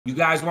You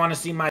guys want to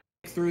see my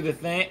dick through the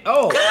thing?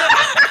 Oh.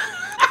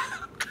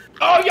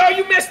 Oh, yo,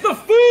 you missed the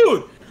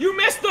food. You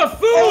missed the food.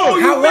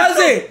 Oh, how was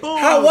it?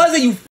 How was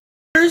it, you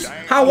f***ers?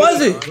 How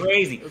was it?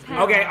 Crazy.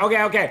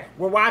 Okay.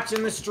 We're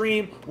watching the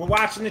stream. We're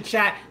watching the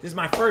chat. This is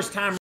my first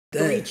time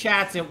 3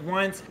 chats at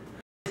once.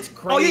 It's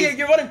crazy. Oh, yeah,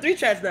 you're running 3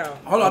 chats now.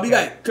 Hold on, I'll be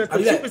back. Cause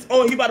the troop is,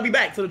 oh, he about to be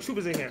back, so the troop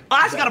is in here. Oh,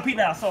 I just gotta pee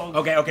now, so.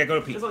 Okay, go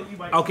to pee.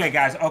 Okay,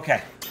 guys,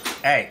 okay.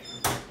 Hey.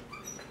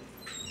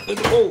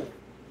 Oh.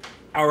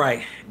 All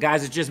right,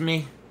 guys, it's just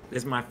me.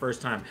 This is my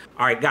first time.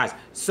 All right, guys,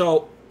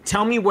 so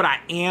tell me what I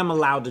am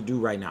allowed to do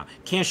right now.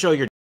 Can't show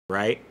your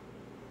right?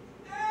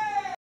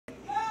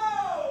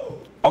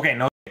 No. Okay,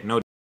 no.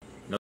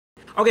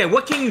 Okay,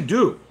 what can you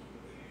do?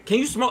 Can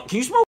you smoke? Can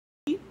you smoke?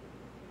 Am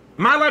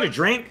I allowed to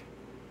drink?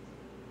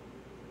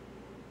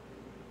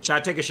 Should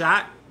I take a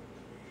shot?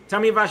 Tell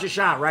me if I should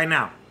shot right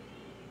now.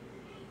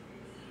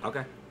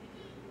 Okay.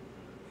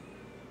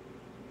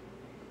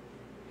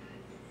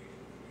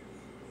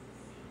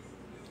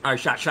 All right,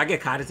 shot. Should I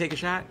get Kai to take a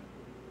shot?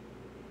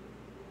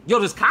 Yo,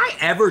 does Kai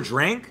ever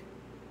drink?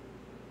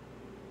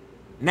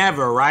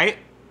 Never, right?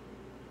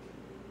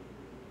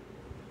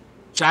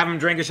 Should I have him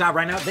drink a shot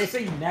right now? They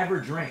say you never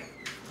drink.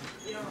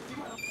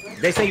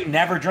 They say you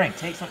never drink.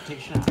 Take a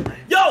shot.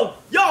 Yo,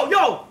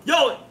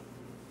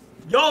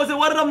 is it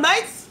one of them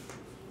nights?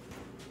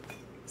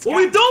 What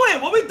we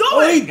doing? What we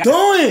doing?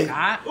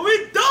 Guys, what we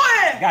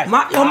doing?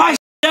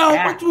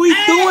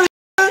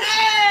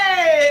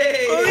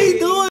 Hey! What we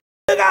doing?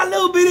 I got a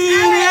little bit in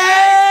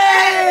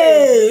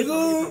here.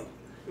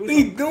 What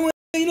we doing?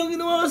 You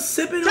know what I'm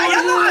sipping on?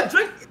 Y'all know I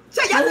drink.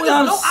 Know what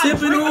I'm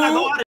sipping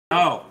on?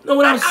 No. Know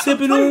what I'm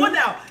sipping on? I'm 21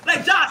 now.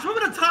 Like, Josh,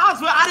 remember the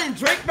times where I didn't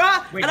drink, bro?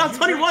 And I'm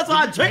 21, so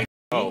I drink.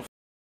 Oh.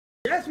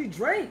 Yes, we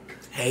drank.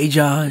 Hey,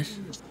 Josh.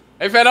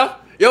 Hey, Fanum.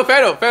 Yo,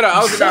 Fanum.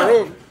 I was in that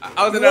room.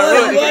 I was in that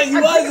room.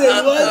 You wasn't.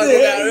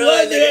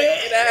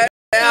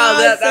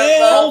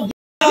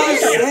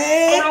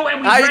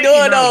 How you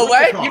doing, though,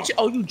 Wait?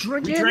 You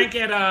drinking? We drank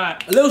at a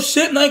little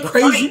shit, not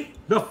crazy.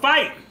 The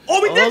fight.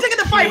 Oh, we did take it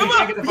the fight.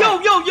 Remember? Yo,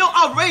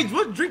 outrage.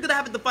 What drink did I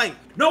have at the fight?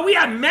 No, we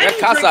had many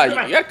drinks.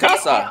 Yeah,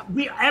 casa.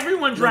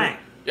 Everyone drank.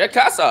 Yeah,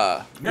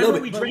 casa. Remember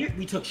we drank?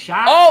 We took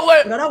shots. Oh,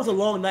 wait. No, that was a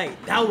long night.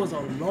 That was a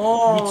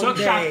long We took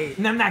day. shots.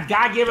 And then that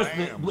guy gave us,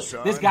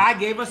 this guy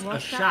gave us a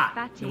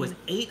shot. It was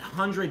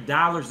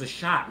 $800 a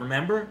shot,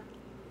 remember?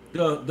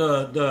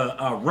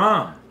 The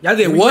rum. Y'all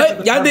did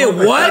what? Y'all did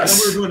what? We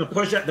were doing the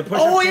push-up.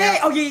 Oh, yeah.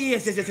 Oh, yeah.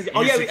 Yes.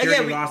 Oh, yeah.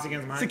 Security lost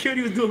against mine.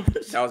 Security was doing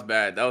push-ups. That was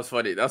bad. That was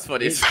funny. Your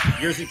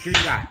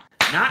security got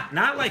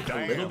not like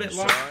a little bit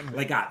lost,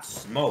 like got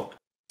smoked.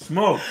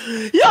 Yo,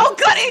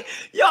 Cuddy!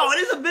 Yo, it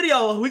is a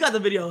video. We got the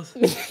videos.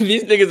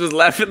 These niggas was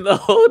laughing the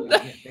whole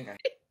night.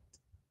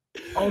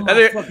 Oh my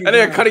fucking God. And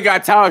then Cuddy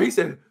got tired. He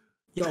said,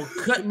 yo,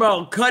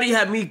 Cuddy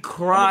had me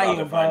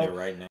crying, bro.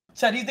 Right now.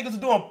 Chad, these niggas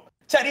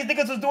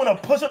was doing a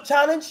push-up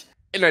challenge.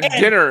 In a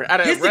dinner at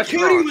a restaurant. His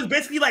security was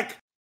basically like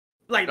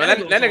no, that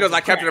nigga was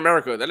like Captain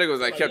America. That nigga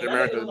was like Captain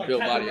America.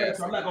 Built body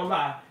ass. I'm not gonna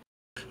lie.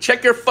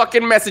 Check your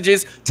fucking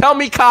messages. Tell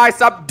me, Kai,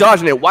 stop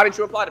dodging it. Why didn't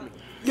you reply to me?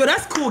 Yo,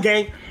 that's cool,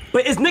 gang.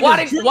 But it's niggas why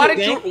did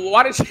you?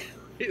 Like,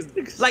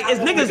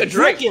 it's niggas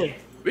drinking.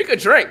 We could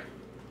drink.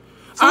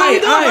 So Hey,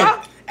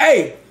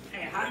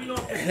 how do you know?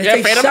 Yeah,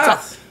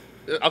 Fanum.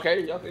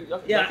 Okay,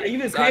 yeah, you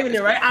been craving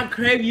it, right? I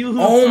crave you.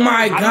 Oh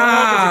my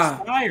God.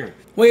 Expired.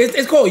 Wait,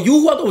 it's called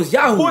You? I thought it was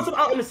Yahoo. Pour some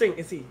out in the sink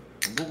and see.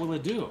 What will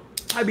it do?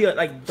 I'd be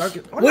like dark.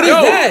 What is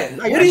that?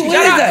 What is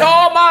that?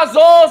 All my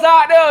Zols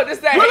out there. This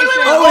that Haitian.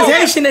 Oh, it's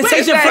Haitian. It's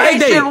Haitian Flag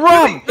Day.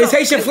 It's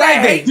Haitian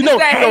Flag Day. You know,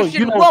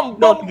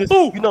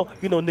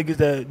 niggas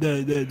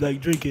that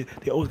like drinking,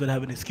 they always gonna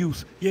have an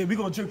excuse. Yeah, we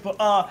gonna drink for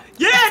life.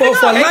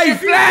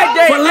 Flag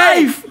Day For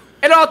life.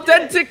 An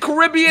authentic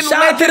Caribbean.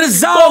 Shout out to the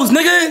Zoes,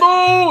 nigga.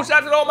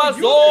 Shout out to all my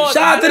Zols.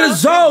 Shout out to the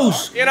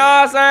Zoes. You know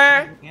what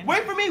I'm saying?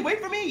 Wait for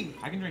me.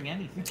 I can drink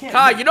anything.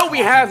 Kai, you know we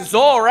have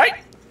Zol,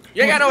 right?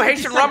 You ain't got no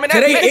Haitian rum in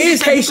that. Today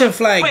is Haitian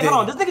Flag Day. Wait,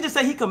 hold on. This nigga just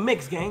said he can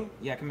mix, gang.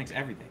 Yeah, I can mix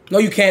everything. No,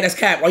 you can't. That's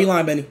cap. Why you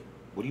lying, Benny?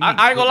 What do you mean?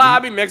 I ain't gonna lie, I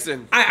be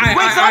mixing. Should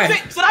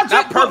I drink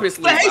Not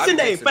purposely. for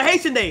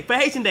Haitian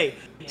Day?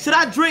 Should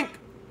I drink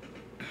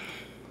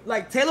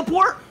like Taylor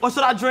Port or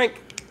should I drink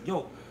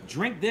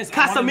drink this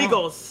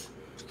Casamigos?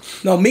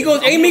 No,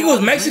 Migos ain't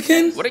Migos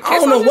Mexican. I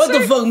don't know what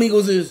the fuck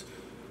Migos is.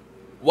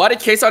 Why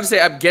did Case just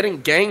say I'm getting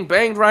gang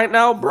banged right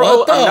now,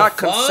 bro? I'm not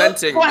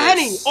consenting. Or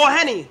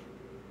Henny.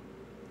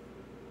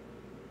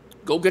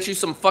 Go get you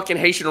some fucking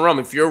Haitian rum.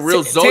 If you're a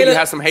real Zoe, you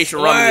have some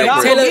Haitian rum in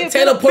your drink.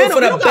 Taylor Port for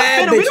the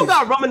bad bitches. We don't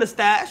got rum in the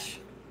stash.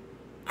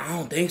 I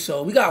don't think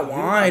so. We got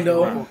wine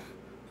though.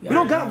 We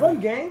don't got rum,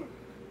 gang.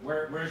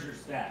 Where's your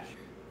stash?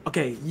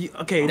 Okay.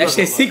 That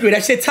shit's secret.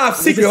 That shit top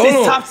secret. Hold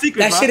on. Top secret.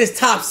 That shit is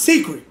top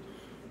secret.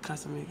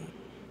 Casamigos.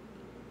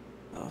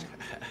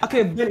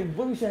 Okay, Benny,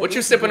 what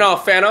you sipping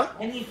off, Fanum?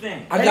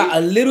 Anything. I got a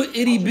little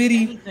itty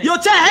bitty. Yo,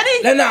 Chad,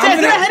 Henny? Nah,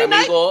 Henny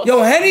night?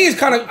 Yo, Henny is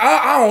kind of,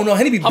 I don't know.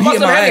 Henny be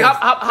beating my ass.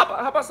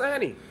 How about some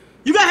Henny?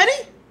 You got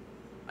Henny?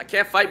 I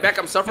can't fight back.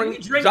 I'm suffering.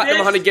 Drop them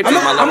 100 get you,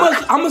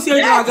 my I'm gonna see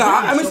everything I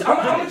got. I'm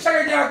gonna check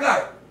everything I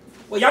got.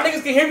 Well, y'all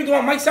niggas can hear me. Do my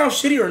mic sound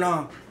shitty or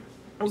not?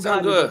 I'm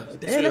sound good.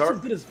 Damn, that's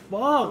good as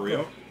fuck.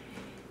 Real?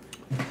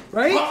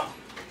 Right?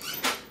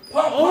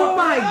 Oh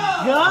my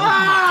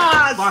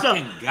gosh!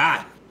 Fucking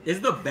God. This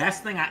is the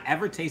best thing I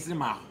ever tasted in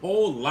my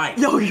whole life.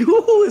 Yo,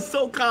 you is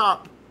so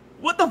cop.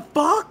 What the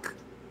fuck?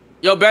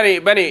 Yo, Benny.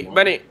 Yeah,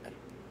 Benny.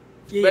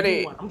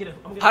 I'm getting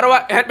How do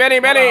I? Benny.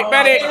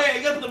 Hey,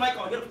 you gotta put the mic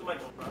on.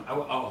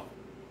 Oh.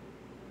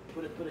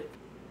 Put it.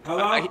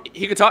 Hello?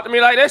 He can talk to me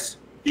like this?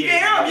 He can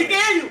hear him. He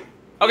can hear you.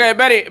 Okay,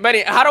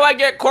 Benny. How do I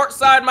get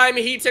courtside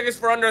Miami Heat tickets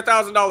for under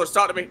 $1,000?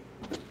 Talk to me.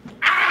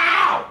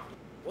 Ow!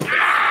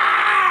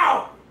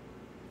 Ow!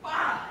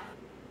 Fuck.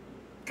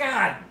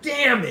 God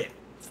damn it.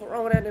 What's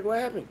wrong with that nigga? What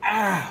happened?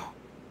 Ow.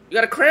 You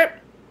got a cramp?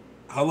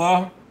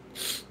 Hello?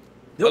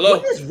 Hello?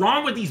 What is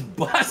wrong with these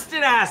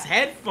busted ass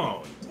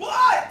headphones?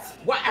 What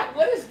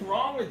is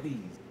wrong with these?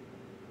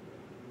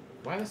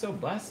 Why are they so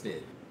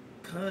busted?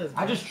 Cause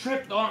I just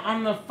tripped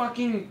on the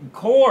fucking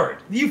cord.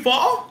 Do you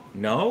fall?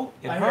 No,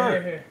 it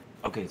hurt. Here.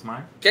 Okay, it's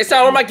mine. K-Side,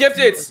 where are my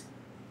gifteds?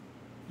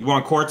 You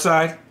want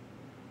courtside?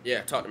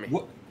 Yeah, talk to me.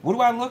 What do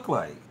I look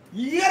like?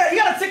 You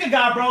got a ticket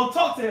guy, bro.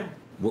 Talk to him.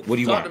 What do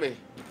you Talk want? to me.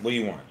 What do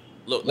you want?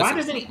 Look, Why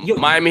listen. doesn't he?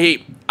 Miami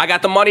Heat. I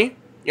got the money.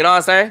 You know what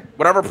I'm saying?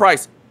 Whatever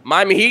price.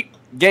 Miami Heat,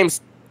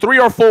 games 3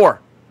 or 4.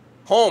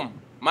 Home.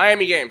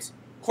 Miami games.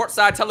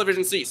 Courtside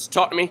television seats.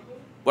 Talk to me.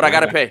 What I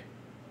gotta pay.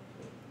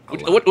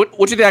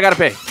 What you think I gotta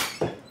pay?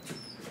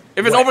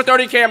 If it's over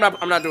 30K,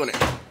 I'm not doing it.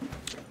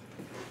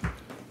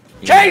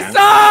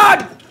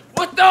 K-Side!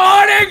 With the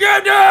honey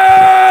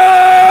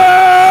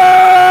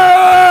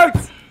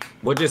gifteds!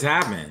 What just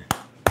happened?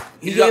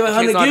 He gave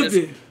 100 K-Side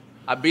gifted.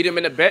 I beat him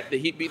in the bet. The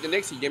Heat beat the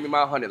Knicks. He gave me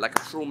my 100 like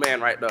a true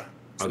man right there.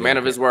 He's a Okay, man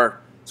of okay. his word.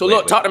 So Wait,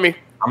 look, talk to me.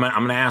 I'm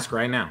gonna ask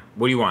right now.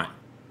 What do you want?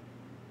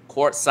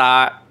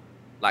 Courtside,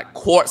 like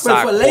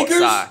courtside, For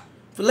Lakers? courtside.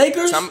 For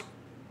Lakers? Tell me,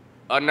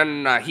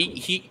 no.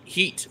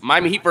 Heat.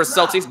 Miami Heat versus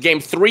Celtics. Game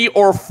 3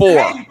 or 4.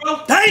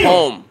 Damn!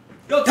 Home.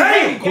 Yo,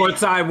 damn!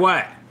 Courtside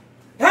what?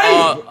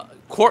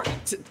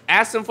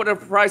 Ask them for the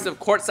price of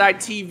courtside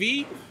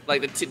TV,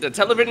 like the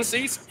television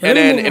seats, Yeah, and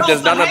then no, if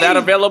there's none of that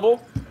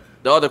available,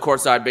 the other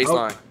courtside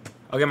baseline.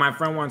 Okay, my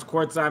friend wants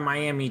courtside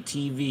Miami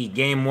TV.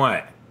 Game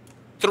what?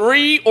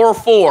 3 or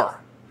 4.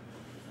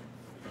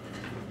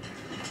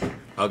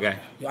 Okay.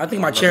 Yo, I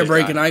think my chair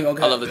breaking. I ain't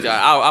gonna I love this guy.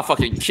 I'll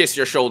fucking kiss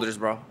your shoulders,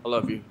 bro. I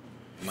love you.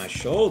 My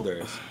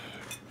shoulders.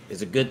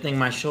 It's a good thing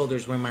my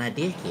shoulders where my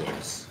dick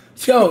is.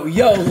 Yo.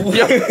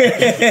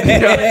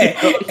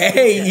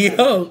 Hey,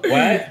 yo.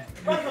 What?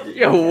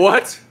 Yo,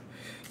 what?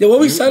 Yo, what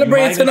we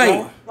celebrating might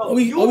tonight? go?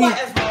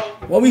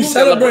 What we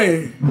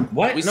celebrating?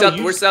 What?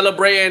 We're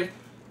celebrating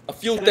a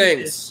few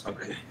things.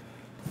 Okay.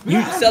 We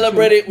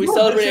celebrated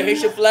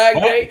Haitian Flag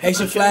Day.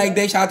 Haitian Flag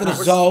Day. Shout out to the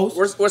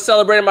Zoes. We're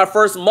celebrating my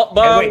first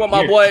mukbang with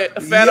my boy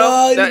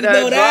Fanum. Yo, you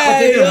know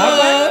that,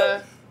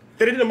 yo.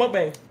 They did a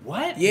mukbang.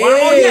 What? Yeah.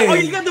 Oh,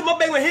 you got the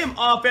mukbang with him,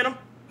 Phantom.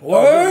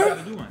 Word?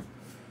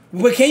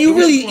 But can you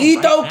really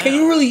eat though? Can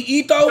you really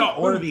eat You though? should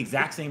order the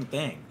exact same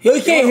thing. Yo,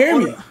 you can't hear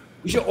me.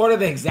 You should order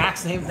the exact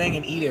same thing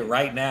and eat it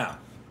right now.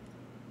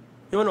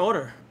 You want to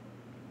order?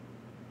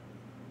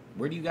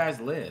 Where do you guys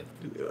live?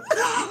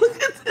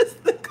 Look at this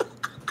nigga.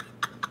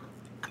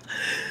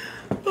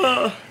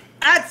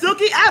 Add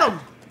Silky Adam.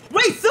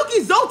 Wait,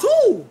 Silky's Zoe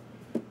too.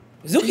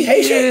 Zuki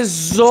Haitian?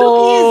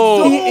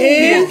 Zo.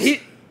 He is?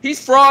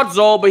 He's fraud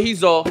Zo, but he's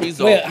Zo. He's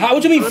Zo. Wait,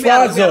 what you mean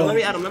fraud zone? Let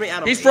me add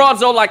him. He's fraud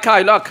Zo like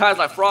Kai. No, Kai's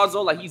like fraud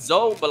Zo, like he's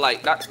Zo, but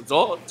like not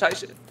Zo type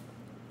shit. Let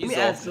He's me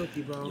add Zo.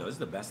 Silky, bro. Yo, this is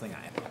the best thing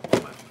I ever had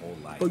in my whole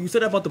life. Oh, you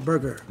said that about the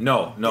burger.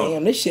 No.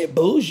 Damn, this shit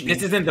bougie.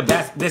 This isn't the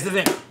best. This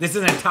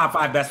isn't top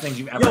 5 best things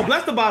you've ever Yo, had.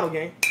 bless the bottle,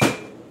 gang.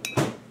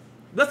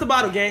 Bless the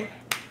bottle, gang.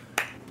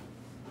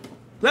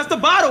 Bless the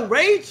bottle,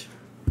 Rage.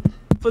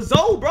 For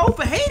Zoe, bro.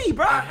 For Haiti,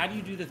 bro. How do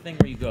you do the thing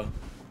where you go?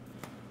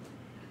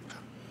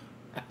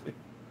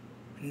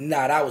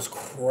 Nah, that was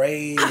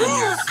crazy.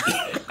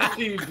 How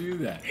do you do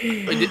that?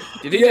 Wait,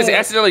 did he just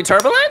accidentally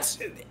turbulence?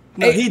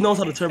 No, Hey, he knows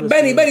how to turn.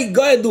 Benny,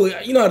 go ahead, do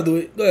it. You know how to do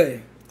it. Go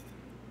ahead.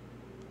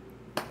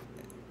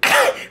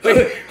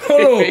 Wait,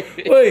 hold on.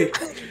 Wait.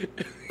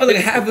 I was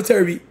like half a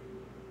turby.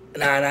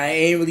 Nah, I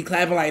ain't really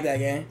clapping like that,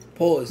 gang.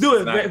 Pause. Do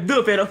it, Nah. man. Do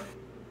it, Fado.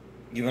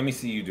 Let me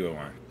see you do it,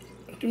 one.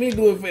 What you mean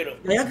do it, Fredo?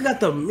 Y'all got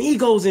the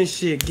Migos and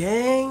shit,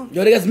 gang.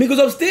 Yo, they got some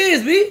Migos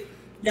upstairs, B.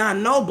 Yeah, I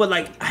know, but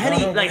like Henny,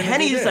 no, like Henny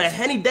Henny do is this. a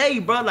Henny day,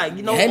 bro. Like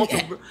you know, Henny-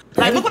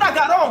 like look what I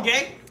got on,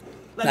 gang.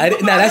 Like,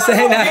 look what I That's a got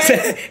Henny. on, That's gang.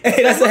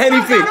 a that's a Like, Henny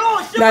look what I fit. got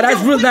on, shit, Nah, that's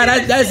yo, real. look Nah,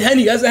 at that's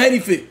Henny. That's a Henny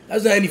fit.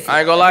 That's a Henny fit. I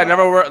ain't gonna lie,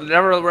 never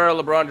wear a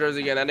LeBron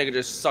jersey again. That nigga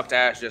just sucked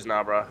ass just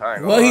now, bro. I ain't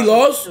gonna Well, he lie.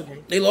 lost.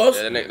 They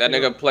lost. Yeah, that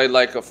nigga played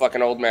like a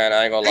fucking old man.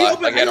 I ain't gonna Hey, lie.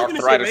 open- Like he had hey, open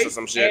this arthritis shit, or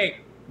some shit. Hey,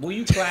 will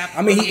you clap?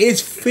 I mean, he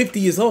is 50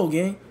 years old,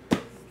 gang.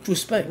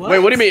 Respect. Wait,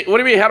 what do you mean? What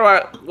do you mean? How do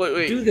I?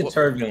 Wait. Do the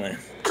turbulence.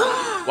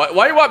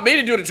 Why you want me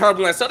to do the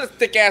turbulence? Tell this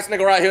thick ass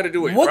nigga right here to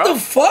do it, What bro. the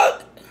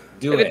fuck?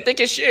 Do Nigga it.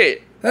 thick as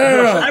shit. No.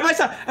 Everybody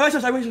stop.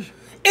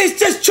 It's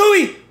just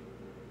Chewy.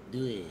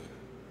 Do it.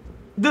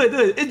 Do it.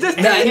 It's just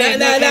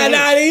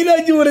Nah. You know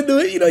you want to do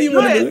it. You know you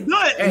want to do it. Do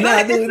it.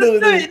 Nah, do it.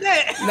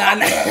 Nah.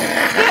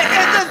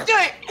 Just do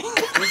it.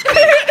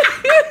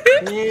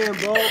 Yeah,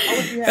 bro.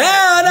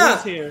 Hell no.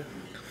 Here.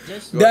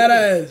 That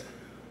ass.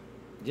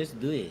 Just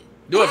do it.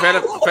 Do it,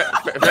 Fanum.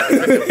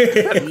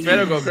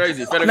 Fanum go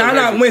crazy.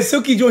 Nah. When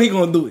Silky join, he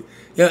gonna do it.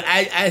 Yo,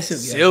 I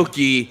Silky.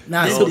 Silky.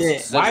 Nah, Silky.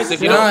 Why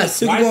Silky gonna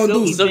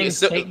do it.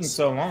 Silky taking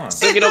so long?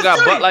 Silky don't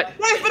got butt like.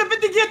 Wait for the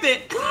 50 get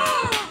it.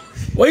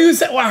 What you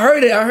said? Well, I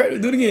heard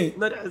it. Do it again.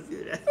 No, that was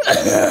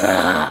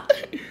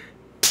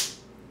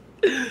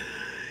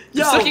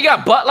Yo, Silky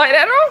got butt like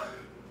that, bro?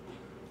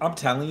 I'm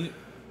telling you,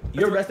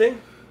 you're resting.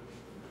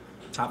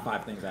 top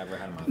 5 things I ever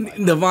had in my life.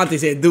 Devontae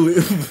said, "Do it."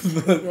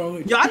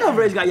 Yo, I know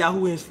Rage got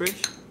Yahoo in his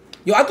fridge.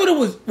 Yo, I thought it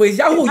was. Wait,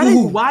 Yahoo? That is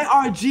Yahoo?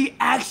 YRG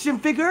action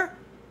figure.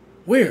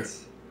 Where?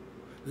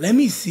 Let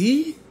me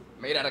see.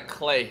 Made out of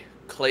clay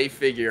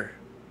figure.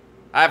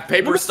 I have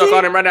paper stuck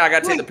on him right now. I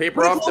gotta take the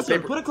paper off. Put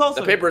it closer.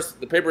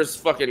 The paper's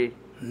fucking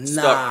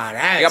stuck.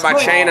 That's I got my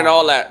chain and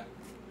all that.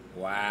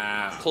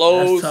 Wow.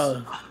 Clothes.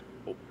 tough.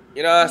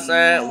 You know what I'm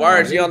saying?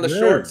 YRG on the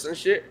shorts and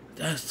shit.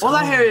 That's All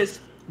I tough. hear is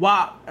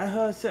wow.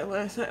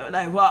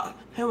 Like wow.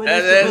 Cut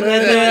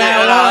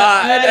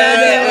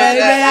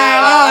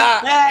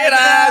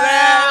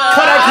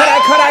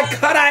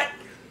it.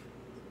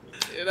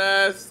 You know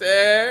what I'm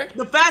saying?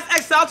 The Fast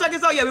X soundtrack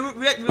is out.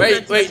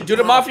 Yeah, Wait. Do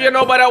the Mafia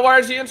know about that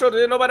YRG intro? Do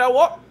they know about that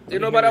walk? Do you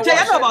know about that Jay, I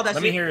walk? know about that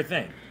Let shit. me hear your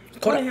thing.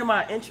 I want to hear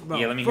my intro, bro.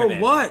 Yeah, let me hear For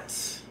that.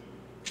 what?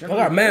 I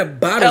got mad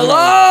bottom.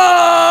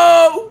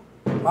 Hello!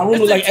 My room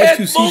look like It's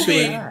a S2C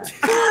tent shit.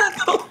 I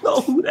don't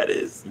know who that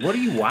is. What are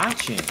you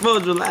watching? Bro,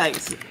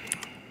 relax.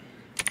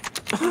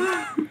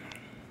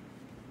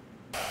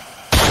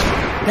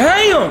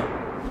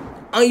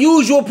 Damn.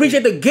 Unusual.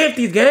 Appreciate the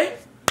gifties, gang.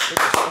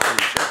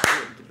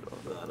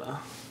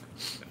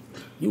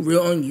 You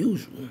real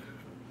unusual.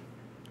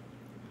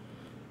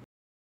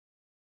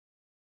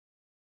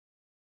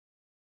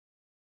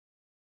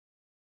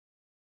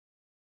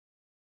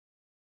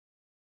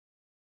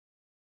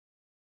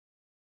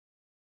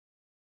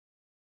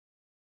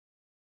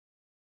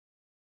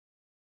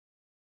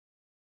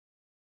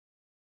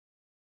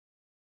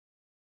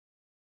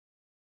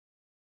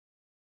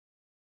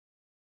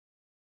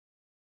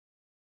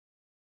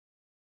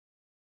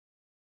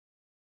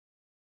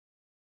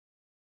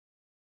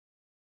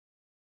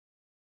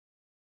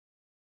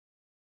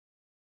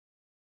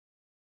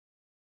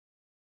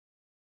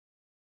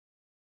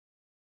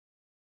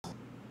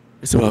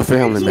 It's about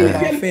family,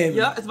 man. Family.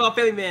 Yeah, it's about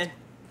family, man.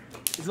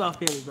 It's about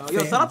family, bro.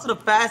 Yo, shout out to the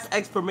Fast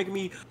X for making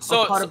me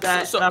a part of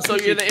that. So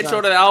you're the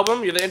intro to the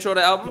album? You're the intro to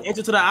the album?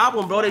 Intro to the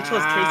album, bro. They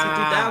chose KC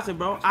 2000,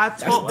 bro.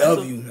 That's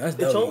W. That's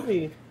They W. told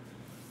me.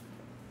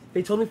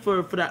 They told me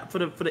for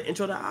the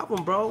intro to the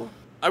album, bro.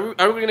 Are we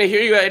gonna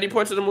hear you at any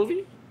point of the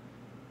movie?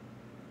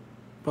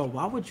 Bro,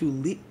 why would you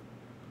leave?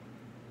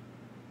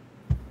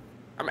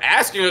 I'm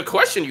asking a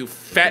question, you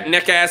fat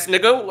neck ass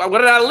nigga. What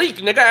did I leak?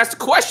 Nigga, ask the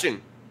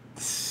question.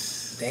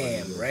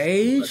 Damn,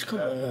 Rage. Come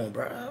on,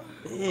 bro.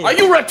 Yeah. Are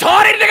you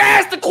retarded? Nigga,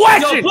 ask the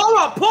question. Yo,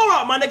 pour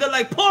up, my nigga.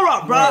 Like, pour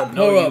up, bro.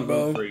 Pour up,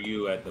 bro. For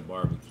you at the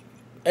barbecue.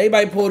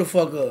 Everybody pull the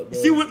fuck up, bro.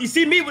 You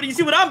see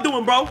what I'm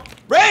doing, bro?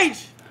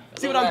 Rage.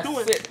 See what I'm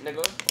doing? Sit,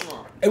 nigga. Come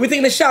on. Hey, we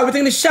taking the shot.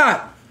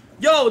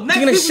 Yo, next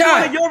Taking a week we're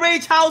shot. doing Your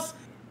Rage House.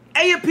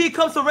 A&P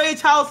comes to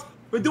Rage House.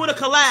 We're doing a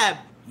collab.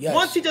 Yes.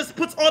 Once he just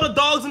puts all the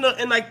dogs in the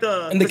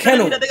kennel.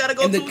 vicinity that they gotta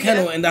go in the to,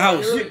 kennel yeah. in the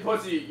house. You're really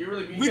pussy. You're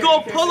really We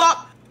gonna pull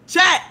up.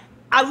 Chat.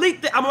 I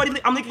leaked it.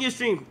 I'm leaking your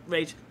stream,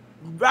 Rage.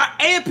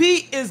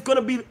 A&P is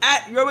gonna be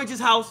at Your Rage's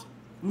house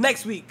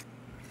next week.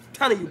 I'm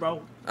telling you,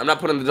 bro. I'm not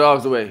putting the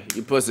dogs away.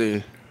 You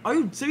pussy. Are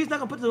you serious? Not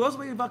gonna put the dogs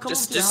away if I come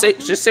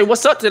Just say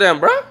what's up to them,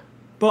 bro.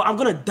 Bro, I'm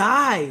gonna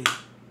die.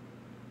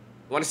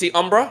 Want to see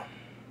Umbra?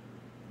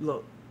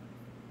 Look.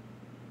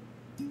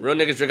 Real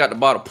niggas drink out the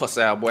bottle,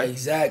 pussy out boy.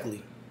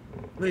 Exactly.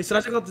 Wait, should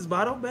I check out this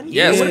bottle, Benny?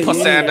 Yes, Yeah, pussy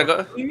yeah. ass nigga.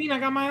 What do you mean I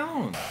got my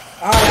own?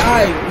 All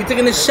right. We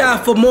taking the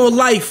shot for more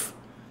life.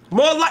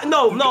 More life.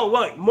 No,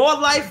 wait. More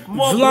life,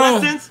 more Vlon.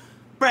 blessings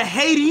for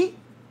Haiti.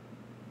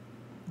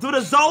 Do the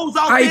Zoes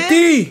out there.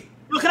 ID.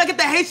 Yo, can I get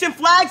the Haitian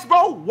flags,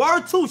 bro?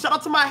 Word 2. Shout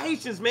out to my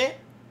Haitians, man.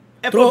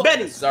 And Throw- for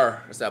Benny.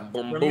 Sir, it's that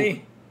boom For boom.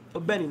 me. For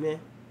Benny, man.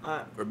 All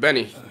right. For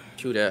Benny.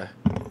 Cue that.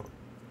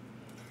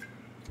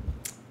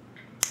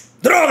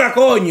 Droga,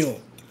 coño.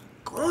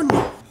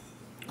 Coño.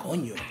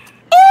 Coño.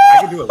 I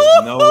can do it with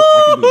no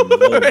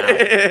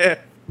mouth.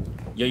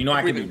 Yo, you know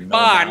I can do no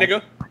Bye, mouth.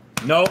 nigga.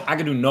 No, I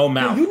can do no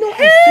mouth. You know,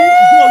 as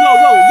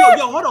soon,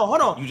 yo,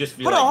 hold on. You just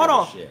feel hold like on.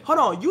 you're the shit. Hold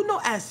on. You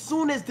know, as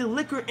soon as the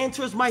liquor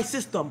enters my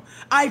system,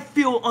 I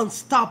feel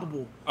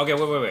unstoppable. Okay,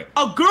 wait.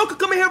 A girl could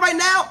come in here right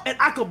now, and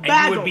I could And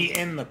bag you would them. be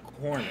in the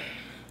corner.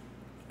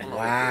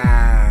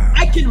 Wow.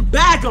 I can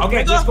bag them.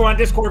 Okay, let's go on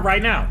Discord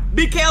right now.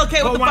 BKLK,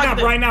 what Go the one fuck?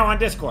 up right now on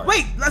Discord.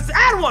 Wait, let's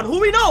add one.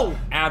 Who we know?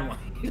 Add one.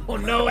 You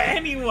don't know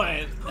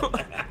anyone.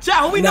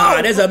 Chat, who we Nah,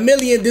 know? there's a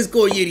million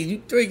Discord yiddies. You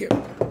drinking?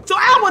 So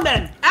add one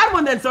then. Add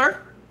one then,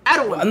 sir.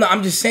 add one. No,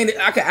 I'm just saying that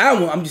I can add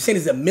one. I'm just saying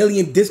there's a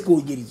million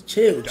Discord yiddies.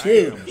 Chill.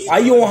 Why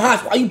you on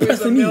hot? Why you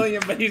pressing me?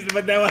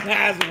 But that one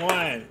has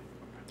one.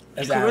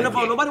 That's Corinna,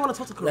 bro, nobody want to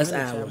talk to Corinna.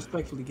 That's Al.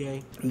 Respectfully,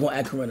 gang. I'm gonna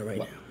add Corinna right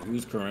now.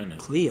 Who's Corinna?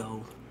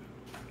 Cleo.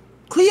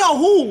 Cleo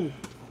who?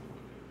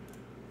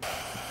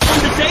 From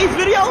the Jay's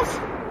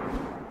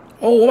videos?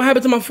 Oh, what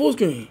happened to my full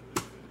screen?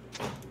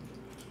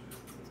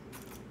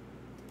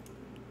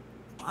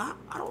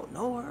 I don't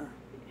know her.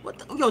 What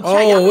the? Yo,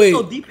 Chay, y'all wait.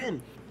 so deep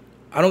in.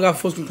 I don't got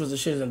full screen because the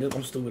shit is.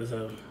 I'm stupid as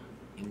hell.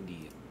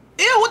 Indeed.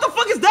 Ew, what the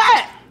fuck is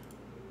that?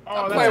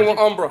 I'm playing with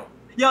Umbra.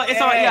 Yo,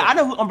 it's alright. Yeah, I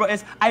know who Umbra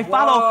is. I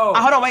follow.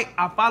 Hold on, wait.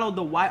 I follow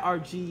the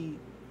YRG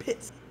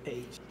Pits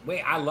page.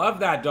 Wait, I love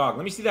that dog.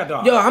 Let me see that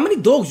dog. Yo, how many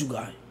dogs you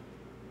got?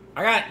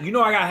 I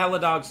got hella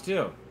dogs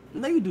too.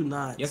 No, you do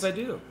not. Yes, I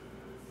do.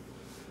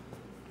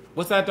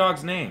 What's that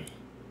dog's name?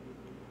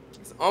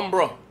 It's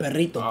Umbra.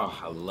 Perrito. Oh,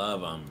 I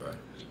love Umbra.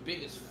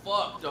 Big as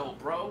fuck though,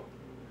 bro.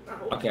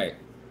 Okay.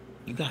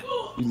 You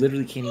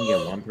literally can't even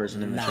get one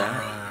person in the chat.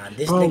 Nah,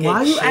 this Bro, nigga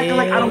why you chill. acting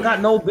like I don't got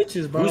no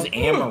bitches, bro? Who's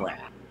Amaranth?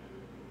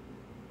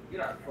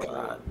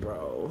 God,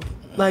 bro.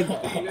 Like,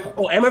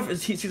 oh,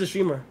 Amaranth, she's a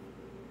streamer.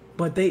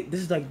 But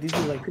these are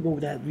like people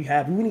that we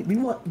have. We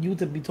want you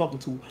to be talking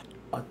to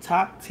a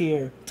top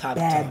tier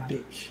bad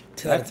bitch.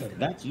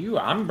 That's you.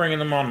 I'm bringing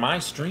them on my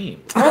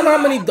stream. I don't know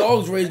how many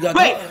dogs Ray's got.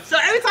 Wait, so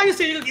every time you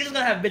see you're just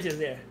gonna have bitches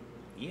there.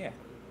 Yeah.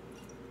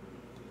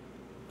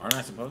 Aren't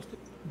I supposed to?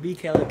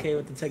 BKLK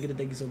with the ticket,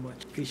 thank you so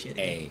much. Appreciate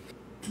it. Hey,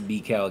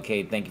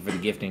 BKLK, thank you for the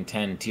gifting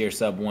 10 tier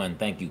sub 1.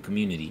 Thank you,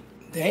 community.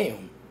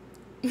 Damn.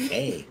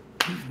 Hey.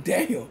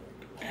 Damn.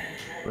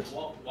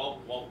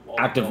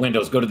 Active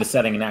Windows. Go to the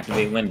setting and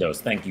activate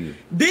Windows. Thank you.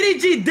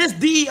 DDG this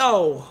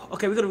DEO.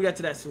 Okay, we're gonna get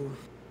to that soon.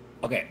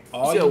 Okay,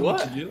 all you need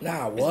to do.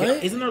 Nah, what?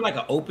 Isn't there like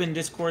an open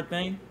Discord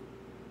thing?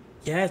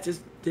 Yeah, it's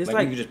Like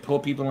like you just pull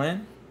people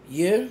in?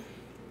 Yeah.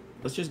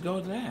 Let's just go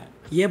to that.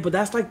 yeah, but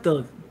that's like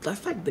the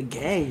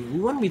gang. We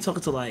want to be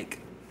talking to like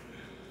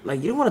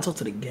you don't want to talk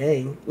to the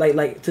gang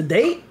like to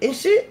date and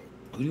shit.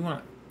 Who do you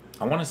want?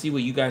 I want to see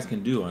what you guys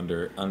can do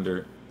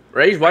under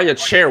Rage, why your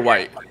chair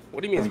white?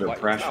 What do you mean under white?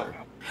 pressure.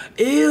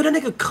 Ew, that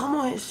nigga come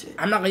on and shit.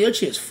 I'm not gonna. Your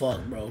shit's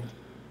fucked, bro.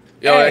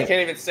 Yo, Hey, I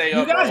can't even say.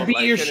 You guys bro. beat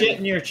Like, your can't shit even-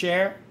 in your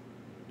chair?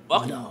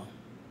 Fuck. No.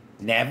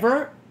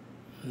 Never?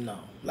 No.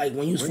 Like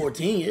when you was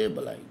 14, yeah,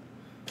 but like.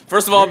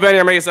 First of all, Benny,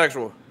 I'm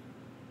asexual.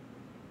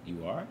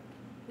 You are?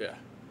 Yeah.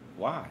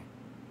 Why?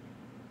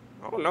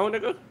 I don't know,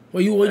 nigga.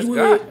 What you That's is?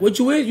 God.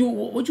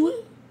 What you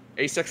is?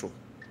 Asexual.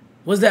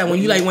 What's that? When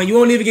you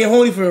don't even get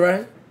horny for it,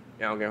 right?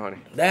 Yeah, I don't get honey.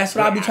 That's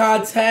what I be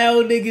trying to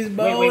tell niggas,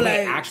 bro. Wait,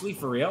 like, actually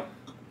for real?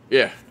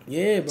 Yeah.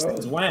 yeah, bro.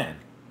 Since when?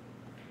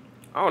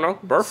 I don't know.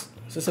 Birth.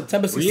 So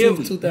September 16th, Really?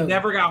 You 2000.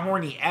 never got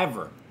horny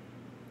ever.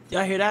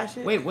 Y'all hear that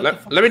shit? Wait, what the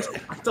fuck? Let me.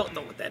 I don't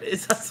know what that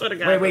is. I swear to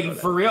God. Wait,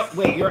 for real?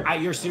 Wait,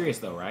 you're serious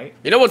though, right?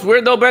 You know what's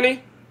weird though,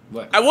 Benny?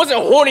 What? I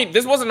wasn't horny.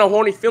 This wasn't a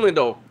horny feeling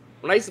though.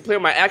 When I used to play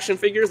with my action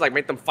figures, like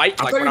make them fight.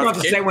 I Like thought you when were I about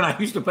was to a kid. say when I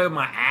used to play with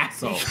my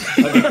asshole.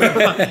 Yo,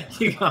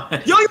 you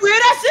hear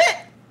that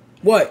shit?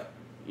 What?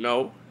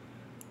 No.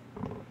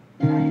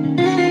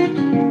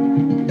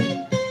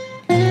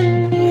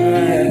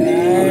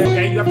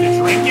 Okay, you have to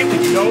drink it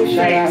with no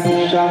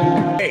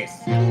face.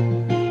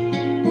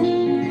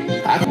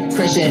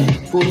 Christian,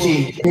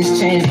 Gucci, this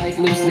chain's like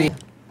loosely.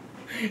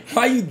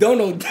 Why you don't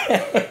know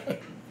that?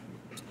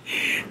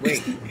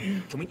 Wait,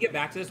 can we get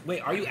back to this? Wait,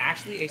 are you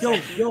actually Yo,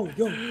 asexual?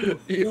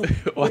 yo.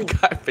 My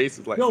guy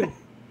faces like Yo, that.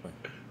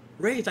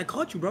 Rage, I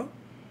caught you, bro.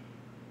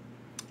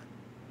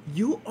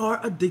 You are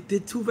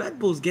addicted to Red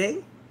Bulls,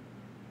 gang.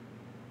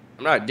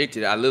 I'm not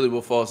addicted. I literally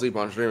will fall asleep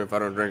on stream if I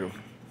don't drink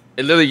them.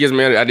 It literally gives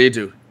me. I need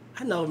to.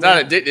 I know, It's man.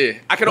 not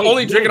addicted. I can Wait,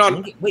 only you drink it don't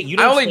on. drink Wait, you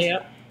I don't only- stay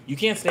up? You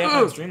can't stay up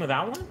on stream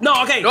without one?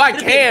 No, okay. No, I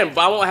here's the can, thing.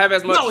 but I won't have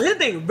as much. No, here's the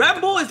thing. Red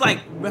Bull is like,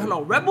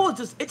 no, Red Bull is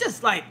just, it's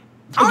just like, I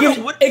It don't gives,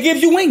 know what. it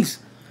gives you wings.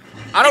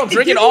 I don't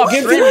drink it gives off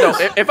you stream wings.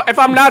 though. If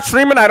I'm not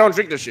streaming, I don't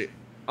drink this shit.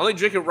 I only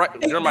drink it right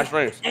during my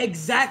streams.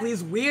 Exactly.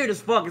 It's weird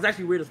as fuck. It's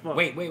actually weird as fuck.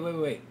 Wait.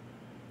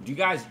 Do you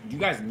guys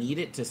need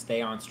it to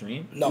stay on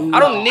stream? No. I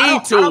don't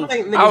need to. I don't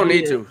think niggas I don't need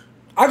need it. to.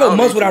 I go don't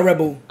months need without Red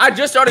Bull. I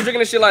just started drinking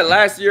this shit like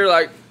last year,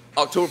 like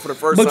October for the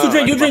first But time. you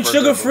drink like, my first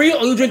sugar Red Bull. free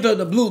or you drink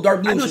the blue,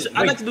 dark blue shit?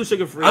 I like to do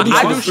sugar free. I do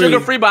I sugar do free. sugar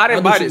free, but I didn't I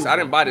do buy sugar this. I free.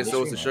 didn't buy this,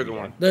 so it's a sugar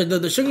one.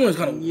 The sugar one is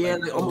kind of Yeah,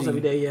 like almost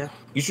every day, yeah.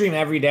 You stream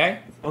every day?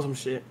 On some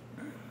shit.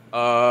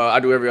 I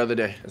do every other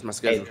day. That's my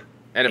schedule.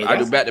 And if hey, I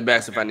do that's- back to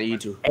backs if I need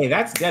to. Hey,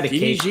 that's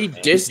dedication. DG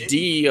man. dis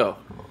DEO.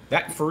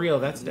 That for real,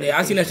 that's dedication. Yeah,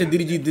 I seen that shit.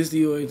 DDG this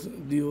D.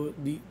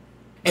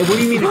 Hey, what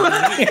do you mean? What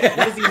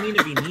does he mean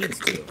if he needs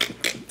to?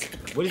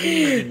 What does he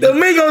mean? If he The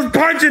needs Migos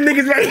punching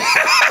niggas right now.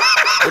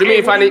 What do you mean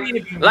if I what do you need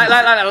mean if you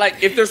like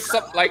if there's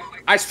some like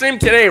I stream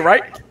today,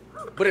 right?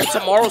 But if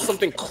tomorrow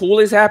something cool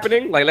is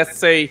happening, like let's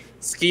say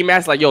ski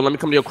mask, like yo, let me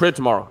come to your crib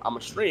tomorrow. I'm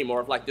gonna stream,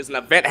 or if like there's an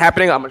event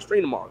happening, I'm gonna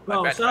stream tomorrow.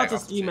 Bro, Like, shout out to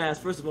back-to-back, Ski I'm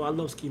Mask. First of all, I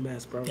love Ski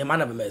Mask, bro. Damn, I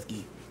never met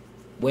Ski.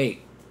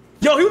 Wait.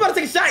 Yo, he about to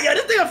take a shot. Yo,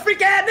 this nigga a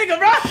freak ass nigga,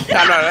 bro.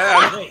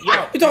 No. Wait,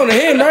 yo. You talking to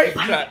him, right?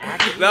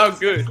 That was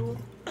good.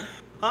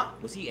 Huh?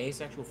 Was he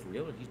asexual for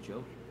real or he's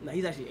joking? No,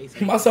 he's actually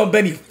asexual. My son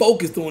Benny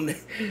focused on that.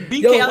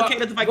 BK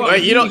allocated the fact that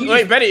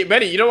Wait,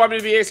 Benny, you don't want me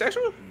to be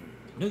asexual?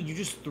 No, you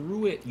just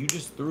threw it. You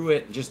just threw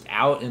it just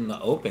out in the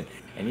open,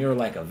 and you're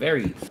like a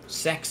very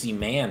sexy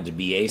man to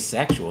be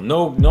asexual.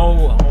 No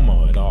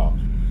homo at all.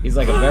 He's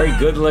like a very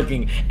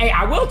good-looking. Hey,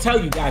 I will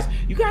tell you guys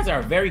are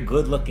a very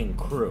good-looking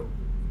crew.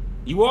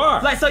 You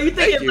are. Like, so you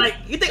think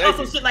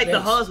also shit like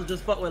the Huz would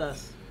just fuck with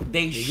us?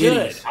 They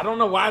should. I don't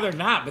know why they're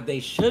not, but they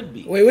should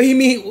be. Wait, what do you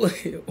mean?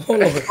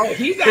 Hold on. Oh,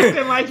 he's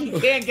acting like he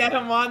can't get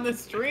him on the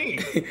stream.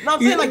 No, I'm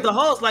saying like the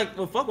Huz like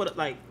will fuck with it.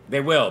 Like They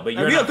will, but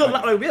you're we a not. good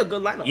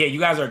lineup. Yeah, you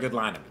guys are a good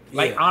lineup.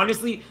 Like,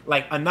 honestly,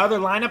 like another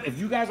lineup, if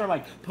you guys are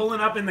like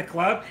pulling up in the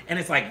club and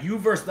it's like you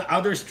versus the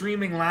other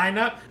streaming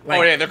lineup, like,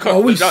 Oh yeah, they're cooked.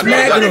 Oh, we They're done.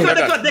 smacking They're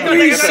them. done.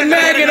 We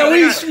smacking them.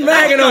 We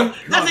smacking them.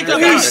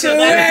 We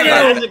smacking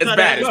them. It's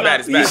bad. It's bad.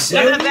 It's We bad.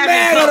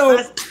 smacking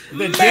them.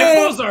 the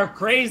dimples are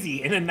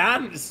crazy in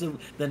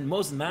the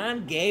most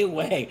non-gay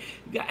way.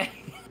 You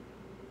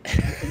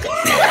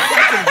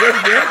got some good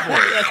dimples.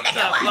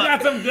 You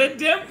got some good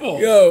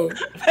dimples. Yo.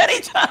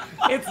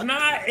 It's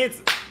not.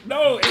 It's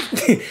no.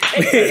 It's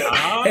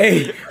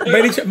Hey,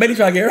 Benny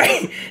trying to get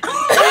right.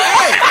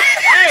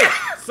 hey.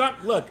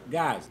 Look,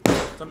 guys.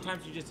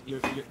 Sometimes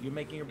you're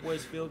making your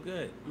boys feel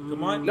good.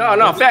 Come on.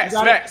 No,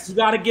 facts. You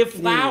gotta give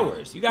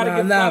flowers. You gotta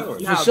give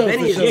flowers. For sure.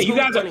 Yeah, you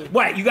guys are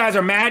what? You guys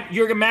are mad?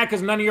 You're mad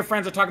because none of your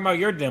friends are talking about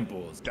your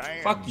dimples.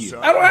 Damn, Fuck you.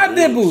 I don't have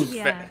nipples.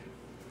 Yeah.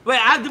 Wait,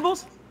 I have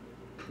dimples?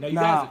 No, you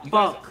Nah, guys.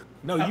 fuck.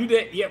 No, you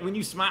did. Yeah, when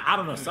you smile, I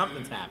don't know.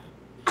 Something's happened.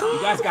 You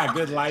guys got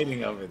good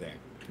lighting over there.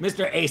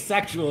 Mr.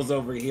 Asexual's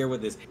over here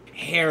with his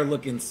hair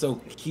looking so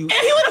cute.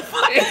 Hey, what the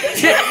fuck?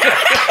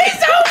 It's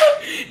over.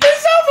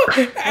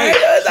 Hey,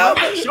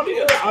 show me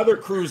what the other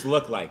crews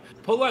look like.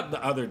 Pull up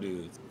the other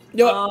dudes.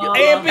 Yo,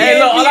 Hey,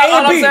 look,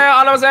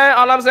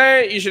 all I'm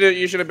saying, you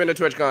should have been to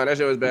TwitchCon. That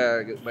shit was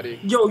bad, buddy.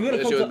 Yo, you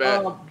That wanna shit was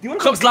bad. come to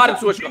Cook's lot of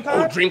TwitchCon.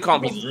 Oh,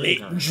 DreamCon be lit.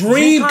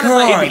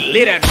 DreamCon.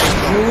 Lit at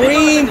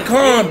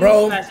DreamCon,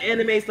 bro.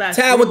 /anime/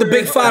 Tag with the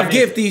big five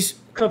gifties.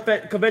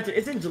 convention.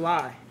 It's in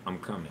July. I'm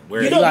coming.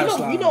 Where You is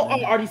know, it? you know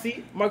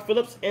RDC, Mark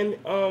Phillips and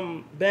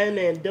Ben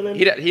and Dylan.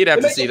 He'd have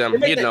to see them.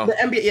 He'd know. The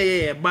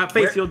NBA, yeah. My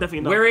face, you'll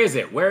definitely know. Where is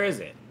it? Where is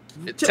it?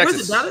 Where's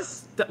Texas. it,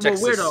 Dallas?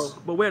 Texas.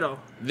 But where though?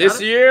 This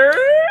Dallas? year,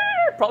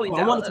 probably Oh, I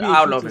down. want it to be. I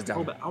don't know if it's Houston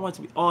so down. bad. I want it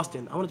to be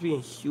Austin. I want it to be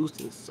in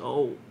Houston.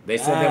 So They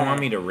said they bad. want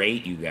me to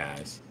rate you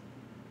guys.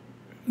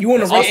 You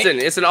want to Austin.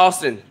 It's in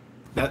Austin.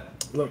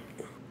 That. Look,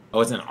 Oh,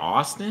 it's in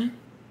Austin.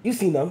 you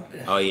seen them?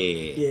 Oh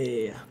yeah.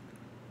 Yeah.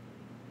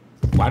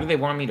 Why do they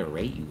want me to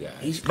rate you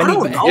guys? I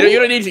don't know. You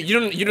don't need to.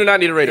 You do not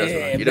need to rate us.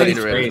 Yeah, Bro. You don't need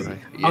to rate Crazy. us. Bro.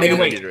 You Okay, don't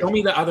wait. need to rate Show us.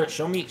 me the other.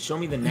 Show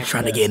me the next.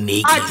 trying to one. get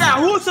naked. All right,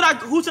 Chad,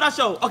 who should I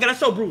show? Okay, let's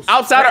show Bruce.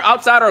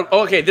 Outsider.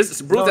 Okay, this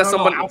is Bruce. No, That's no,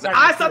 someone. outside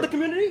I the saw crew. the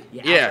community.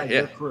 Yeah. Yeah, outside yeah.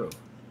 your crew.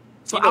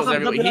 So He knows outside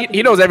everybody. the-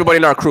 He knows everybody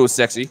in our crew is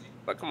sexy.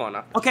 Like, come on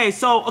now. Okay,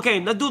 so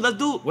let's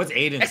do. What's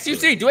Aiden's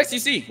XUC. Do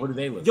XUC. What do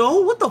they look?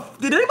 Yo, what the?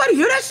 Did anybody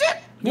hear that shit?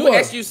 Do What?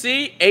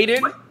 XUC.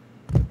 Aiden.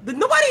 Did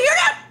nobody hear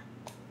that?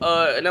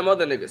 And them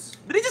other niggas.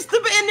 Did he just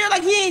slip it in there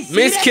like he ain't see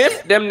Miss that Kiff.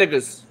 shit? Them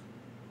niggas.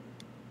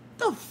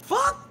 The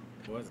fuck?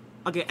 What's-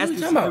 Okay, What you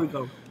SPC, talking about? here we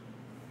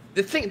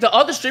go. The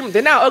other streamers,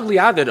 they're not ugly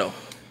either though.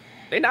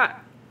 They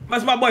not.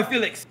 That's my boy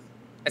Felix.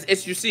 That's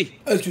SUC.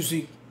 As you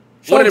see.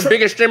 One of the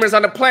biggest streamers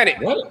on the planet.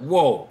 What?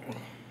 Whoa.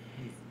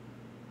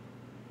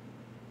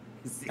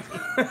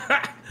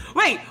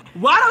 Wait,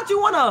 why don't you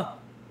wanna?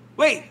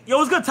 Wait, yo,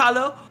 what's good,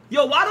 Tyler?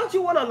 Yo, why don't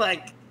you wanna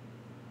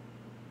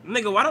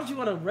nigga? Why don't you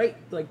wanna rate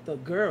like the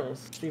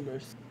girls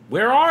streamers?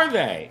 Where are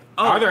they?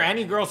 Oh. Are there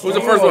any girls? Who's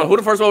the first one? Who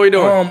the first one we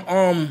doing?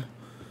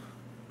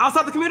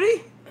 Outside the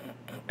community?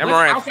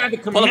 Amaranth. outside the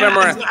Pull up community?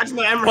 Amaranth. I just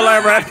know Amaranth. Pull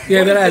up Amaranth.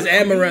 Yeah, that has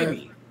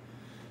Amaranth.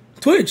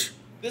 Twitch.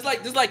 There's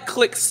like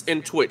clicks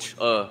in Twitch.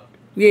 Yeah,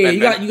 Man, you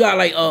got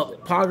like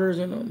poggers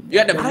and them. You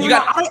got I the don't you know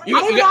got I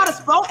don't know how to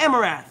spell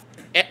Amaranth.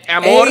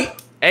 Amor.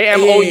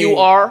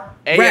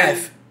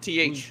 AMOURANTH.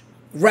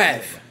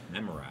 Rev.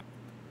 Amorat.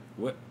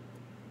 What?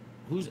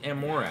 Who's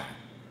Amorat?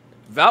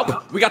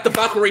 Valk. We got the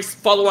Valkyrie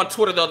follow on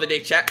Twitter the other day,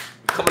 chat.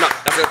 Coming up.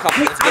 That's gonna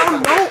come. That's I gonna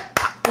don't come.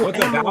 know. What's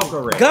a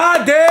Valkyrie?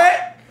 God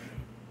damn.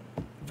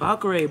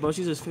 Valkyrie, bro.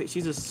 She's a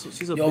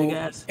Yo, big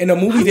ass. in the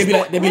movies they be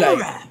like,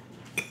 Amaranth.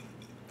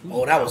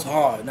 oh, that was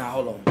hard. Nah,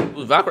 hold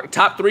on. Valkyrie,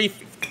 top 3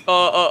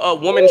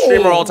 woman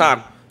streamer all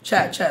time.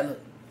 Chat, look.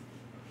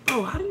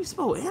 Bro, how do you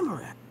spell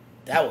Amaranth?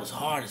 That was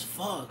hard as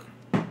fuck.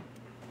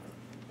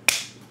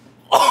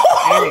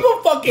 Oh, you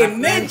a fucking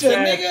my friend ninja,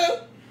 said-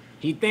 nigga.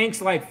 He thinks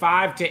like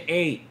 5 to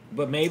 8,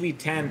 but maybe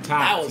 10 That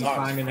tops. was He's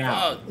hard finding as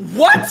out. fuck.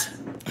 What?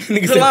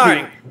 Nigga The said,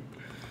 line.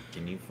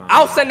 Can you find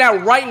I'll out? send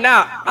that right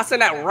now. I'll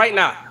send that right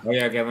now. Oh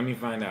yeah, okay, let me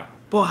find out.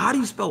 Bro, how do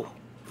you spell?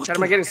 Chat,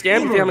 am I getting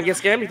scammed? You think I'm gonna get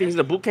scammed? You think he's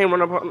a boot camp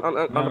run up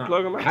on the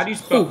plug? On How do you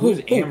spell who's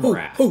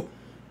Amorat? Who?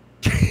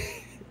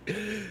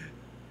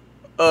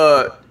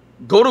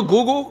 Go to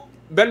Google,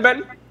 Ben,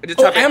 and just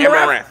Oh, type in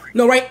Amaranth? Amaranth.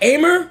 No, right?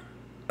 Aimer?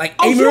 Like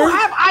Oh, you don't Aimer?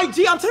 have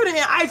IG. I'm telling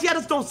you, IG. I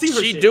just don't see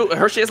her. She shit.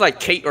 her shit is like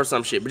Kate or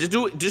some shit. But just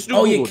do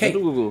Oh, yeah, Google. Kate. Just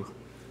do Google.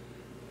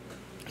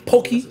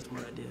 Pokey?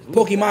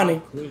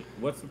 Pokemon.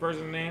 What's the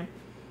person's name?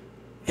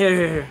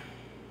 Here.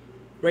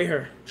 Right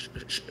here.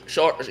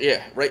 Short,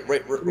 yeah, right We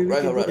here, can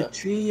right put a there.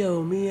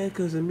 trio, me and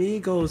cause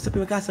amigos.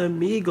 Sipping got some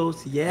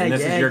amigos. Yeah, And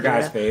this yeah, is your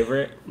guy's yeah.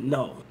 favorite?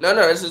 No. No,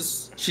 this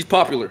is she's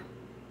popular.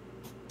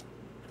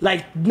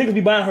 Like, niggas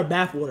be buying her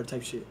bathwater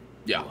type shit.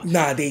 Yeah.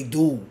 Nah, they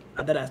do.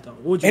 Not that ass though.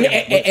 What would you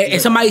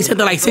And somebody sent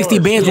her like 60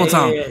 bands one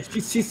time. Yeah.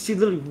 She's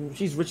literally,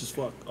 she's rich as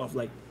fuck off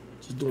like,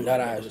 just doing That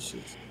that ass.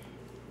 shit.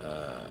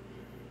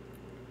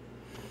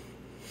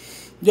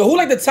 Yo, who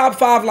like the top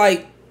 5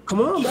 like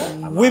Come on,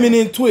 man. women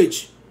in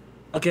Twitch?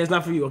 Okay, it's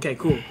not for you. Okay,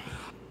 cool.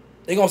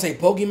 They gonna say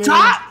Pokemon?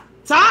 Top.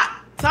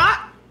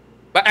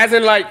 But as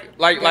in like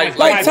Like Guys,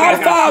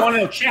 top guys, 5.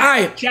 no,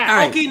 chat.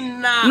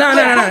 Pokemon.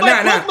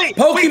 Nah.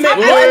 Pokemon.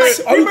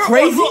 What? Are you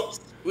crazy?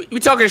 we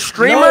talking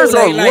streamers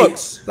No, or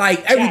looks?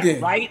 Like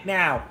everything. Right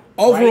now.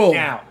 Overall. Right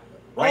now.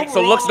 Right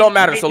So looks don't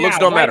matter. So looks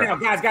don't matter. Now.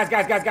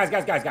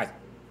 Guys.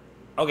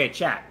 Okay,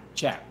 chat.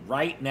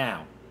 Right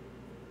now.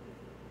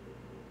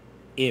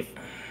 If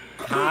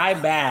Kai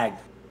bagged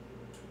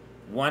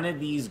one of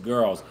these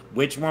girls,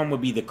 which one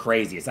would be the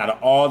craziest out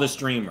of all the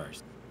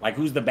streamers? Like,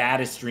 who's the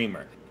baddest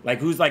streamer? Like,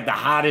 who's like the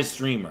hottest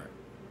streamer?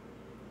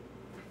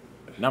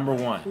 Number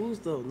one. Who's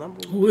the number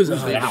one? Who is I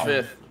plead that? the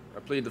fifth. I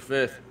plead the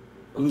fifth.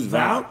 Who's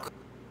Val?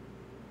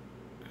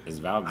 Is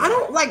Val good? I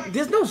don't like.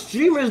 There's no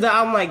streamers that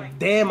I'm like,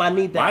 damn, I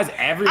need that. Why is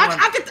everyone?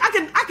 I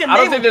can. I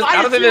don't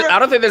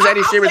think there's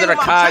any streamers that are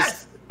Kai's.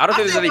 Kai's. I don't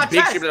think there's any my big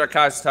chest. streamers that are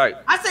Kai's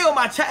type. I say on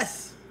my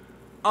chest.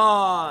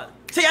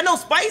 Say I know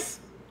Spice.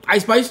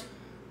 Ice Spice?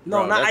 No,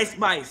 Bro, not that's- Ice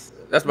Spice.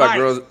 That's my Spice.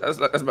 girl's.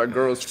 That's my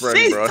girl's friend,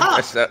 She's bro.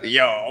 tough.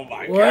 Yo, oh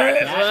my What?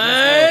 god.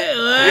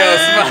 Yo,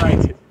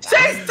 Spice.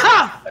 She's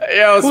tough.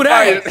 Yo, Who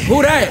that? Spice.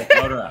 Who that?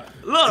 Hold up.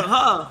 Look,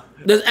 huh?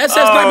 Does SS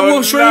Sniper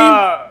Wolf stream?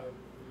 Nah.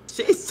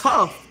 She's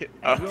tough.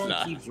 Everyone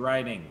Nah. keeps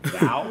writing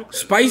Val,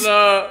 Spice?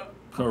 Nah.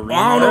 Karina.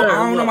 I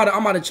don't know.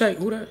 I'm about to check.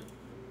 Who that?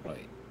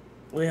 Wait.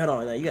 Wait, hold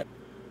on. Now you got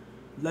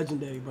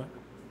legendary, bro.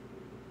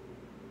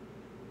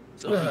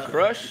 So,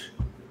 crush?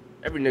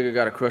 Every nigga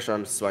got a crush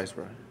on Spice,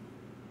 bro.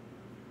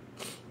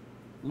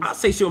 I'll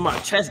say shit with my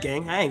chest,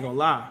 gang. I ain't gonna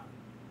lie.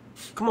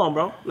 Come on,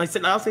 bro. Like,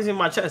 I'll say shit with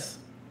my chest.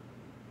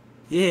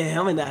 Yeah,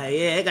 I'm in that.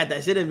 Yeah, I got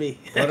that shit in me.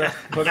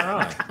 Put her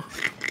on.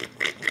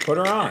 Put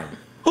her on.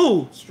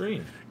 Who?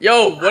 Stream.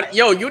 Yo, what?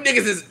 Yo, you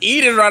niggas is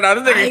eating right now.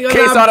 This I ain't nigga gonna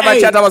case lie, out of my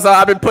hey. chat.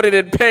 I've been putting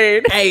in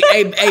pain. Hey,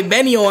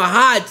 Benny on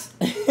hot.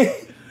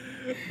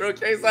 Bro,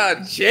 case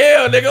out.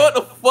 Chill, nigga. What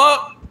the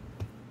fuck?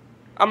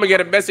 I'm gonna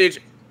get a message.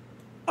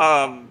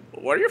 What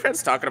are your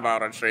friends talking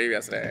about on stream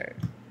yesterday?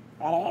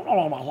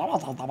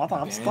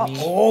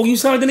 Oh, you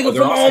sound like the nigga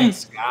They're all saying from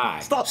Sky.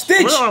 Stop.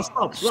 Stitch.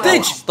 Stop.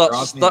 Stitch. Stop.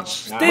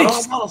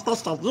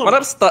 What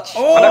up, Stutch?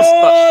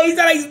 Oh, he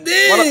sound like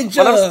Stitch.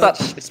 What up,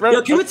 Stutch? It's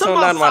Yo, can we talk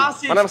about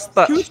sausage? What up,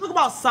 Stutch? Can we talk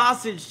about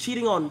sausage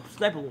cheating on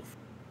Sniper Wolf?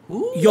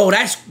 Yo,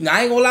 that's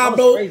I ain't gonna lie, That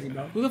bro. was crazy,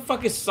 bro. Who the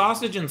fuck is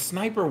Sausage and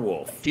Sniper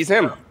Wolf? He's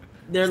him.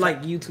 They're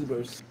like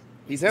YouTubers.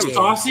 He's him.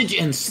 Sausage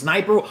and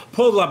Sniper.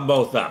 Pull up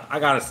both up. I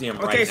gotta see them.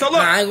 Okay, right so now.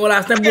 look. Nah, I ain't gonna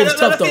lie. Step Okay, was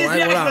tough though. I ain't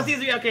gonna lie.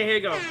 Okay, here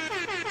you go.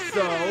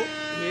 So,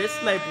 here's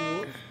Sniper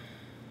Wolf.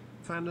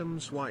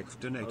 Fanum's wife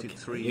donated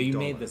 $3. Yeah, you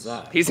made this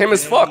up. He's him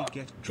as fuck.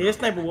 Here's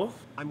Sniper Wolf.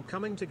 I'm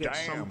coming to get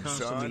some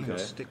Casamigos Okay.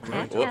 stick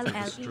right Whoop. off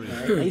the street.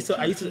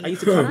 I used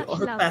to cover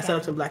her fast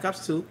setups in Black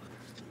Ops 2.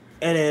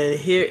 And then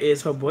here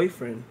is her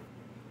boyfriend.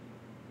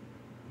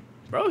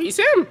 Bro, he's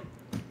him.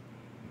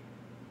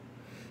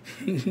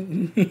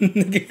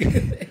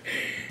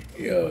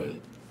 Yo,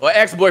 Or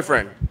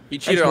ex-boyfriend. He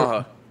cheated on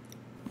her.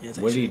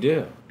 What did he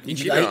do? He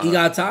cheated on he her.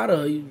 got tired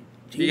of.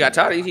 He got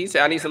tired. He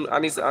said, "I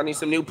need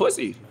some new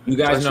pussy." You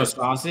guys know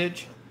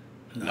Sausage?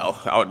 No,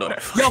 I don't know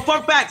that. Yo,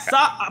 fun fact.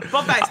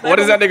 Sniper What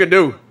does that nigga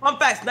do? Fun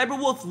fact. Sniper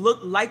Wolf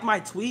looked like my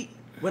tweet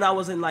when I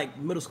was in like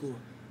middle school.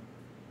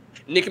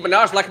 Nicki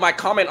Minaj liked my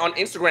comment on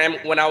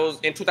Instagram when I was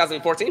in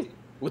 2014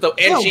 with a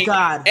and Oh, she,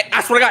 God.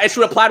 I swear to God, and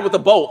she replied with a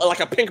bow, like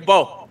a pink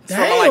bow.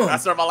 Damn. I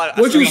swear my life.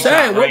 What you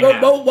said? What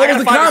was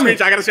the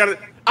comment? I gotta share it.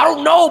 I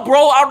don't know,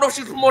 bro. I don't know if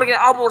she's promoting an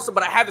album or something,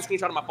 but I have the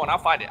screenshot on my phone. I'll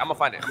find it. I'm gonna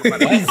find it.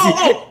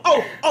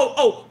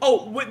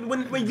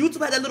 When YouTube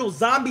had that little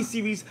zombie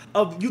series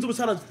of YouTubers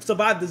trying to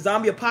survive the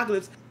zombie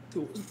apocalypse,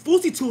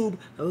 FouseyTube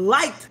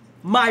liked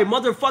my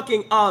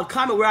motherfucking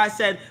comment where I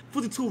said,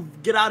 FouseyTube,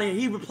 get out of here.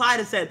 He replied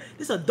and said,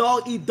 this is a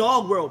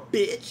dog-eat-dog world,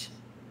 bitch.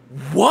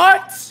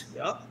 What?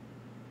 Yup.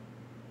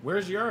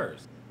 Where's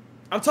yours?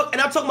 I'm talking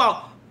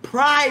about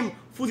prime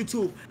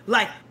FouseyTube,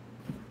 like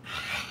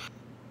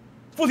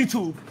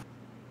FouseyTube.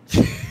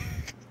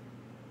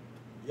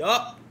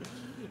 Yup.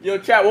 Yo,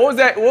 chat. What was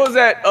that? What was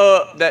that?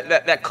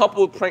 That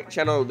couple prank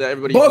channel that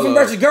everybody. Boyfriend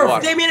versus girlfriend.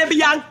 watched? Damien and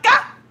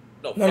Bianca.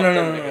 No,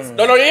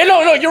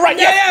 No, you're right.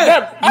 Yes,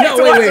 them. I used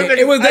to watch them niggas.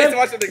 It was I used them. to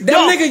watch them niggas.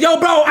 Them niggas, yo,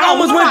 bro. I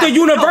almost went to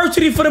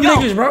university for them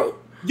niggas, bro.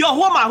 Yo,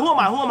 who am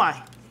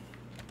I?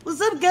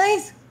 What's up,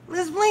 guys?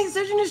 Let's play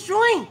Search and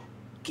Destroy.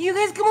 Can you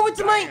guys come over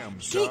to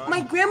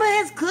my grandma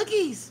has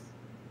cookies.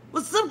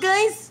 What's up,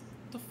 guys?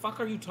 What the fuck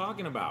are you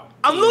talking about?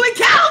 I'm Louis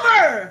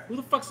Caliber. Who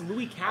the fuck's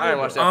Louis Caliber? I didn't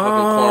watch that fucking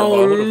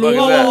cornball. Who the fuck is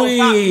that?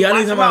 Louis. I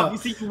need some help. You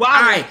see, you All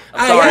right.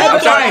 I'm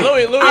sorry.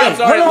 Louis, I'm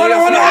sorry. Hold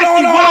on.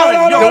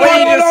 The way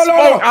you just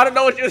spoke, I don't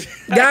know what you.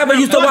 Y'all ever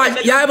used to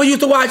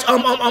watch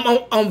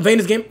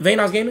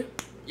Vanos Gaming?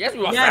 Yes,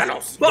 we watch Yes.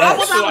 Fanums. But Yes, I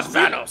was we watch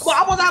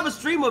Fanums. have a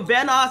stream of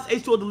Vanos,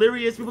 H2O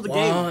Delirious, people's Wow,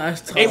 game.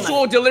 that's tough.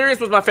 H2O Delirious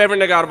was my favorite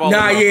nigga out of all.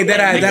 Nah, of them,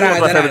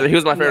 yeah, bro. He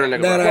was my favorite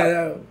nigga. bro.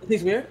 You think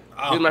it's weird?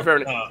 He was my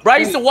favorite nigga. Bro, I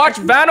used to watch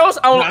Vanos.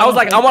 I was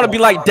like, I want to be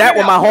like that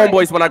with my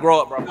homeboys when I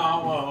grow up, bro.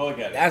 Oh, look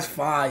at it. That's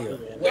fire. Yo,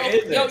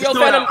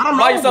 Fanum,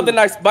 buy you something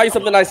nice. Buy you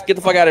something nice. Get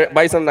the fuck out of here.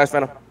 Buy you something nice,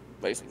 Fanum.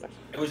 Buy you something nice.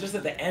 It was just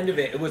at the end of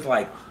it. It was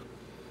like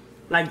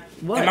What?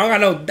 Am I got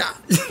no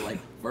dots? like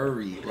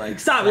furry. Like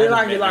Stop, you're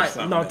lying.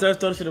 something. No, throw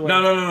the shit away.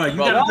 No. You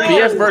Bro, gotta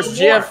BF versus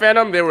GF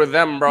Fanum, they were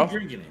them, bro.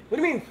 drinking it. What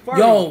do you mean? Furry?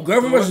 Yo,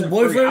 girlfriend versus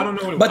boyfriend? I don't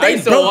know what it But was. I they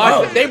used to broke watch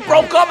up. it. They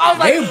broke up. I was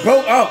like, They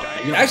broke up.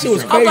 That shit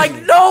was I'm crazy. like,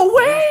 no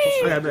way.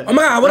 Okay, I bet. Oh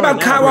my god, what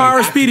about Kaiwa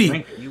or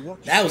Speedy?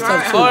 That was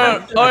tough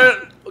too.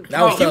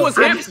 That was He tough. was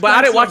him, but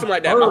I didn't watch him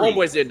like that. My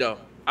homeboys did though.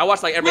 I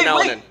watched like every now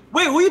and then.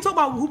 Wait, who you talking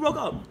about? Who broke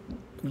up?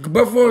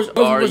 Boyfriend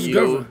versus you?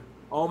 girlfriend.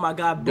 Oh my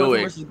god, Do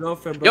boyfriend it. versus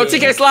girlfriend, bro. Yo,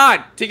 TK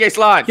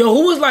Slide. Yo,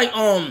 who was like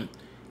one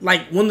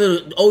of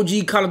the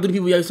OG Call of Duty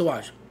people you used to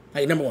watch?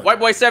 Like number one. White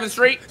Boy 7th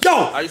Street. Yo,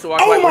 I used to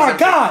watch oh White Boy my 7th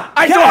god.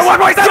 I used to watch White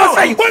Boy 7th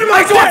Street. What am I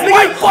used to watch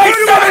White Boy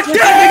 7th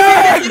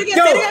Street.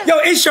 Yo,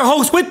 it's your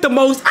host with the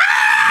most.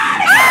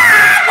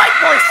 White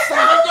Boy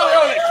 7th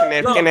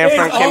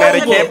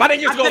Connecticut. My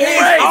niggas go I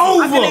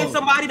crazy. can name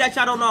somebody that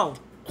y'all don't know.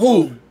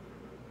 Who?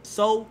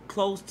 So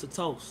close to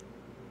toast.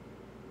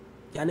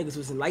 Y'all niggas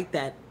wasn't like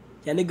that.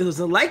 Y'all niggas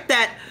wasn't like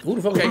that. Who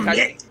the fuck? Okay, I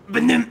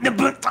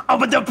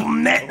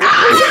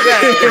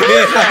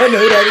know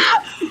who that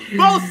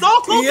Bro, so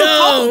close Yo. to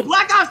toast.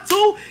 Black Ops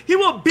 2, he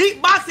would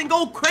beatbox and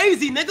go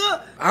crazy,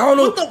 nigga. I don't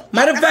know. What the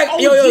Matter of fuck?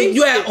 fact, yo,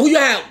 you had who you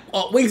had?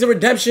 Wings of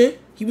Redemption.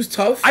 He was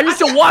tough. I used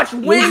to watch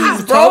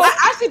Wings, bro. bro. I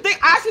actually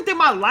think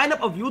my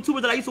lineup of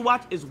YouTubers that I used to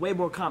watch is way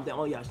more calm than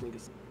all y'all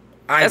niggas.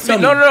 Alright,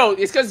 No.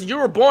 It's because you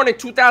were born in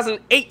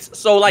 2008,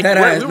 so like we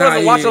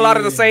wasn't watching a lot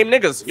of the same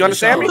niggas. You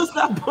understand me?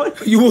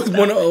 You was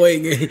born in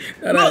 08 game.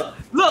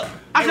 Look,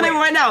 I can name it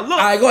right now. Look.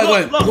 Alright, go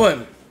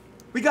ahead.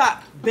 We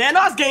got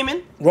Vanos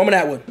Gaming Roman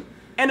Atwood.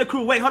 and the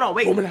crew. Wait, hold on.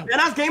 Roman Atwood.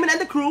 Vanos Gaming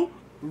and the crew.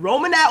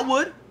 Roman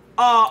Atwood.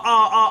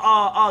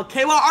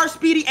 KYR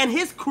Speedy and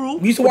his crew.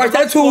 We used to watch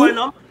that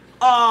too.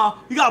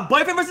 We got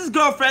Boyfriend versus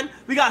Girlfriend.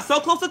 We got So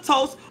Close to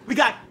Toast. We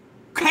got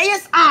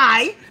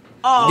KSI.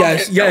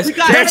 Yes. We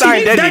got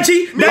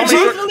Deji.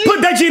 Put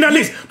Deji on that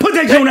list. Put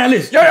Deji on that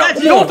list. Yo,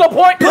 you know what's the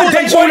point? Put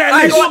Deji on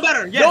that list. Doing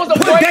better. You know what's the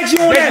Put point? Deji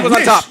on that was on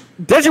list. top.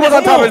 Deji was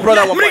on top of his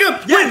brother at one point. When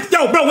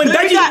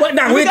Deji when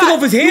he took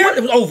off his hair,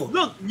 it was over.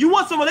 Look, you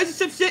want some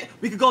relationship shit?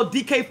 We could go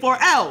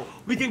DK4L.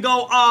 We can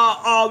go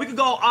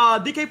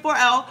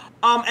DK4L.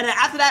 And then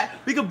after that,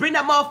 we could bring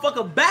that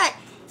motherfucker back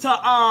to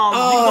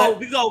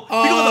we go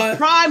to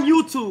Prime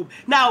YouTube.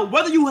 Now,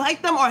 whether you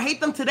like them or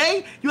hate them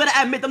today, you gotta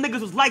admit them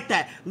niggas was like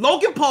that.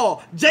 Logan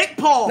Paul, Jake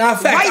Paul, Nah,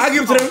 facts, I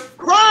give it to them.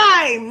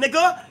 Prime,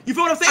 nigga. You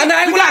feel what I'm saying?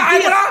 I ain't gonna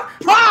lie.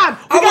 Prime.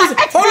 We got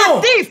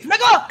Expert Thief,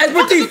 nigga.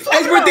 Expert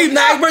Thief.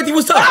 Nah, Expert Thief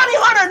was tough. Bounty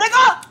Hunter,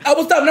 nigga. That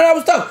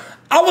was tough.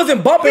 I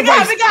wasn't bumping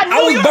Rice.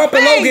 I was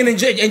bumping Logan and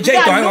Jake. Though, I ain't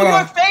gonna New lie.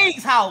 York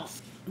FaZe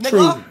house, nigga.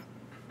 True.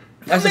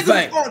 That's a Niggas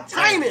fact. on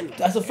timing.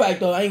 That's a fact,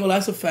 though. I ain't gonna lie.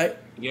 That's a fact.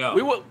 Yo.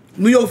 We were.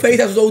 New York FaZe,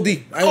 that was OD. I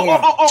ain't gonna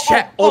lie.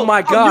 Chat. Oh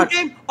my God.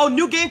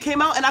 New game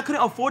came out and I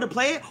couldn't afford to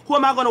play it. Who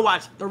am I gonna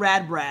watch? The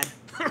Rad Brad.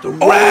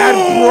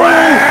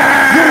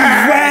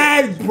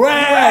 Rad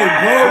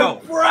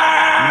Brad, bro.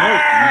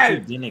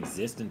 YouTube didn't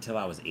exist until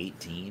I was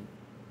 18.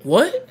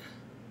 What?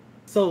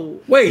 So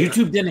Wait,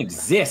 YouTube didn't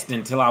exist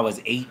until I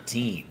was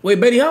 18. wait,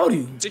 Betty, how old are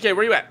you? TK,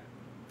 where you at?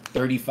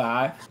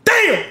 35.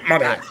 Damn! My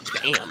bad.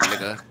 Damn,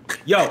 nigga.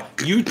 Yo,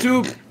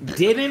 YouTube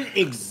didn't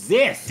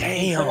exist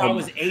until I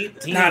was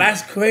 18. Nah,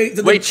 that's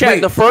crazy. Wait,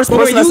 chat. The first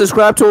person I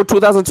subscribed to in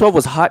 2012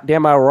 was Hot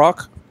Damn I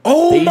Rock.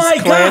 Oh Face my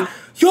Clan, god.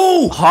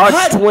 Yo!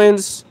 Hodge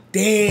Twins,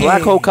 Damn.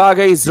 Black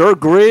Hokage, Zerg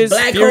Grizz,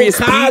 Black Furious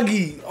Pete.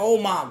 Hokage. Oh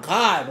my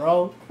god,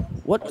 bro.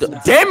 What the?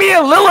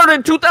 Damian Lillard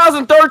in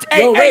 2013.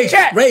 Yo, Hey,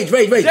 chat. Rage.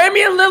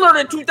 Damian Lillard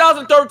in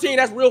 2013.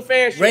 That's real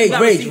fan shit.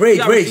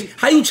 Rage.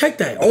 How you check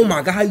that? Oh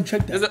my god, how you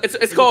check that?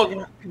 It's called.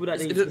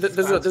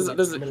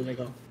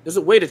 There's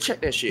a way to check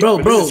that shit. Bro.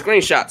 This is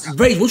screenshots.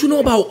 Rage, what you know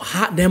about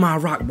Hot Damn I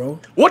Rock, bro?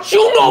 What you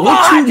know about What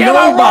Hot you Damn know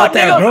I about Rock,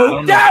 that, nigga?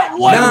 bro? That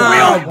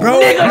was real bro.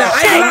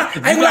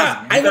 nigga I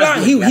ain't gonna lie.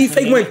 He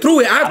fake went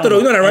through it after though.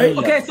 You know that, right?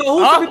 okay, so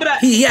who's the people that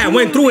He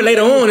went through it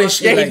later on and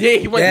shit. Yeah, he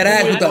did. He went that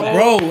ass through with it. the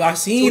bro. I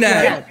seen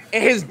that.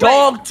 And his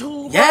dog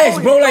too. Yes,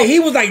 bro. Like he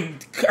was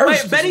like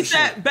cursed. Benny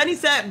said,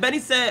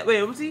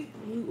 wait, what's he?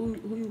 Who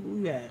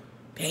you had?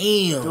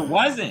 It Damn.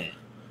 wasn't.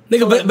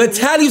 Nigga, but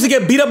Vitaly used to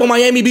get beat up on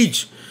Miami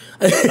Beach.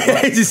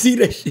 Did you see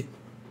that shit?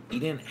 He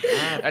didn't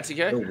have. That's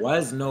okay.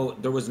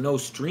 There was no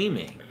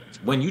streaming.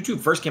 When YouTube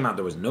first came out,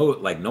 there was no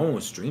one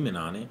was streaming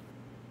on it.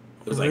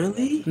 It was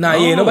Really? Nah,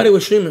 yeah, nobody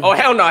was streaming. Oh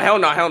hell no. I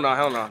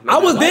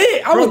was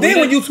there. I was there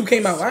when YouTube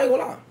came out. I ain't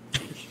gonna lie.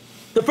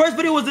 The first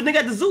video was the nigga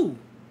at the zoo.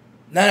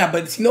 Nah,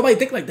 but see, nobody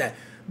think like that.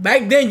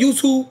 Back then,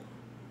 YouTube,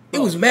 it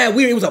was mad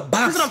weird. It was a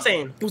box. That's what I'm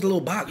saying. It was a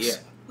little box. Yeah.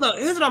 Look,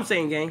 here's what I'm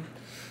saying, gang.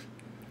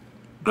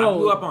 I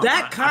blew up on,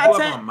 that I content,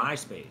 blew up on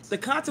MySpace. the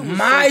content was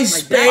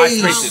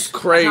MySpace. MySpace is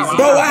crazy.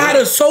 Bro, I had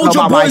a Soldier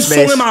Talk Boy about song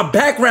MySpace. in my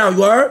background,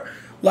 you heard?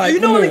 Like,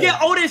 you know come when on. we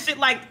get older and shit,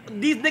 like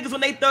these niggas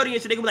when they 30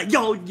 and shit, they gonna be like,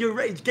 yo, your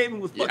rage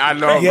gaming was fucking I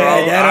know, crazy. bro.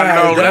 Yeah, that I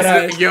know. ass, that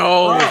That's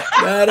yo.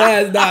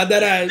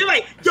 That ass. They're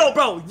like, yo,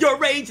 bro, your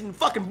rage and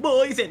fucking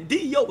boys and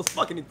Dio was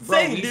fucking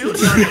insane, we dude.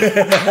 should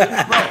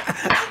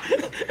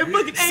And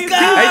fucking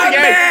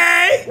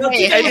Hey,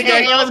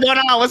 what's going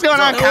on? What's going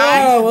on,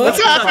 Kai? What's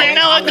up, man?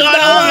 What's going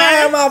on,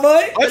 man? my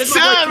boy? What's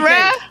up,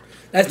 man?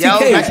 That's Yo,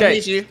 nice to TK.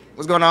 meet you.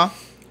 What's going on?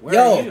 Where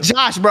Yo. are you?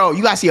 Josh, bro,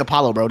 you gotta see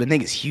Apollo, bro. The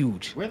nigga's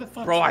huge. Where the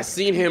fuck? Bro, I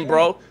seen him,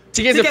 bro. TK's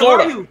TK, in where are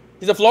Florida. you?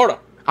 He's in Florida.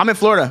 I'm in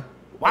Florida.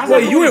 Why is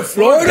Wait, that you in going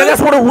Florida? Cause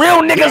that's where the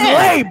real niggas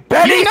lay,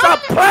 Benny. You know Stop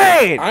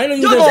playing. I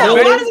didn't Yo, know you was in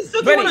why Florida. does he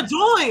still Benny. want to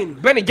join?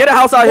 Benny, get a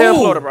house out here in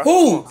Who? Florida, bro.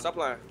 Who? Stop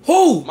playing.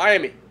 Who?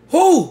 Miami.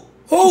 Who?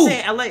 He's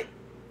saying LA.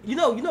 You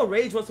know,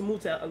 Rage wants to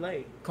move to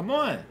LA. Come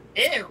on.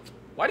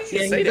 Why did you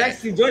Yeah, say he's that?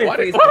 actually joining Why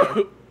did-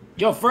 Facebook.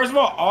 Yo, first of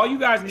all you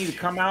guys need to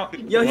come out.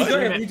 Yo, he's Wait a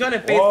joining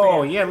minute. Facebook.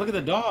 Oh, yeah, look at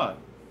the dog.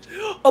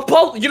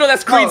 Apollo, you know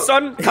that's Creed's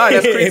son? Kai,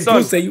 that's Creed's son.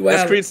 Pussy, you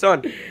That's out. Creed's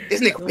son. This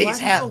nigga big as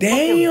hell.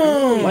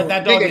 Damn. What,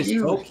 that dog Nigga, is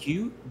so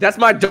cute. That's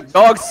my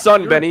dog's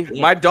son, Benny.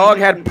 My dog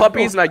had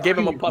puppies and I gave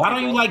him a puppy. Why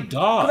don't you like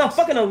Because I'm dogs?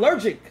 fucking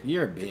allergic.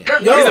 You're a bitch.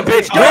 Yo, He's a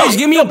bitch. Rage,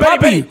 give me a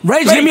puppy.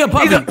 Rage, give me a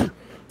puppy.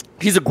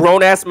 He's a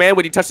grown ass man.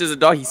 When he touches a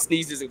dog, he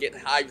sneezes and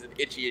gets hives and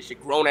itchy and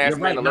shit. Grown ass You're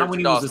man, right. Not when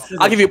allergic he was dog.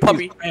 a I'll give you a He was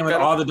puppy. playing with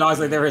all the dogs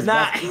like they were his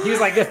Nah. best. He was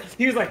like this.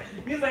 He was like,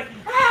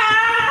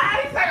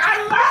 ah! He's like, I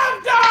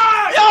love dogs.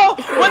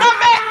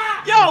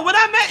 Yo, when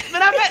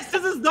I met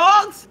Scissor's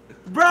dogs,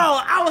 bro,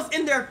 I was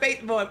in their face,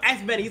 bro.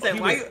 Ask Benny. He said,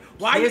 why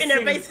are you in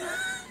their face?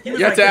 He was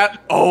Yes, like,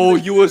 that. Oh,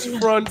 you was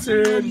fronting.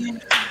 Yo,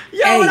 when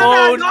Hey. I met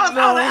Oh, dogs,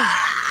 I was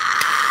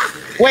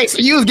like, Wait, so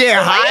you was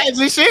getting hives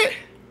and shit?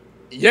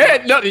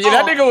 Yeah, no, yeah,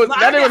 that nigga was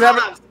having. You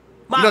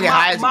don't get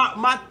hives?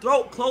 My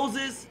throat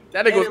closes.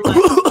 That nigga and was.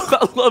 it,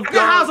 like, I love I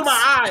get hives in dogs.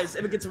 my eyes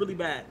if it gets really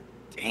bad.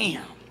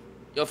 Damn.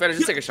 Yo, Fanum,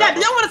 just take a Yeah, shot. do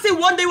y'all want to see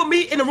one day with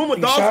me in a room with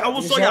Take a dogs? shot? I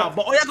will Take a show y'all. shot?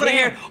 But all y'all gonna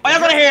hear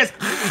is.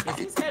 Is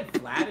his head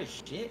flat as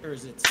shit, or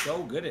is it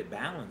so good at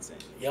balancing?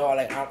 Yo,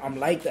 like, I'm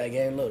like that,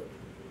 gang. Look.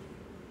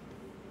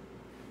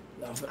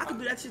 I can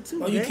do that shit too.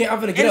 No, you man. can't. I'm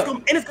finna And get it's up.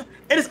 gonna-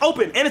 and it's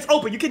open. And it's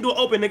open. You can do it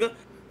open, nigga.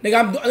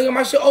 Nigga,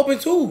 my shit open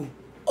too.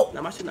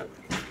 Nah, my shit not.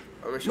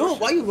 No,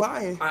 why you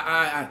lying?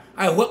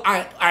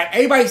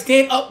 Everybody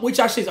stand up with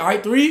y'all shits. All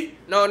right, 3.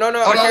 No. Hold on, I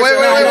wait. can't say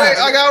no.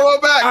 I gotta roll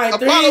back. All right,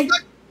 3. Apollo,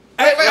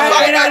 Hey,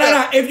 wait,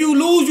 nah. If you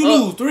lose, you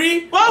lose.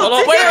 3. Whoa, Hold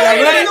on, TK, wait.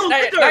 ain't ready? no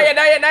Not liquor. yet.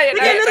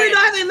 TK literally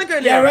not in liquor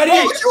in Y'all there. ready?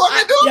 what you want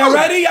me to do? Y'all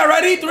ready? Y'all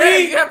ready?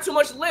 3. You have too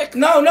much lick.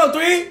 No,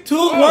 3, 2,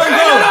 1, Wait. go.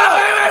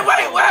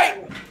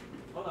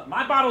 Hold on,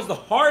 my bottle's the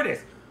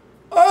hardest.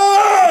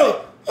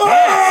 Oh!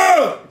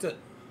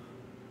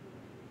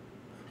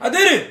 I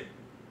did it.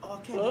 Oh,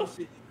 I can't do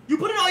shit. You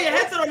put it on your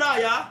headset or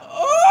not, y'all?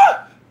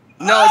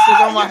 No, it's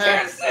just on my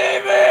head. See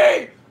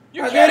me.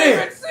 You I can't did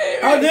even it. see me.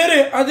 I did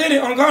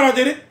it. On God, I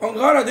did it. On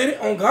God, I did it.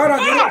 On God, I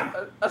did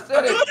it. I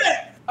said Do it.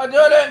 that. I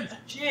did it.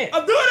 Shit.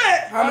 I'm doing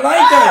it. I'm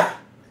like that.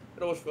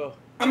 It almost fell.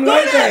 I'm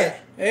like that.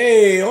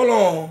 Hey, hold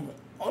on.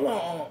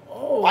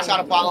 Oh. Watch out,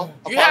 Apollo.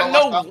 You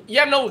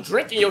have no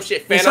drink in your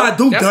shit, Fanum. Yes, I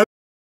do, That's- Doug.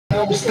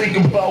 I was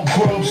thinking about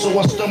grub, so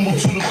I stumbled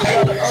to the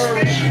cold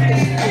urge.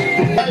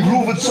 The black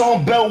Louis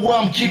Vuitton belt where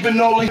I'm keeping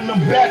all in the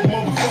back,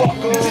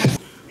 motherfucker.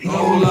 No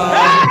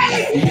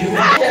lie.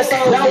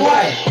 Now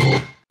what?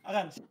 I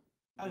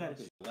got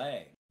it.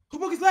 Leg. Who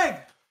broke his leg?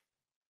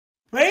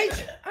 Rage?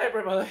 I ain't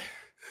break my leg.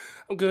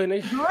 I'm good,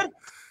 nigga. You good?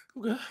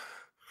 I'm good.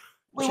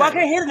 Wait, why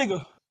can't I hear the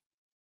nigga?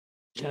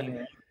 You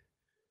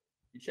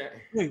chatting?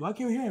 Wait, why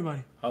can't we hear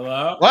anybody?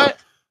 Hello? What?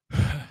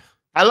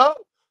 Hello?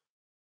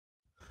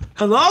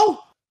 Hello?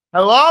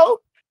 Hello?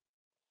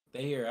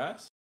 They hear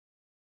us?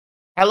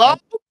 Hello?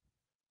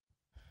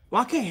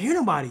 Why can't I hear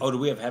nobody? Oh, do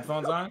we have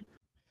headphones on?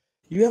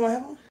 You have my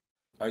headphones?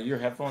 Are your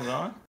headphones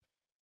on?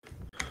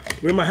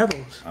 Where are my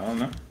headphones? I don't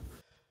know.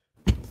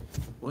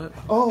 What?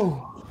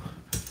 Oh.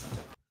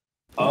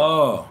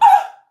 Oh.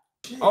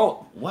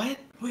 Oh, what?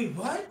 Wait,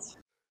 what?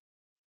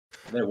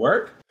 They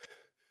work?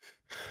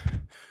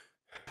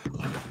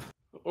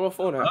 Where my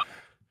phone at?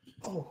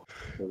 Oh.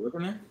 They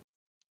working there?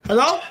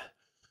 Hello?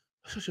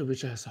 Shut your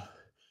bitch ass up.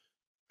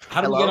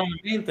 How do we get on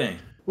the main thing?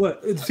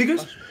 What? The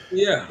speakers?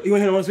 Yeah. You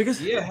wanna hit him on the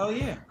speakers? Yeah, hell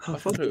yeah. Oh,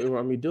 fuck. You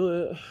want me to do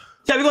it?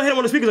 Chat, we gonna hit him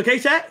on the speakers, okay,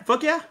 chat?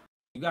 Fuck yeah.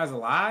 You guys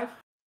alive?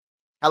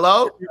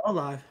 Hello? You're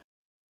alive.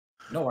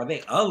 No, are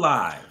they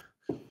alive?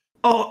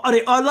 Oh, are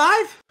they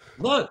alive?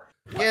 Look,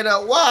 Get a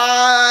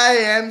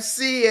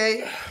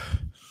YMCA.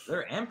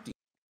 they're empty.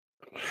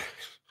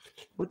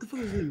 What the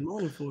fuck is he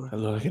moaning for? I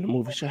look like in a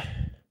movie shot.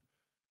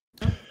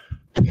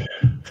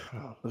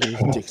 Oh, look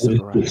at this dick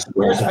sucker right.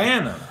 Where's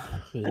Fanum?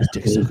 Look at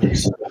this dick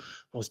sucker.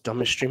 Most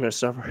dumbest streamer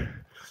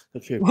server.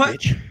 Look here, What?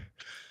 bitch.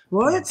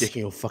 What? Dick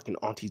in your fucking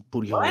auntie's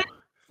booty hole. What?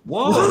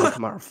 Whoa.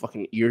 Come out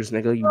fucking ears,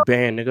 nigga. You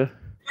banned, nigga.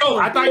 Yo,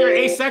 I thought you're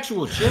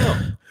asexual. Chill.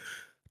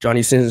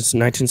 Johnny since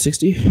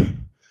 1960.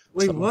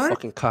 Wait, Some what?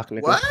 Fucking cock,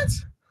 nigga. What?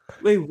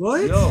 Wait,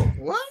 what? Yo,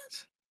 What?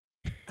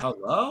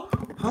 hello?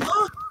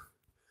 Huh?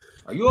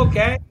 Are you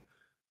okay?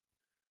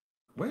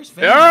 Where's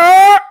Fanum?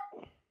 Yeah!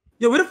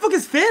 Yo, where the fuck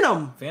is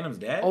Fanum? Fanum's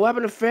dead? Oh, what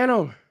happened to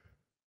Fanum?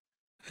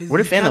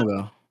 Where did Fanum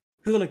go?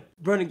 He's gonna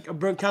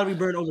burn calorie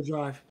burn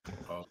overdrive.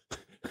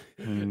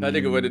 That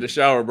nigga went in the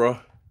shower, bro.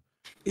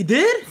 He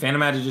did?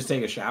 Fanum had to just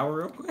take a shower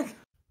real quick?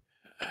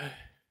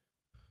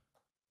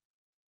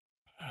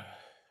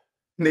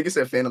 Nigga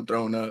said Fanum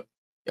throwing up.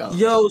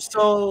 Yo, so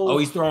Oh,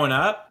 he's throwing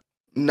up?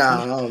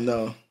 Nah, I don't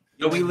know.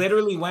 Yo, we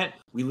literally went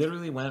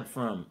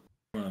from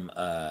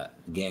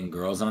getting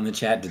girls on the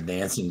chat to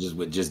dancing just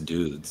with just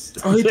dudes.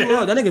 oh, he threw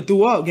up. That nigga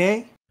threw up,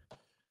 gang.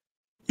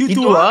 You He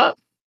threw up?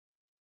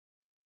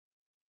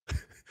 up?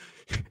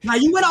 Now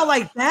you went out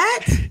like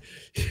that?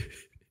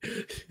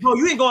 Bro,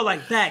 you ain't going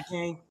like that,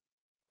 gang.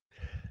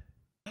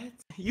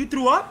 You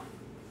threw up?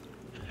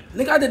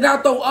 Nigga, I did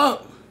not throw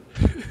up.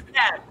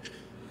 Yeah.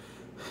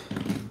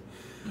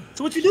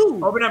 So what you do?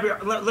 Open up your.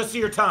 Let's see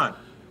your tongue.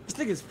 This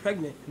nigga's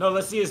pregnant. No,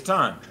 let's see his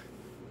tongue.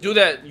 Do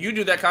that. You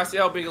do that, Kasi.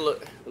 How big it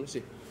look? Let me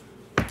see.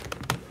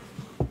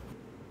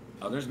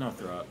 Oh, there's no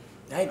throw up.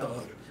 I ain't throw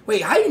up.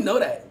 Wait, how you know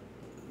that?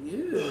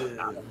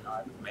 Yeah.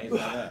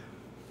 Amazing.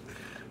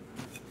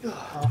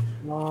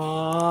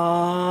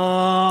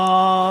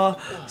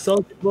 So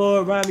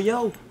boy,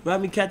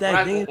 rhyme me, cat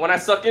that thing. When I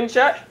suck in,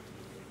 chat.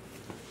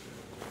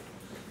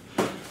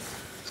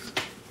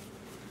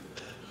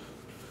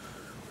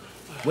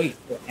 Wait,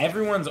 so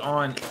everyone's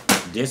on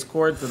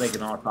Discord so they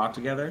can all talk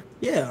together?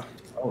 Yeah.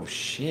 Oh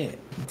shit.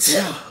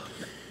 Yeah.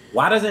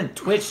 Why doesn't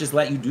Twitch just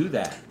let you do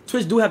that?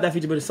 Twitch do have that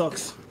feature, but it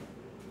sucks.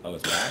 Oh,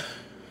 it's whack?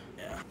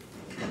 Yeah.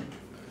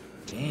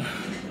 Damn,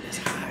 it's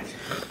hot.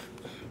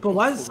 But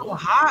why is it so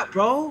hot,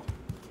 bro?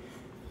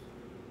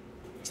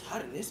 It's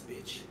hot in this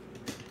bitch.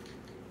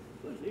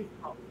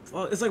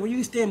 Well, it's like when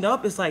you stand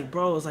up, it's like,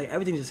 bro, it's like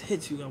everything just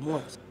hits you at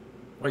once.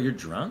 What, you're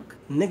drunk?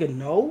 Nigga,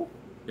 no.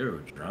 You're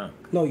drunk.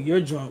 No, you're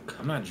drunk.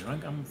 I'm not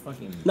drunk. I'm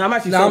fucking. Nah, I'm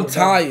actually Nah, sober. I'm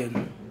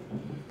tired.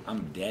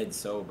 I'm dead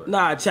sober.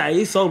 Nah, chat,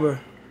 he's sober.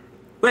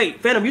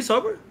 Wait, Fanum, you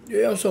sober?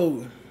 Yeah, I'm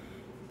sober.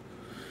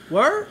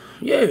 Word?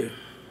 Yeah.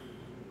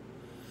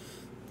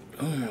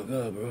 Oh my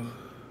god, bro.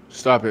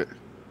 Stop it.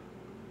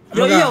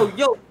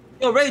 Yo,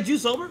 Rage, you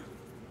sober?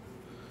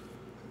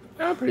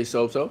 Yeah, I'm pretty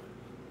so.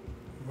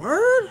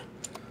 Word?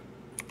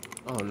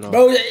 Oh no.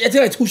 Bro, I take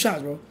like 2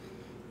 shots, bro.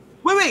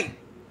 Wait.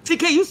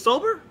 TK, you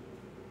sober?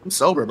 I'm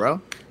sober, bro.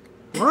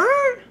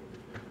 Word?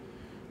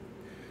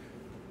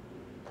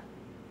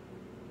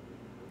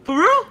 For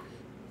real?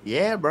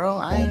 Yeah, bro.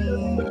 I ain't.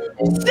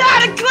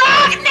 Shot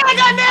o'clock,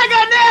 nigga!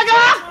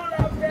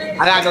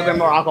 I gotta go get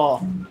more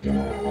alcohol.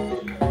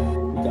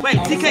 Wait,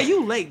 TK,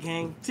 you late,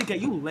 gang. TK,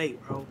 you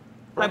late, bro.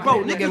 Like, bro, I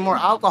had to nigga. get more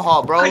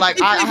alcohol, bro.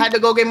 Like, I had to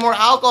go get more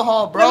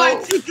alcohol, bro. Like,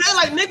 TK,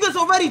 like, niggas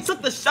already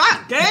took the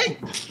shot, gang.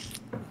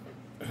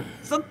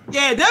 So,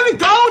 yeah, there we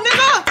go,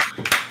 nigga.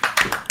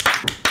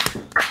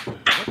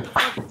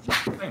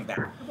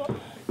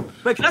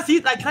 Wait, can I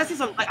see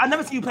some? Like, I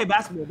never seen you play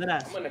basketball. That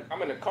ass.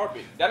 I'm in the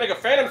carpet. That nigga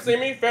Fanum see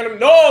me. Fanum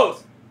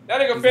knows.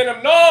 That nigga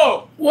Fanum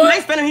know.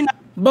 What? Fanum, he not.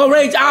 But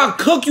Rage, I'll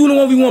cook you in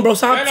the 1v1, bro.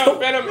 Stop.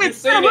 Fanum, you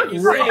seen it. You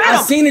seen it.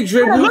 I seen it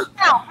dribble. Look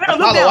down. Fanum,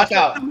 look down. Watch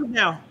out. Look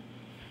down.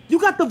 You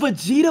got the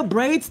Vegeta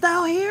braid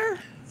style hair?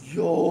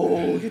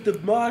 Yo, get the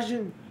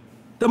margin.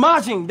 The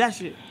margin, that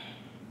shit.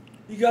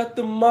 You got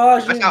the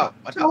margin. Watch out.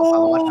 Watch out.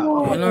 Watch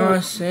out. You know what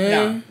I'm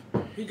saying?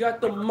 You got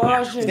the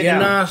margin. Sit You know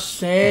down. what I'm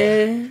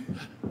saying?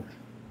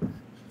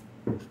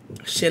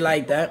 Shit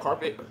like that.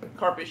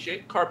 Carpet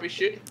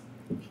shit.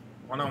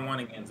 One-on-one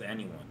against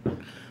anyone.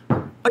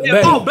 Oh, yeah,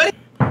 Benny. oh, Benny.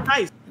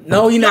 Nice.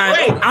 No, he not.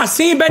 wait. I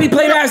seen Benny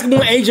play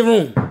basketball in Asian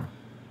room.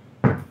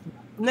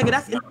 Nigga,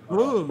 that's in the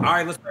room. All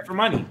right, let's play for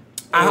money.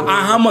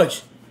 How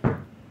much?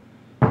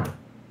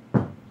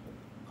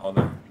 Hold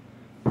on.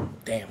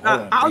 Damn, hold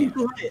on. I'll Damn.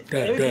 do it.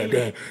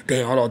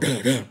 Damn, hold on.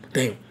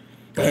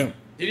 Damn.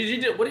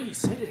 What did he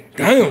say to that?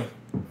 Damn.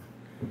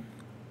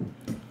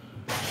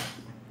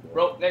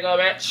 Bro, nigga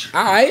match.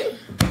 All right.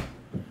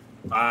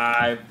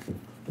 5.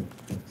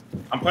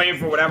 I'm playing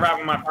for whatever I have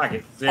in my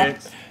pocket.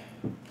 6.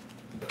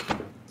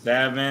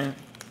 7.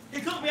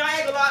 He cooked me. I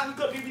ain't gonna lie. He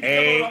cooked me.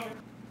 8.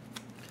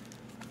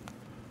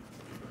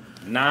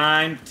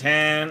 9,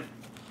 10.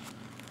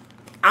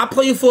 I'll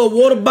play you for a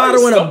water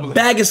bottle and a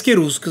bag of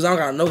Skittles because I don't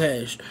got no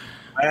cash.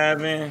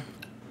 11.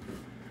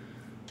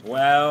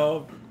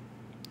 12.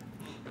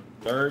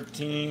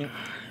 13.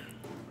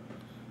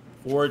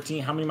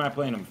 14. How many am I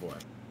playing them for?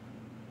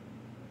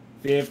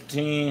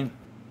 15.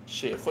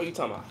 Shit, what you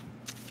talking about?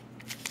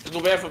 Let's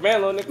go bad for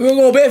bad, little nigga. We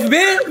gonna go bed for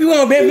bed? We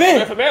gonna bed for Bad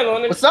bed? for bad, little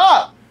nigga. What's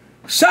up?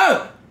 Shut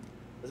up.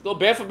 Let's go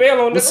bad for bad,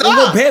 little nigga. What's We up?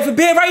 gonna go bed for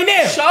bed right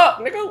now. Shut up,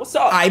 nigga. What's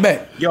up? All right,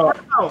 bet. Yo,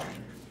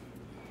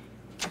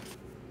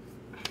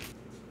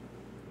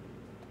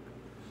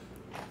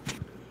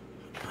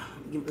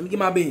 Let me get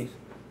my beans.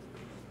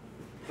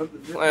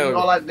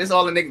 This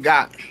all the nigga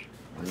got.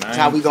 That's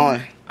how we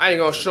going. I ain't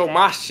gonna show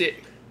my shit.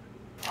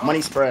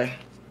 Money spread.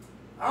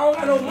 I don't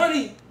got no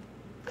money.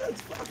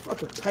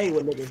 Fucking playing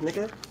with niggas,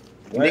 nigga.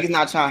 Niggas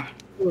not trying.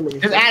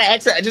 Just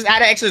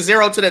add an extra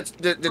 0 to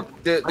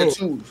the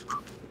twos.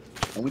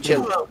 And we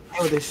chill.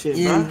 This shit,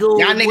 Yeah, bro.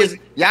 Y'all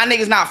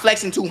niggas not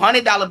flexing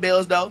 $200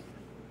 bills though.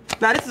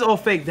 Nah, this is all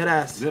fake, dead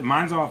ass.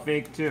 Mine's all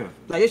fake too.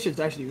 Like this shit's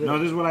actually real. No,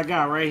 this is what I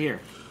got right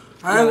here.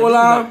 I ain't gonna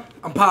lie.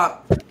 I'm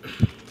pop.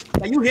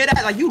 Like you hear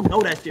that? Like you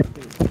know that shit.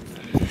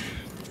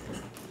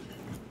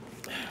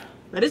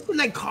 Like this is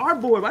like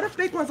cardboard. Why the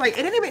fake ones like?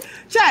 It didn't even.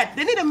 Chat.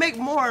 They need to make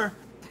more.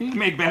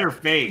 Make better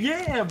fake.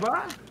 Yeah,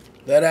 bro.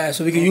 That ass,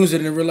 so we can use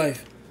it in real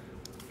life.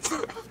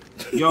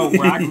 Yo,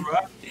 where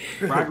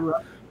I grew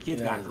up,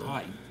 kids got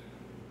caught.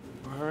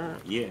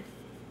 Yeah.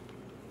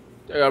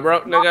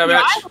 Bro, nigga, Yeah,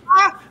 bitch.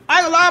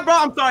 I ain't gonna lie, bro.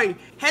 I'm sorry.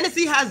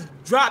 Hennessy has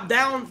dropped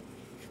down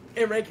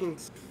in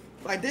rankings.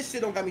 Like this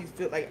shit don't got me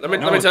feel like. Let me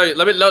tell you.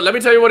 Let me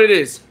tell you what it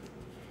is.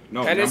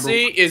 No,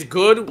 Hennessy is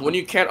good when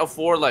you can't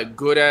afford like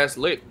good ass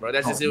lick, bro.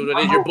 That's just what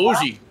it is. You're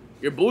bougie.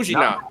 You're bougie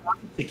now.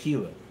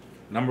 Tequila,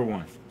 number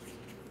one.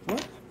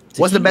 What?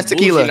 What's the best Bougie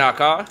tequila? now,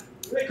 Ka.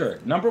 Liquor,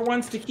 number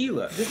one's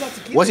tequila. This not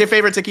tequila. What's your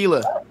favorite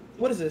tequila?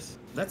 What is this?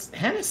 That's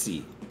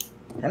Hennessy.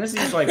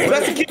 Hennessy's like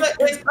Best tequila.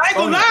 It's I ain't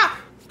gonna lie.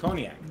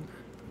 Cognac.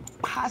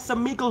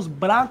 Casamigos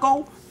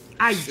Blanco.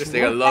 This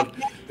nigga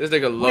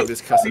love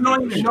this cussing. No,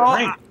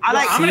 I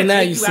like. Seen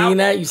that? You seen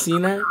that? You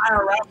seen that?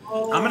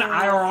 I'm gonna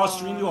IRL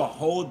stream you a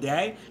whole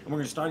day, and we're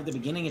gonna start at the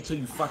beginning until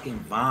you fucking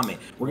vomit.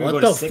 We're gonna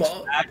What go to the Six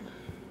fuck? Flags.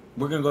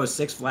 We're gonna go to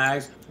Six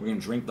Flags. We're gonna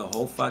drink the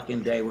whole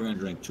fucking day. We're gonna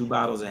drink 2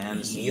 bottles of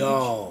Hennessy.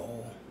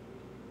 Yo,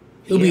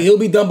 he'll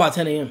be done by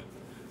 10 a.m.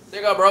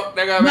 Nigga, bro.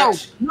 Nigga, No,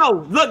 bitch. no.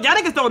 Look, y'all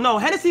niggas don't know.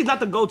 Hennessy's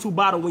not the go-to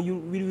bottle when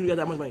you got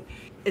that much money.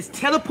 It's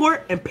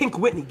Teleport and Pink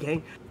Whitney,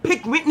 gang.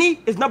 Pink Whitney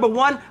is number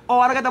 1. Oh,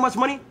 I don't got that much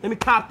money. Let me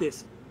cop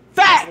this.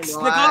 Facts,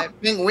 nigga.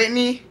 Pink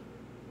Whitney.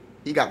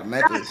 He got the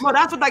methods. No,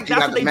 that's what like He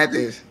that's got what the they.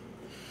 methods.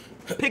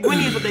 Pink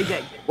Whitney is what they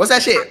get. What's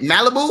that shit?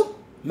 Malibu?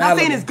 Not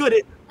saying it's good.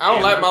 I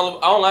don't like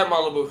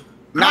Malibu.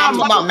 Nah, I'm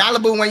talking about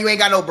Malibu when you ain't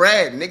got no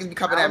bread. Niggas be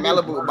cupping that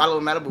Malibu, bottle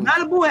of Malibu.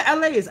 Malibu in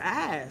LA is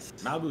ass.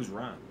 Malibu's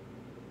wrong.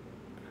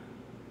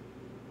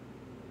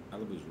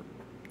 Malibu's wrong.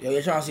 Yo,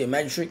 you trying to see a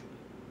magic trick?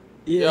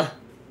 Yeah.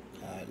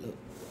 All right, look.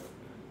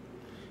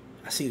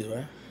 I see this,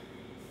 right?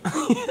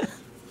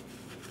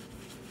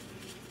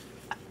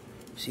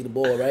 See the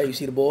ball, right? You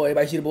see the ball?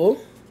 Everybody see the ball?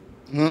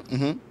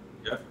 Mm-hmm.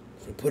 Yeah.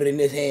 So put it in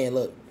this hand,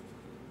 look.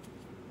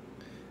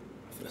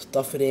 I'm gonna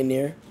stuff it in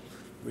there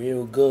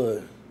real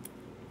good.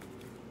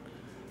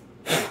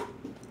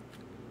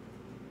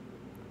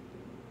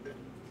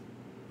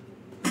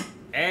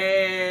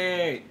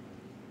 Hey.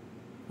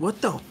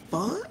 What the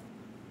fuck?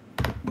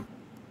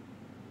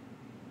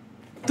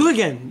 Do it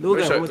again. Do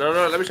it again.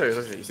 No, let me show you.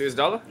 You see this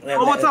dollar?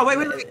 One more time.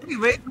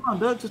 Wait. Come on,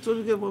 Doug. Just do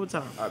it again one more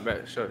time. I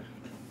bet. Show you.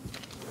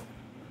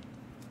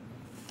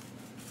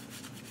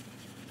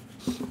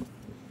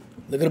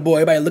 Look at the ball,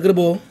 everybody. Look at the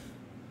ball. Look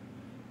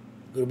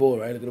at the ball,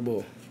 right? Look at the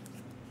ball.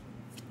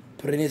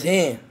 Put it in his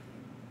hand.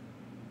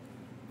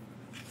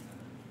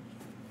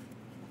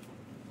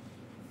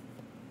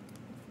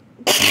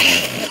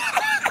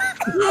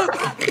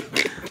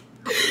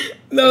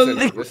 No,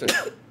 Listen.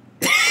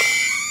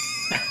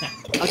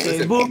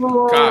 Okay, boom.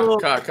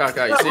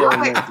 Ka. You see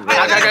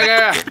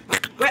it?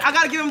 Wait, I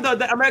gotta give him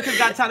the America's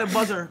Got Talent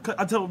buzzer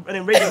until and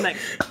then Rage is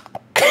next.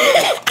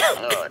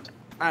 All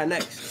right,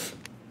 next.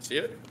 See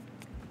it?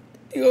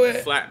 you go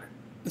ahead. Flat.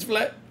 It's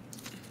flat.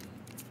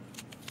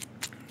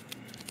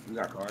 You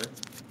got cards.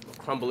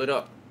 Crumble it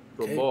up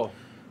to Okay. a ball.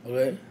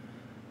 Okay.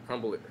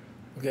 Crumble it.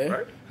 Okay.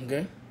 Right.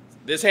 Okay.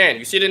 This hand.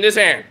 You see it in this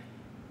hand.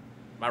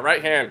 My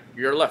right hand.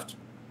 Your left.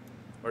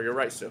 Or your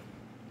right still.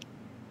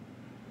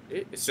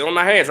 It's still in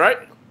my hands, right?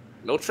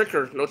 No tricks.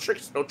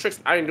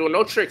 I ain't doing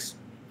no tricks.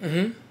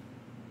 Mm-hmm.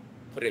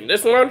 Put it in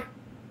this one.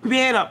 Keep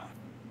your hand up.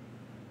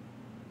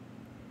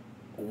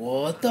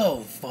 What the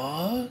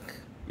fuck?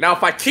 Now,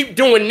 if I keep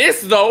doing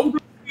this, though,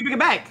 Keep it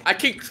back. I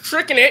keep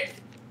tricking it.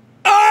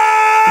 No,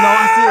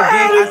 I see it,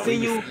 gang. I see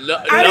you. No,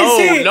 I didn't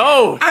see it.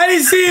 no. I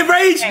didn't see it.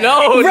 Rage.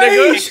 No,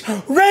 Rage.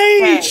 nigga.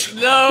 Rage.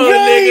 No,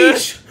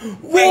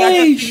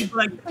 Rage. nigga.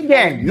 Rage.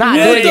 Again. Nah,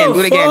 What do it again. the Do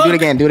it again. fuck? Do it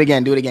again. Do it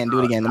again. Do it again. Do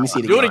it again. Let me see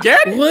it again. Do it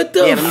again? What the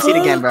Yeah, let me see it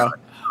again, fuck?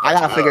 bro. I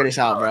gotta figure this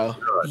out, bro.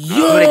 Yo.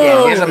 Do it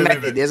again. There's a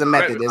method. There's a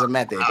method. There's a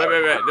method.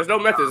 Wait. There's no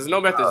methods.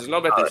 Bro,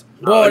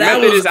 The that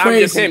method was is I'm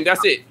just crazy. him.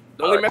 That's it.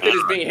 The only method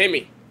is being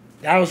himmy.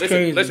 That was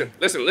crazy.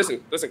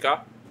 Listen,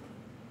 Kyle.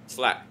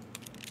 Flat.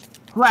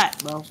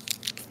 Flat, bro.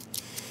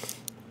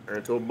 Turn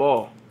into a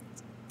ball.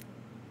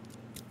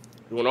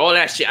 Doing all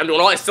that shit. I'm doing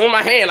all that. It's still in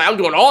my hand. Like, I'm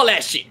doing all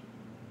that shit.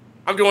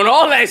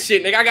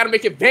 Nigga. I gotta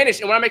make it vanish.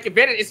 And when I make it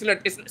vanish,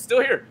 it's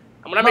still here.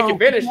 And when I make it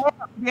vanish, Keep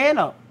your hand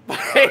up. my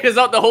hand is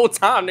up the whole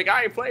time, nigga.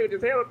 I ain't playing with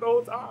this hand up the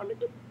whole time,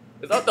 nigga.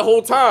 It's up the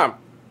whole time.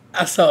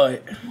 I saw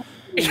it.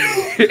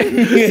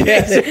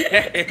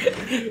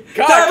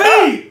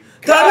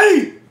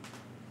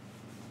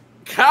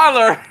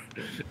 Collar.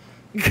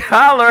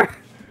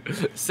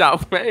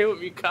 Stop playing with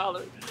me,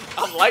 Collar.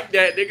 I'm like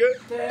that,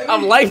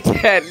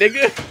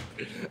 nigga.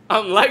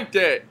 I'm like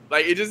that.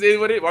 Like, it just is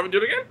what it is. Want me to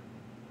do it again?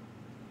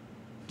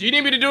 Do you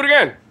need me to do it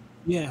again?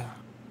 Yeah.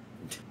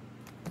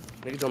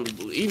 Niggas don't be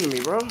believing me,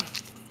 bro.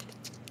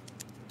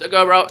 There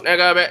go, bro. There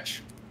go, bitch.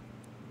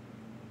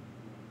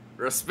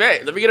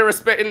 Respect. Let me get a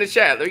respect in the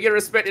chat. Let me get a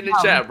respect in the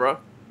chat, bro.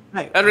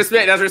 Hey, That's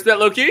respect. That's respect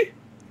low key.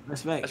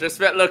 respect. That's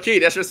respect low key.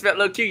 That's respect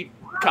low key,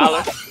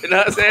 Collar. You know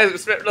what I'm saying? That's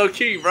respect low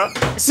key, bro.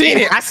 I seen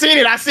it. I seen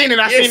it. I seen it.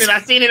 I seen it. I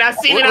seen it. I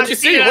seen it. What you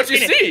see? What you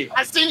see?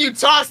 I seen you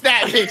toss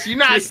that bitch. You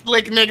not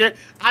slick, nigga.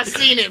 I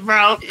seen it,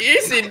 bro.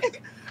 Listen.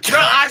 Bro,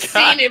 I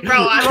seen it,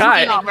 bro. I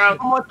seen it, bro.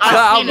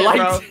 I seen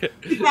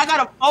it, bro. I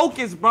gotta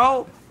focus,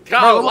 bro.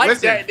 Kyle, Bro, like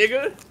listen. that,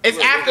 nigga. It's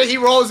after he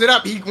rolls it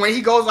up. When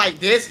he goes like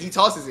this, he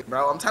tosses it,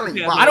 bro. I'm telling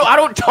you, bro. I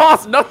don't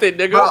toss nothing,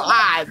 nigga. Bro,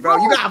 alright, bro.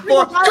 You got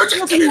 4. You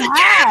just did it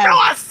again, bro.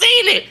 I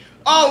seen it.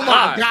 Oh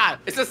my god.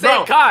 It's the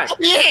same kind.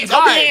 Open your hands.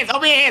 Open your hands.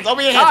 Open your hands.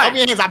 Open your hands. Open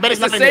your hands. I bet it's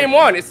the nothing same there.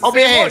 one. It's the Open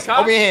your same hands. one,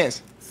 Kyle. Open your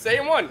hands.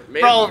 Same one.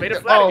 Bro, Made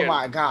it flat oh again.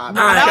 my god.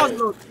 Nah, that was a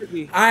little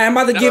tricky. Alright, I'm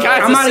about to give.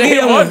 Guys, I'm about to the give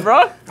same him one,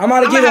 bro. I'm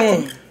about to give him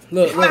one.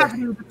 Look, look.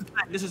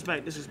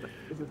 Disrespect.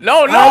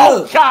 No, Look,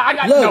 Kyle, I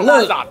got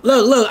no. Stop.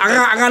 look. I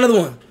got another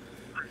one.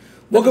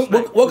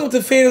 Welcome to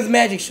Fanum's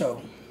Magic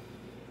Show.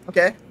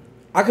 Okay.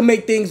 I can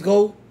make things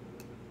go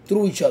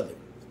through each other.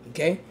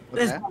 Okay.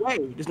 There's no way.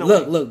 There's no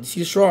Look, way. look. You see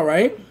the straw,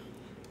 right?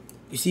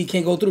 You see it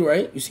can't go through,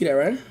 right? You see that,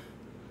 right?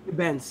 It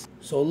bends.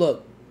 So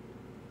look.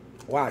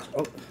 Watch.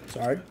 Oh,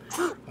 sorry.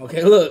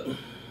 Okay, look.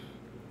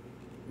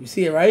 You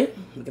see it, right?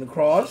 Looking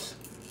across,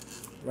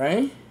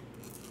 right?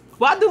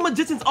 Why do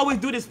magicians always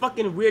do this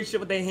fucking weird shit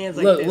with their hands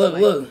like Look, this? look,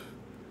 Like,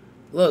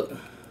 look.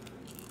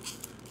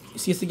 You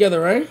see it's together,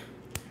 right?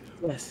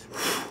 Yes.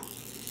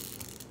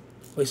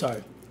 Wait,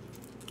 sorry.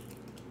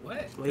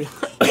 What? Wait.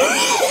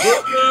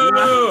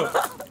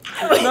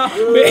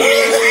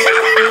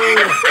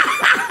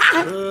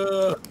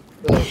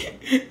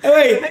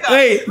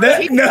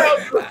 Wait, no.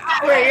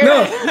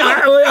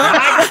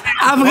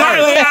 I forgot.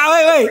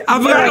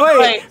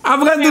 Wait. I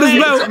forgot to do the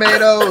spell.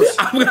 Tomatoes.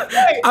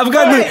 I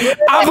forgot to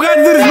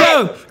do the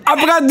spell. I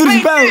forgot to do the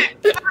spell.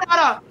 Hold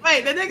on.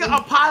 Wait, the nigga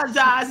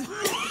apologized.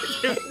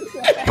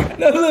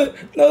 Look.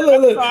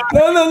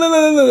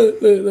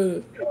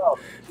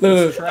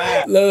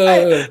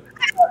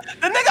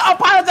 The nigga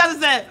apologized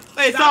and said,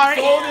 "Wait, sorry."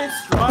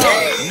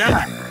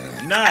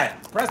 Nut.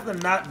 Press the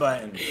nut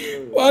button.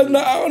 Well, no,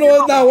 I don't know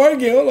what's not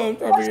working. Hold on, I'm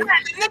trying to figure it.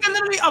 The nigga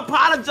literally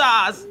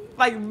apologized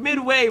like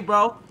midway,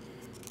 bro.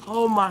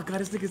 Oh my god,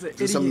 this nigga's an Do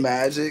idiot. some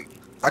magic.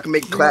 I can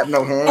make clap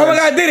no hands. Oh my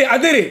god, I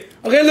did it.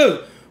 Okay,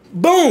 look.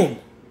 Boom.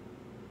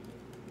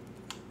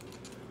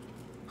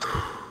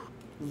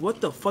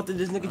 What the fuck did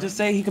this nigga just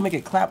say? He can make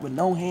it clap with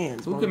no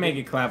hands. Who bro. can make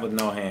it clap with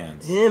no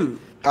hands? Him.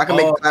 I can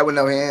make clap with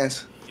no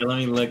hands. Yeah, let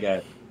me look at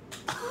it.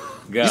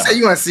 Go. You say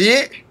you want to see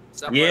it?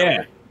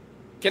 Yeah.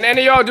 Can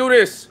any of y'all do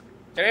this?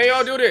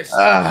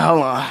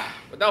 Hold on.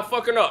 Without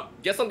fucking up.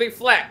 Get something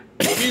flat.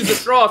 Use the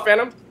straw,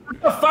 Phantom.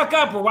 Shut the fuck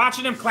up. We're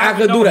watching him I clap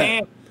could with do no that.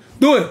 hands.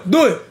 Do it.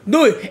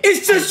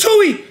 It's just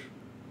chewy.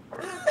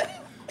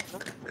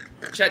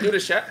 Chat, do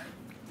this, chat.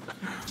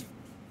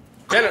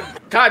 Phantom,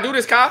 Kai, do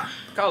this, Kai.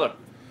 Collar.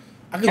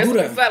 I can do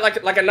that. Flat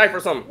like a knife or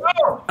something. I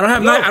don't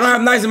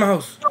have knives in my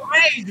house.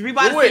 Rage,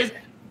 everybody Do it.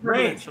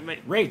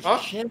 Rage, Huh?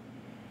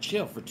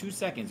 chill for 2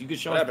 seconds. You can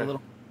show What us the happened?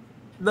 little.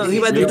 Look, he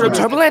about to You do doing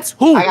Turbulence?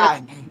 Who? I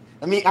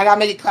gotta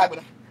make it clap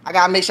with. I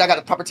gotta make sure I got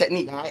the proper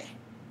technique. All right.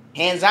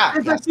 Hands out.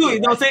 It's just Chewy.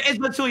 No, say it's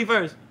but Chewy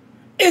first.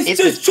 It's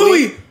It's just a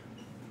chewy.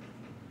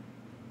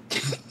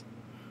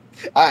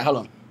 All right, hold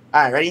on.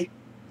 All right, ready?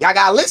 Y'all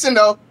gotta listen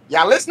though.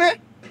 Y'all listening?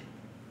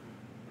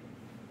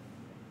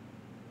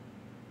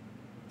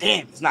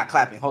 Damn, it's not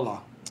clapping. Hold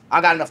on. I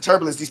got enough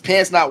turbulence. These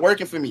pants not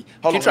working for me.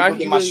 Hold on, let me go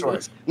get my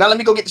shorts. Now let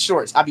me go get the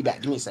shorts. I'll be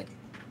back. Give me a second.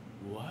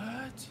 What?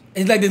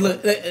 It's like this.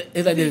 Look.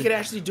 It's like You this. can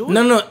actually do it?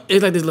 No.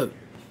 It's like this. Look.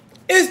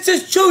 It's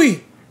just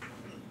chewy.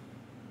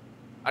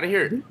 I didn't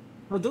hear it.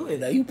 Well, do it.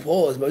 Like you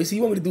pause, bro. You see,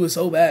 you want me to do it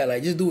so bad.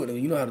 Like just do it.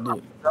 You know how to do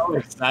it. So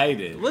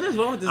excited. What is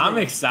wrong with this? I'm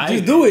nigga? excited.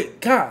 Just do it,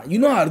 Kai. You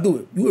know how to do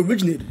it. You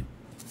originated it.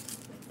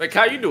 Like,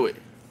 Kai, you do it.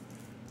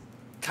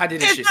 Kai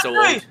did this It's shit just so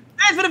Chewy. old.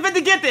 Thanks for the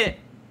 50 get there.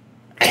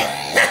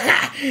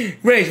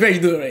 Rage,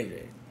 do it, Rage.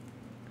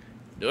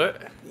 Do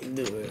it?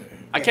 Do it.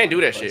 I can't do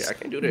that shit. I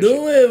can't do that shit.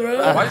 Do it,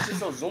 bro. Why is it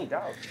so zoomed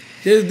out?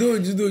 Just do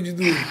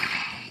it.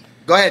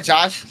 Go ahead,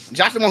 Josh.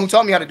 Josh the one who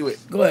taught me how to do it.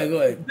 Go ahead.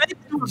 Benny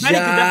can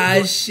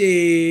definitely Josh,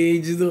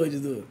 just do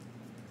it.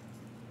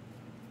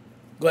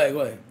 Go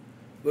ahead.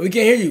 But we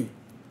can't hear you.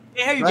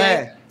 Can't hear you, Go Jay.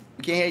 ahead.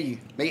 We can't hear you.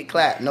 Make it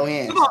clap. No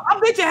hands. Come on, I'll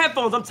beat your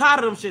headphones. I'm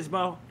tired of them shits,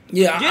 bro.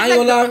 Yeah, Get I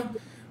ain't gonna lie.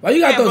 Why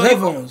you got Yeah, those bro, you-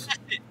 headphones?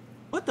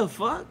 What the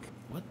fuck?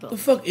 What What the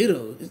fuck is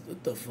those?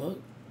 What the fuck?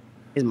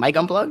 Is mic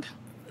unplugged?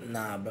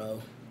 Nah,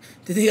 bro.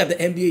 Did he got the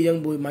NBA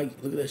YoungBoy mic?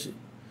 Look at that shit.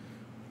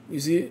 You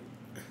see it?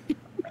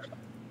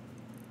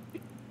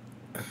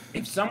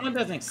 If someone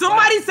doesn't.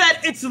 Somebody said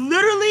it's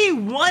literally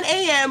 1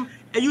 a.m.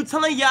 and you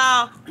telling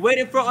y'all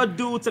waiting for a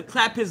dude to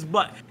clap his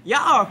butt. Y'all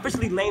are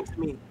officially lame to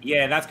me.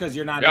 Yeah, that's because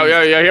you're not. Yo,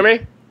 hear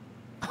me?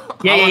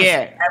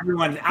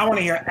 I want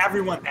to hear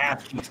everyone's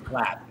ass cheeks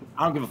clap.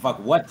 I don't give a fuck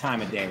what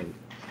time of day.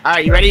 All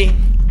right, you ready?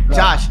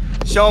 Josh,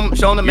 show him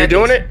the methods. You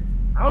doing it?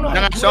 I don't know.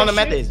 No, show him the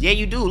methods. Yeah,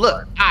 you do. Look.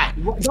 All right.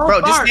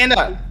 Bro, just stand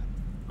up.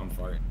 I'm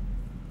farting.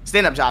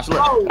 Stand up, Josh.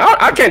 Look.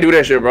 I can't do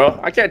that shit, bro.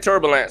 I can't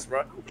turbulence,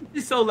 bro.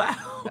 It's so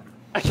loud.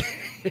 I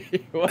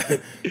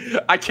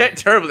can't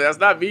turbulence. That's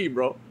not me,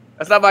 bro.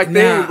 That's not my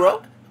thing,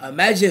 bro.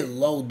 Imagine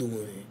Low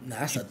doing it.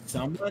 Nah, that's a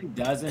Someone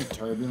doesn't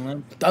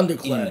turbulence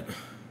thunderclap.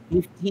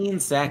 in 15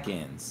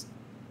 seconds.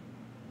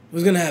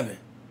 What's gonna happen?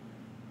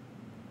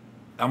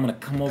 I'm gonna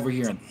come over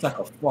here and suck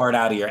a fart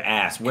out of your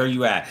ass. Where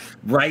you at?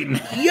 Right now.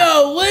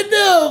 Yo, what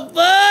the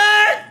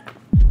fuck?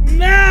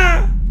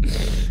 Nah.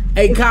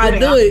 Hey, Kai,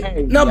 do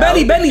it. No,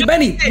 Benny.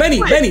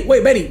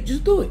 Wait, Benny,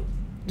 just do it.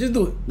 Just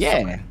do it.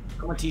 Yeah.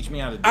 Come on, teach me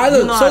how to do I it.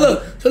 look.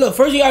 So look.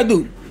 First, you gotta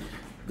do.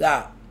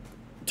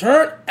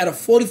 Turn at a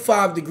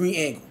 45-degree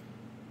angle.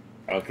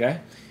 Okay.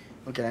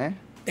 Okay.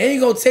 Then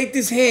you gonna take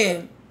this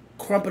hand,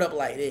 crump it up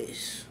like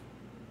this.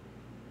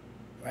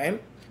 Right? Then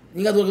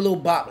you gotta do like a little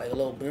bop, like a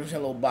little. You know what I'm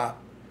saying? A little bop.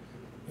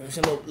 You know what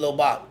I'm saying? Little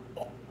bop.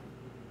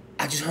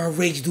 I just heard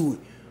Rage do it.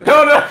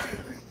 No. That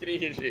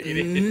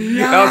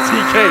was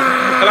TK.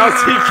 That was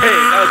TK.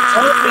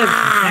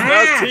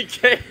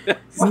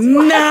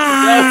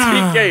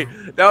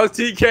 That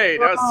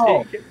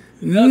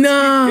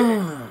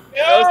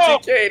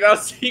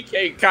was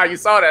TK. Kyle, you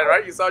saw that,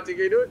 right? You saw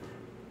TK do it?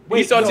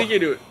 You saw TK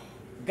do it.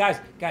 Guys,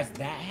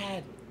 that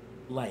had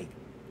like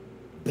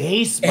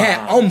bass.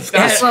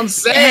 That's what I'm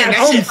saying.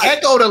 That shit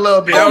echoed a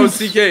little bit. That was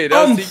TK.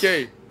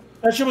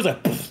 That shit was like.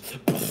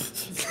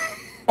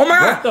 Oh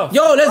my god.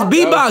 Yo, let's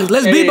beatbox.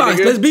 Let's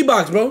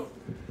beatbox, bro.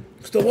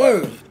 What's the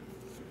word?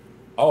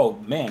 Oh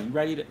man, you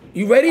ready to?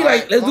 You ready?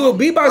 Like, let's do a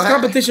beatbox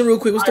competition real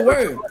quick. What's the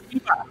word?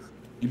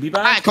 You beatbox?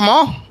 All right, come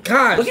on.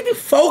 God, look at the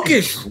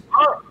focus.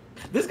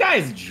 This guy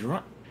is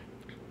drunk.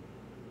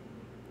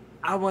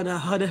 I want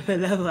 100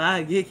 level.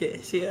 I get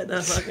it. Shit,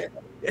 the fucking.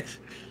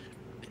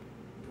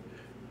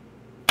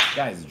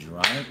 Guy's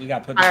drunk. We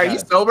got put. Are you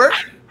sober?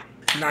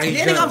 Nah, he's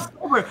Yeah, drunk. I'm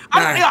sober. Nah.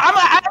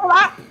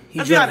 I'm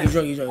He's drunk. He's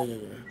drunk.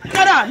 No.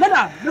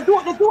 Let's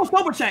do a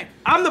sober check.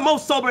 I'm the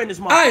most sober in this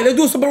month. All right, let's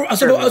do a sober. Let's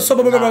do a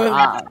sober check.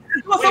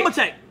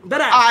 All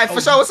right,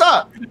 for sure. What's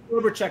up?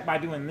 Sober check by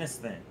doing this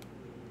thing.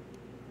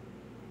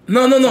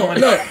 No.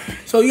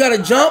 So you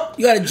gotta jump.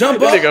 You gotta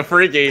jump up. This nigga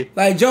freaky.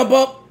 Like jump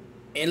up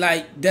and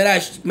like that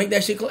ass make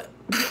that shit clap.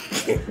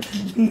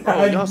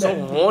 Oh, y'all so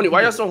horny.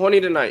 Why y'all so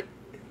horny tonight?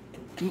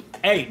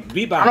 Hey,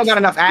 beatbox. I don't got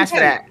enough ass for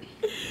that.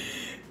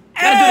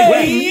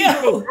 Hey,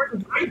 yo. Why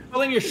are you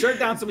pulling your shirt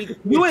down so we can?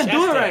 You ain't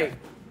doing it right.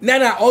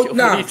 Nah. What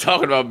are you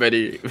talking about,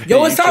 Betty?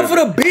 Yo, it's time for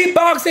the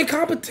beatboxing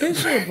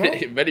competition, bro.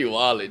 Betty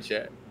Wallet,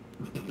 chat.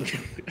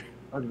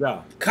 Let's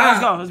go. Kai,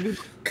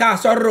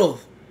 start it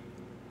off.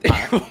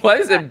 Why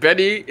is it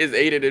Betty is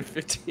 8 in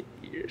 15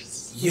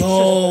 years?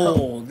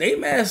 Yo, they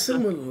mad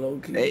similar, low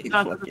key. They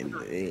fucking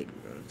big,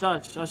 bro.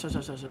 Josh.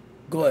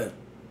 Go ahead.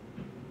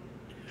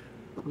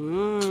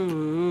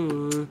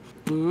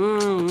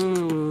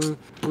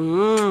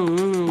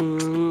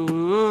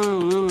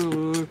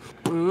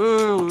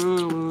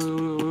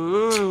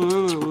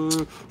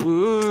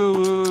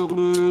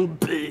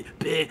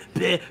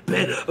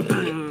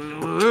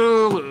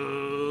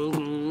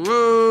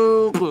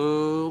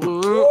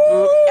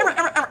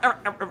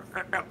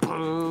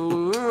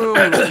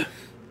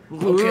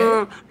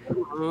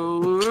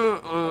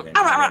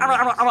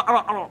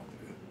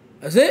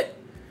 That's it?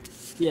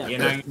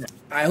 Yeah.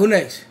 Alright, who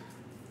next?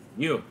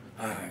 You.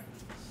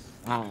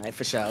 Alright,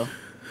 for sure.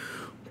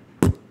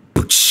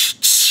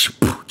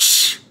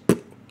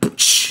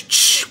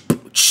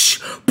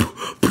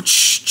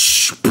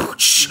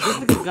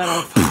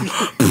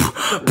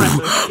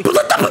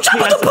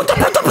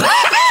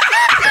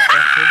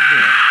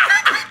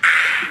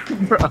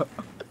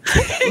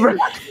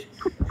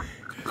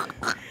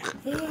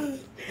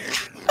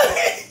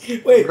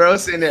 Wait, bro,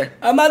 sit in there.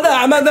 I'm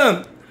not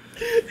done.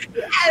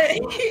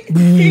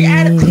 He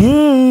added.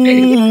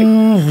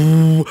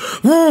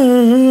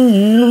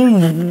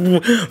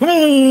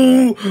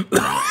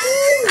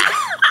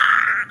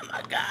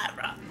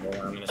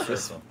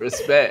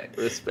 Respect.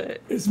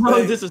 It's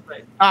no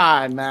disrespect.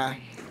 Alright, man.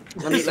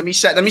 Let me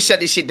shut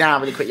this shit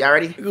down really quick. Y'all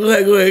ready? Go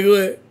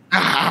ahead.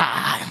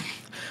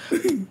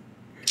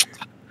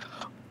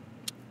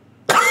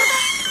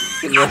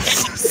 He's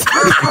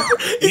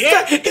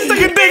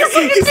like a dick.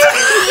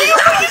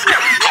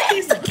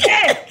 He's a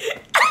kid.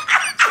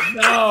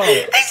 No.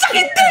 He's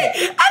sucking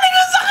dick. I think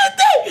he's sucking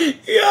dick.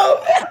 Yo.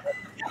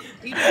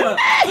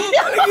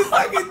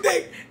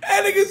 That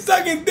nigga's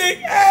sucking dick.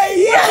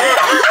 Hey,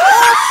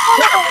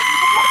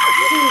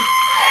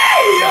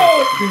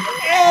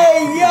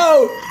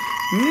 yo.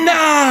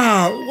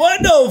 Nah. What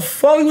the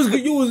fuck?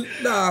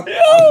 Nah.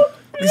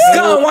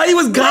 Scott, why he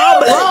was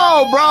gone?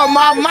 Bro,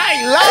 my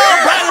mic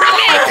low, bro.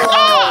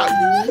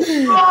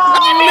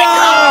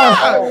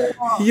 Nah.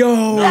 Yo.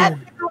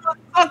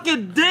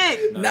 Fucking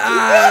dick.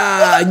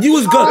 Nah, you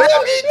was good.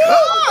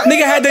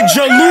 Nigga had the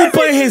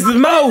jalupa in his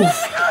mouth.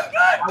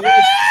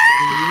 What?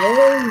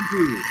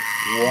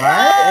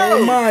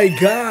 Oh my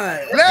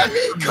god. Let me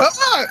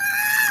cut.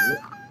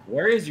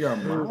 Where is your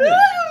mic?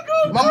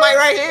 My mic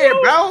right here,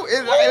 bro.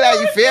 It's like,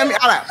 you feel me?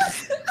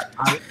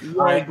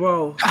 Yo,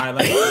 bro.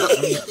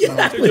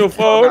 Take your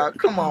phone.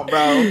 Come on,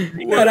 bro.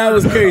 No, that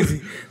was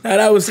crazy. No,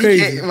 that was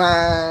crazy.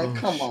 Man,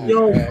 come on.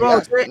 Yo, man. bro,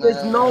 there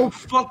is no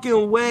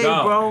fucking way,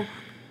 Go. bro.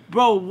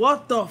 Bro,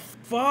 what the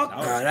fuck?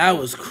 Nah, that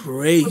was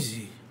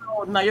crazy.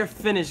 Oh, now you're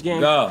finished,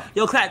 game. Go.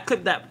 Yo,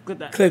 clip that. Clip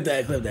that. Clip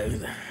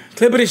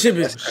it and ship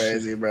it.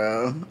 Crazy,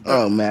 bro.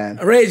 Oh, man.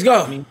 Rage,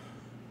 go.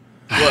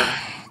 What?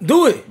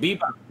 Do it.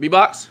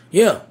 B-box?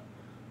 Yeah.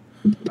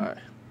 All right.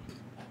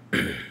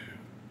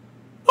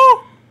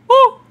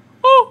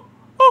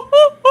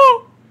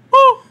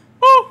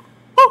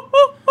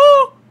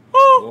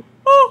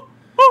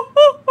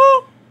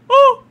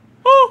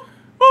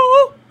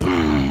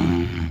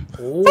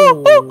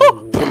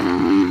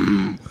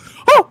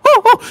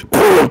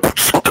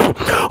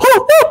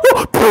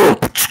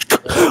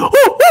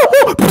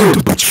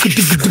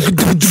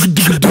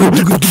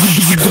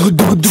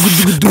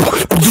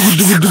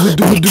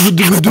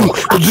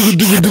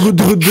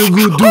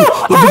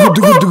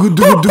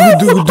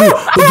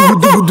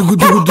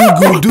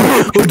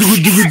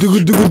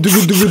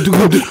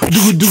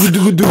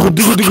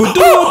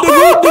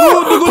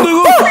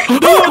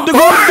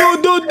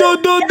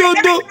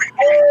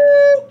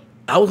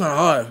 That was kind of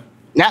hard.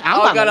 That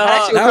was kind of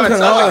hard. That was kind of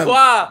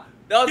hard.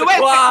 That was Yo, a wait,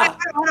 quad.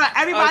 hold on.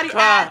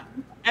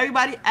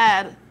 Everybody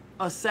add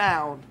a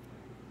sound.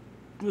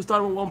 You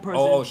start with one person.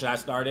 Oh, should I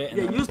start it?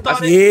 Yeah, you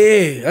start it.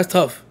 Yeah, that's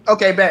tough.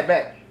 Okay, bet.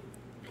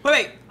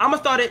 Wait, I'm gonna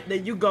start it.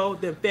 Then you go.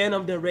 Then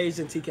Fanum. Then Rage.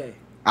 Then TK.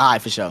 All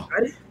right, for sure.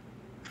 Ready?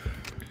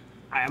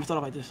 All right, I'm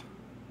starting like this.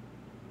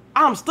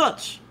 I'm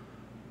Stutch.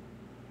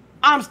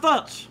 I'm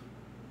Stutch.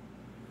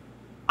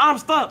 I'm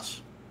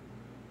Stutch.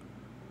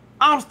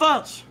 I'm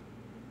Stutch.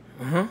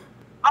 Uh-huh.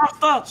 I'm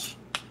Stutch.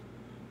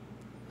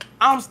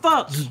 I'm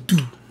Stutch.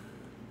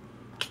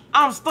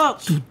 I'm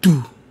Stutch.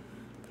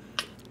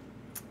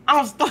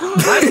 I'm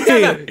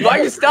Stutch. Why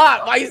you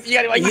stop? Why you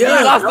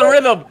lost the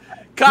rhythm?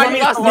 Kai,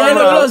 you lost the Yeah, rhythm.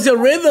 no, lost your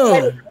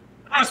rhythm.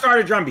 I'm gonna start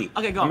a drum beat.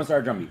 Okay, go. I'm gonna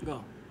start a drum beat.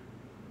 Go.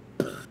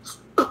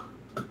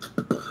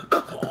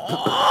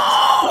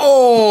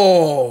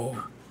 Oh.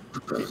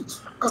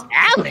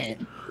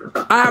 Allen.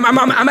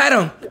 I'm at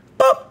him.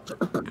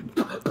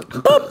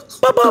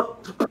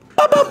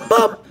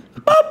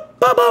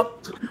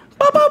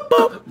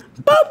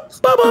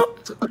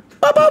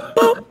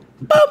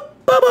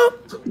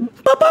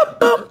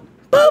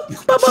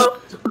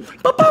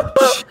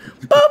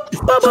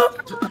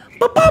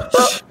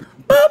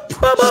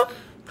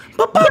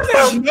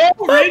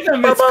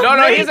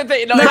 No, here's the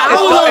thing. No, it's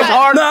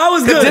hard. No, I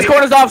was good.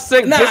 Discord is off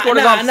sync. Nah, Discord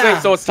is off nah.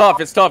 sync, so it's tough.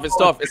 It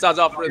sounds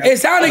off rhythm. It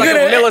sounded It's like good.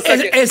 a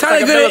millisecond. It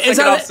sounded good. It off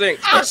sounded. sync.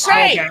 Oh,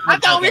 shit. I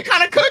thought we were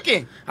kind of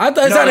cooking. I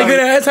thought it sounded good.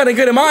 It sounded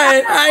good in my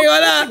head. I ain't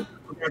gonna lie.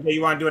 Okay,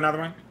 you want to do another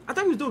one? I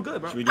thought he was doing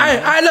good, bro. Should we do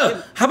another one? I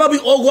look. How about we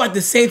all go at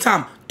the same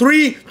time?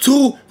 3,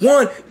 2,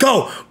 1,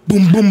 go!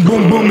 Boom, boom,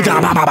 boom, boom.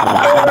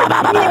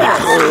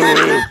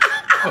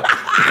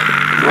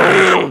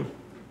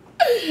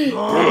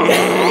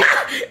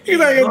 He's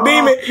like a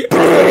demon.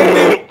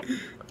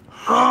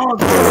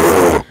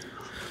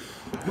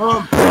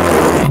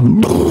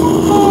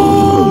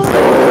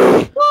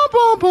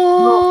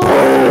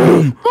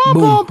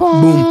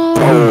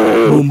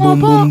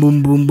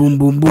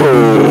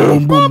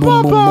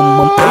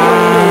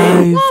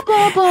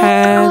 I've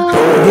had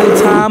the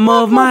time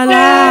of my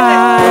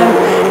life,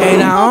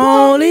 and I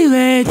only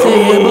went to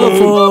here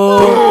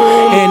before,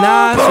 and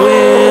I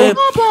swear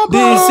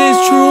this is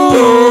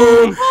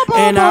true,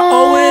 and I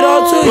owe it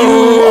all to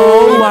you.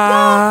 Oh,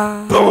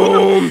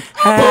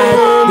 I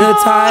had the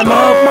time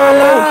of my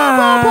life,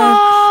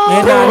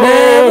 and I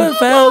never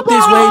felt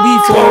this way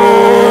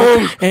before,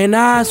 and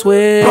I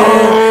swear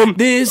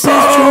this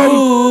is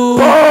true,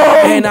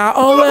 and I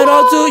owe it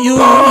all to you.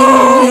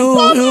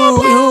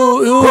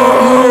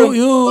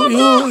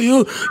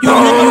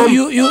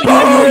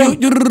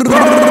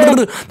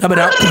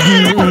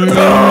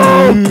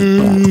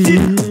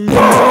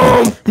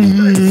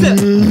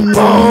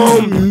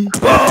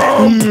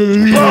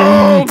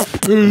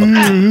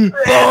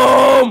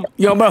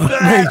 Yo, bro,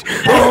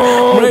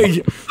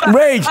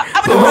 rage.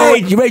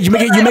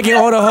 You making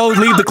all the hoes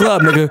leave the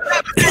club, nigga.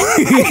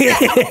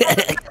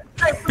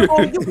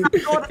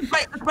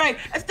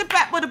 It's the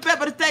back with the back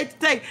with the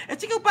take. And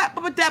she go back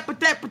with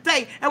the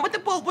day. And with the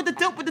boat, with the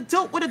dope.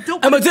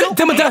 I'm a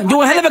Timothy.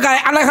 You a hell of a guy.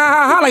 I like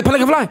ha like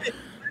Pelican Fly.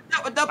 I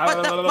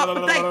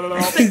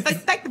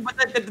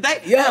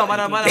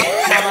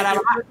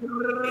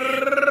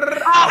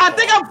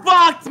think I'm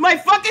fucked. My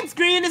fucking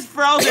screen is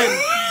frozen.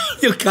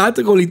 Yo, God, I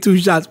took only 2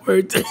 shots per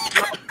Wait,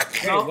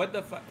 what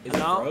the fuck? Is it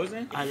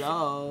frozen?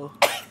 Hello.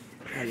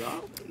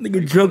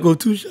 Nigga drunk on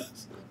 2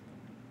 shots.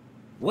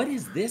 What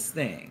is this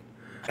thing?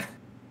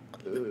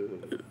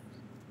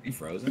 You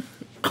frozen?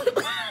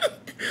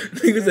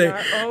 Nigga say,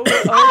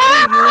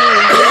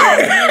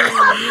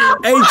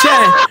 hey,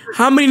 Chad,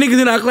 how many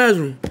niggas in our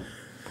classroom?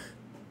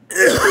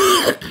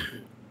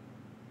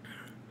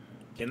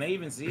 Can they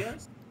even see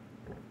us?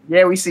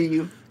 Yeah, we see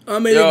you. How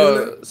many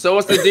Yo, so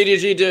what's the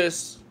DDG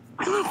diss?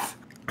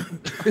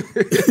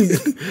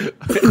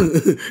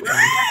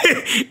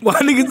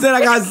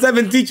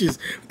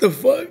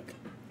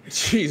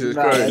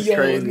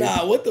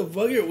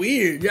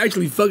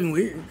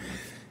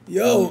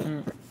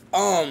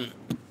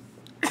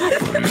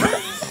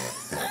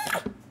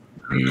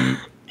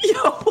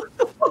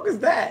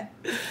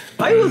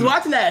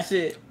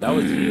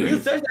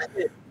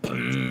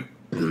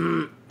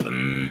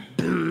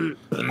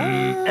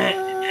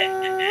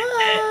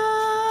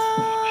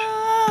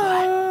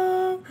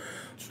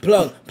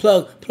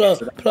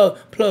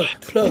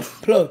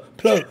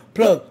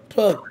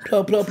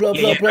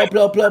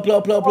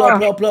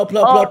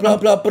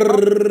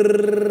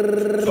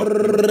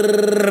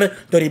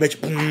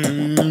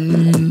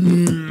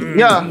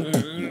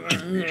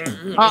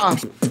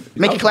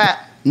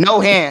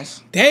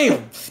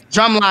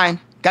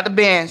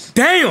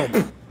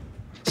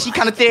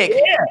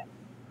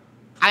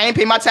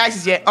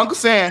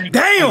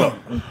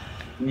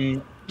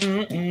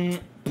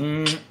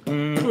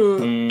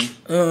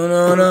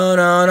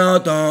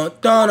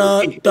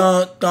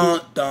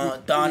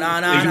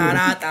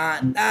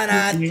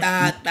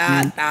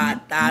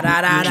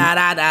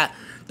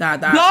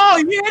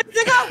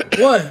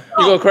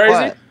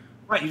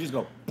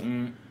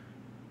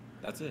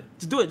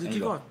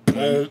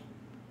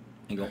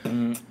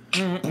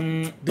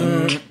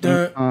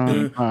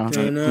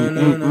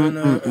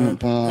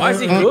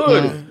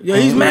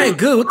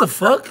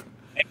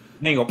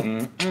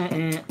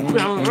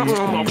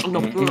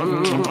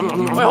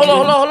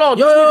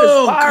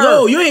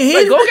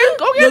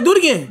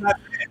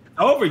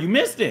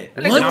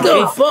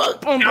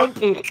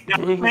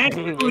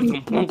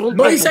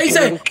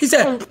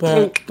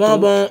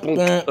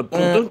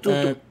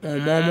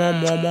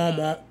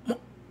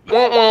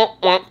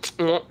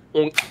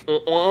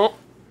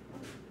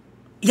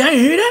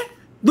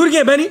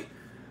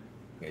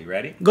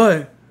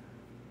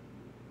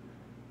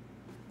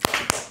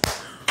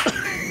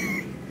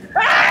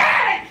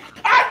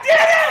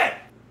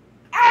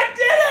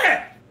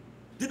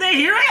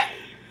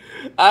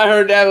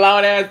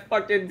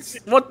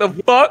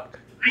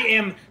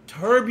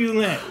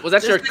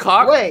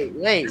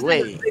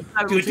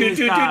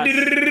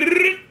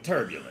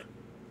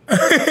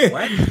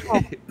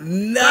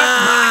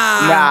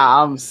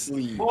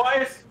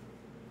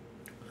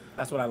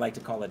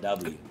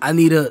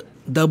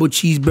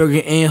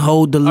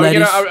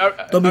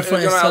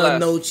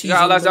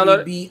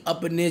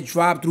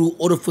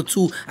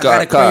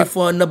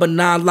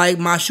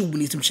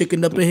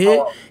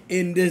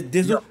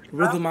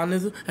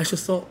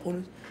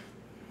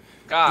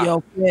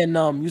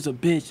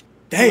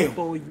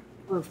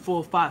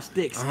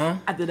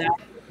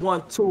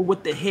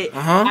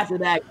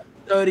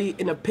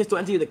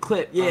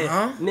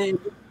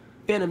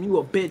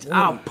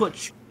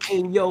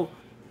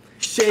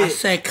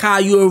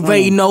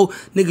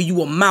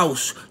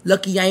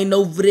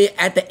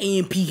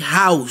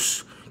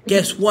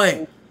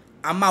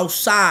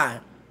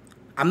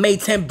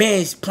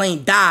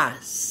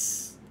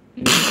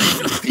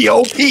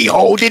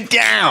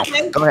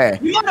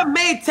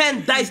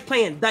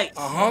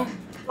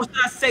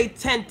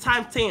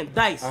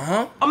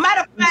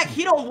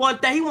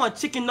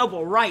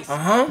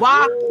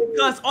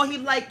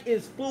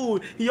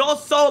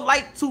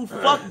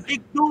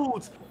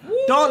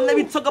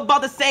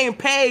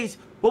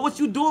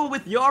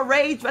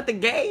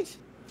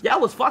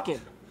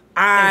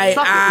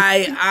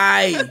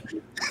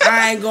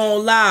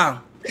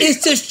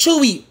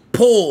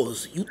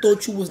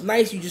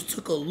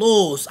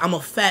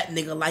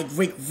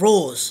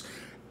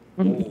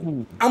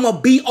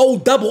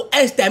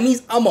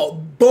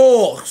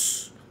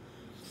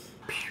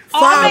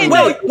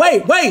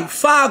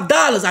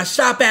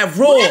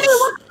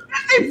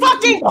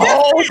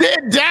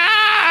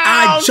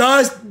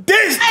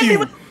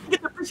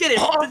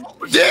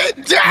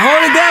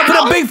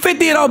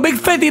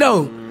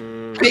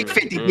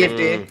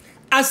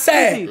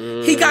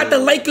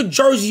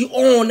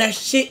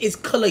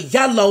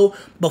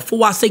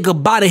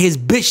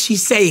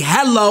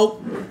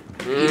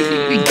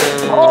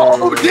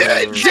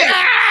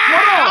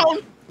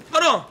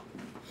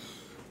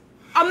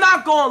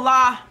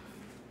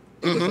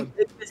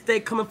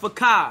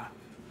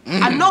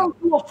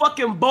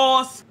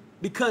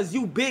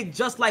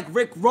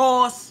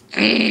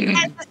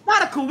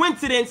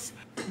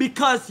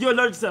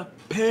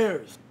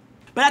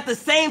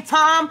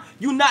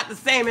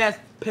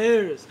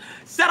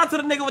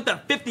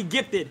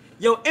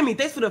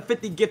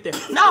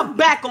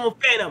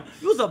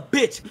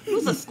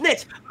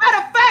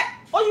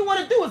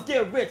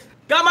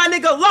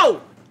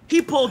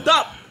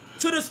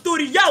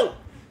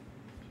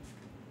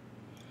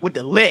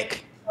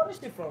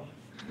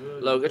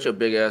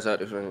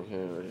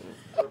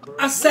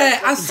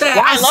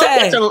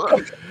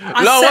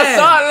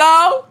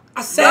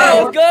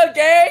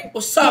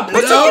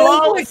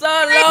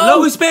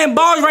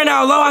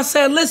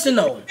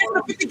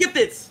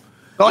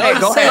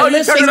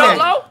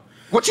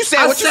 What you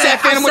said? What you said,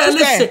 Fanum? What you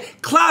said? Listen,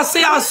 Class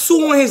A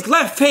Asu on his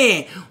left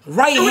hand,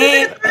 right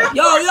hand.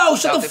 Yo,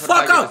 shut the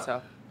fuck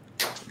up.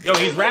 Yo,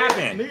 he's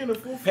rapping. Pay him his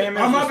respect.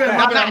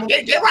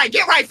 Get right,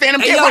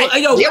 Fanum. Get right.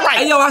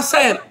 Hey, yo, I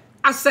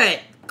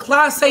said,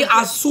 Class A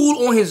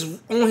Asu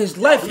on his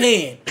left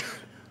hand.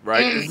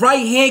 Right.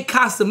 Right hand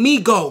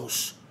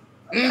Casamigos.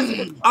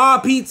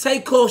 RP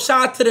Takeoff,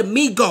 shout out to the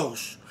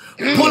Migos.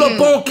 Pull up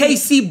on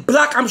KC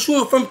Block, I'm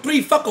shooting from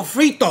 3, fuck a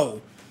free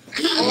throw.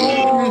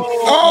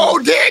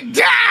 Hold it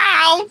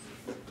down.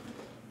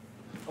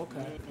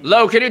 Okay.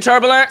 Low, can you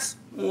turbulence?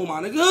 Oh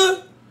my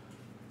nigga.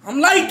 I'm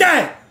like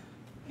that.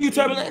 You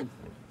turbulent?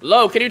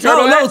 Low, can you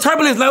turbulence? No,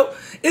 turbulence, low.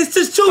 It's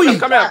just Chewy.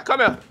 Come here.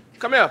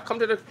 Come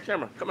to the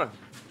camera. Come here.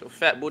 Your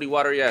fat booty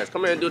watery ass.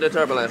 Come here and do the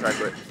turbulence right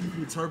quick.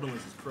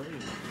 Turbulence is crazy.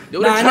 Do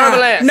the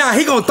turbulence. Nah,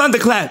 he gonna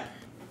thunderclap.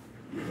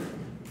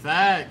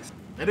 Facts.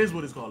 That is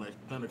what it's called, like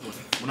thunderclap.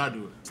 When I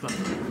do it, it's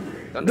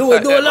thunderclap. Do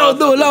it,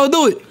 low,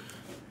 do it.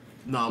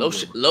 No,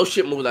 low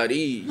shit move like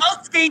these.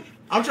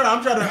 I'm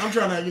trying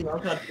to do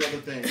other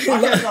things.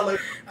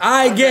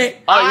 I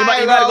get. Oh, you about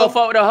to go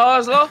fuck with the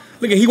hoes, low?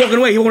 Look at he walking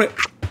away. He walking.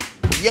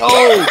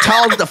 Yo,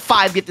 Charles, the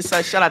 5 gifted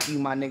son. Shout out to you,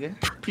 my nigga.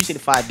 Appreciate the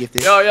 5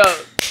 gifted. Yo,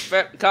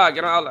 Kai,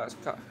 get on outlines.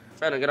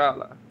 Fanum, get on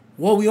outlines.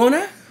 What, we on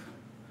that?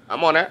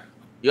 I'm on that.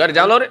 You gotta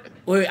download it?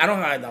 Wait, I don't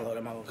know how to download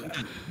it.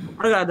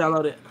 I gotta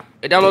download it.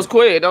 It downloads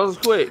quick.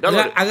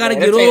 I gotta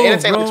get on, It'll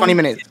take like 20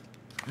 minutes.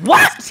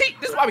 What? See,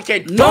 this is why we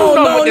can't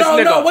No. with this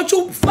nigga. What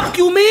you fuck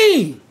you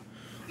mean?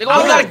 Nigga,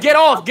 I gotta get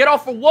off. Get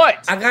off for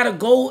what? I gotta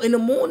go in the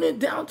morning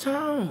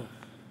downtown.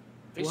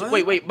 What?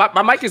 Wait.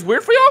 My mic is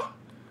weird for y'all?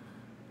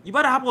 You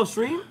better hop on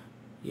stream?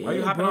 Yeah, Why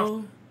you hopping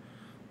off?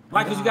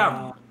 Why? Because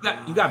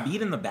you got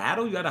beat in the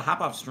battle? You got to hop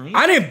off stream?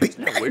 I didn't beat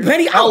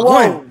Benny out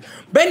one.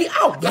 Benny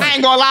out one. I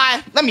ain't gonna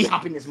lie. Let me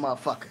hop in this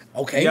motherfucker.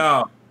 Okay.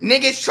 Yo.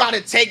 Niggas try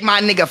to take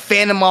my nigga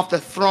Fanum off the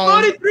throne.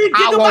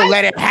 I won't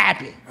let it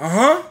happen.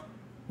 Uh-huh.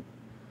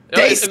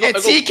 They said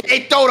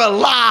TK throw the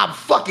lob.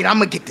 Fuck it, I'm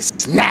gonna get this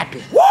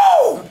snapping.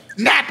 Woo!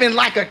 Snapping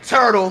like a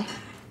turtle,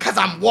 cause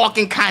I'm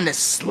walking kinda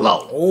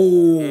slow.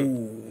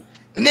 Oh.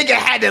 Nigga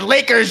had the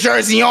Lakers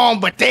jersey on,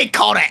 but they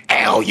called an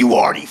L. You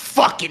already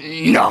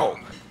fucking know.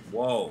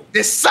 Whoa.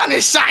 The sun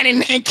is shining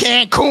in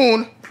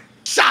Cancun.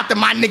 Shout to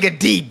my nigga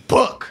D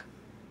Book.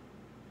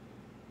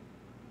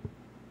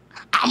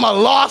 I'm a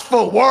loss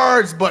for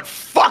words, but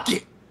fuck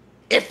it.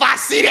 If I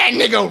see that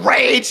nigga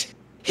rage,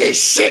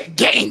 his shit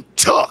getting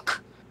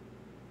took.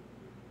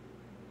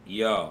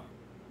 Yo.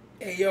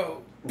 Hey,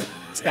 yo.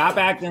 Stop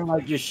acting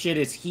like your shit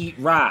is heat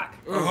rock.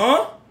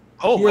 Uh-huh.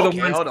 Oh, You're okay,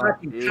 the one hold on.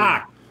 sucking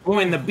cock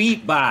doing the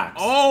beatbox.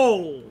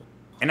 Oh.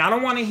 And I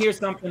don't want to hear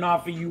something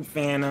off of you,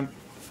 Fanum.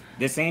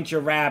 This ain't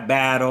your rap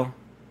battle.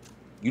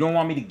 You don't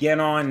want me to get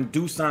on and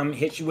do something,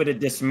 hit you with a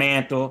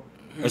dismantle,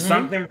 or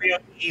something real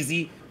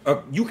easy.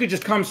 Or you could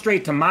just come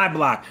straight to my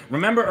block.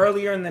 Remember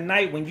earlier in the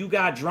night when you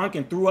got drunk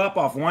and threw up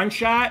off one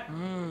shot?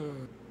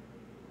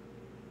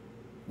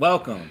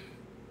 Welcome.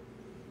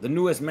 The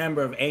newest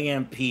member of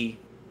AMP.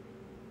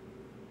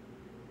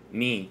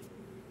 Me.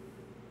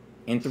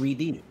 In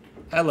 3D.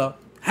 Hello.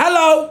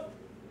 Hello.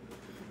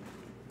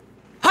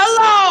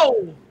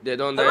 Hello. They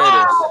don't there it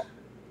is.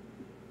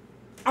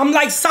 I'm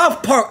like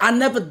South Park. I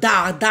never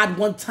die. I died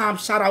one time.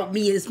 Shout out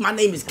me. My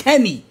name is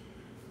Kenny.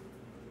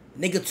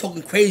 Nigga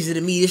talking crazy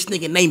to me. This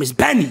nigga name is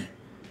Benny.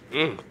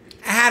 I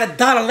had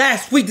 $1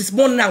 last week. This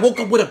morning I woke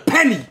up with a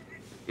penny.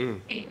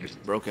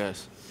 Broke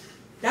ass.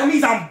 That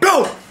means I'm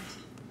broke.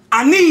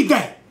 I need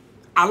that.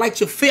 I like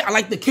your fit. I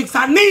like the kicks.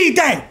 I need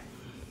that.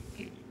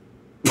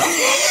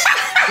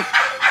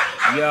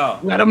 Yo.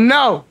 Let him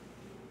know.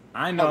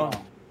 I know.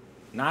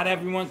 Not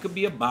everyone could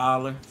be a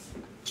baller.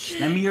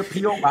 Send me your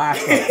P.O. box.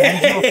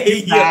 Send you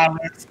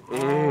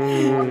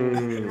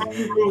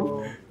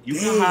 $50. You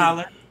can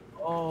holler.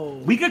 Oh.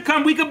 We could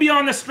come. We could be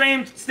on the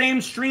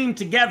same stream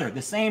together,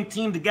 the same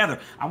team together.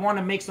 I want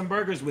to make some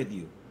burgers with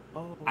you.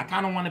 Oh. I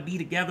kind of want to be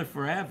together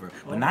forever,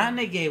 but not in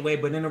a gay way,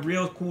 but in a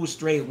real cool,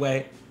 straight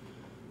way.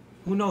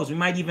 Who knows? We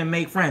might even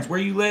make friends. Where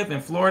you live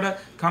in Florida?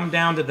 Come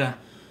down to the.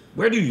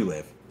 Where do you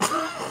live?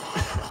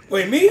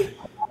 Wait, me?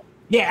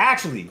 Yeah,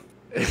 actually.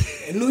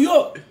 In New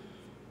York.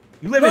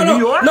 You live in New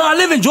York? No, I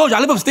live in Georgia.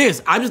 I live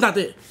upstairs. I'm just not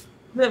there.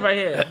 Live right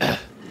here.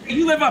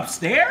 You live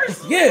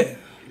upstairs? Yeah.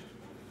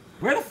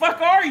 Where the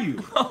fuck are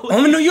you?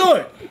 I'm in New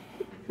York.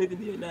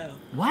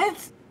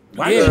 What?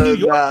 Why Yeah. you in New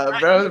York?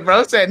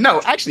 Bro said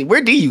no. Actually,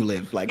 where do you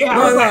live? Like, Yeah,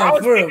 No,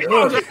 for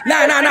real.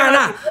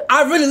 Nah.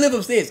 I really live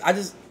upstairs.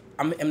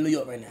 I'm in New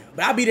York right now.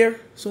 But I'll be there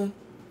soon.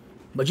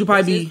 But you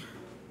probably be.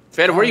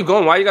 Fanum, where you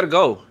going? Why you gotta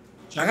go?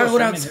 I gotta go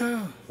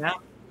downtown.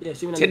 Yeah,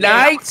 she went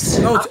Tonight?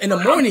 No, it's in the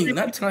morning,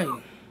 not tonight.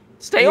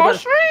 Stay on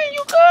stream.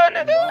 You good,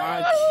 nigga?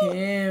 I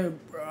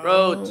can't, bro.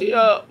 Bro,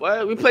 Tia,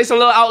 what? We play some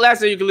little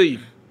Outlast and you can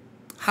leave.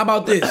 How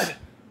about this?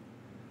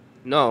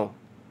 No.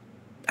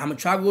 I'm gonna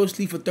try to go to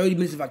sleep for 30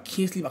 minutes. If I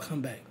can't sleep, I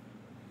come back.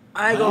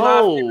 I ain't gonna lie.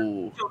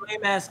 Oh. Your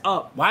lame ass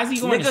up. Why is he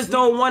going to Niggas sleep?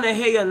 don't want to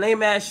hear your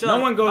lame ass shut No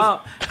one goes-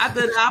 up.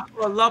 After that, I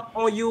pull up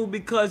on you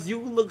because you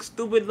look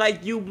stupid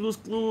like you Blue's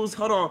Clues.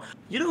 Hold on.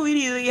 You don't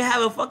really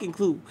have a fucking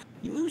clue.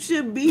 You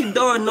should be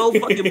doing no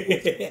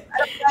fucking.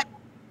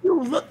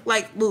 You look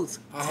like Boots.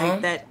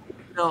 Take that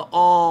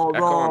all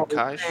wrong.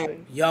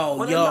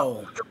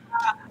 Yo.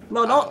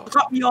 No, don't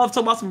cut me off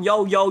talking about some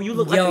yo. You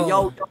look like a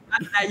yo.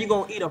 After that, you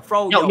gonna eat a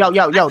fro Yo.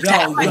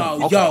 Tag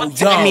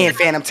me in,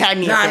 Fanum. Tag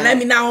me in. Nah, let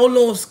me now. Hold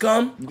on,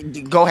 scum.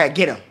 Go ahead,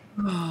 get him.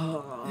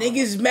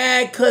 Niggas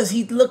mad cause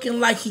he looking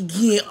like he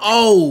getting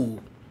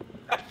old.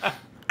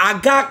 I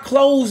got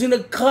clothes in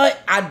the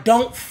cut. I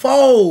don't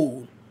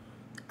fold.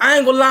 I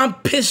ain't gonna lie, I'm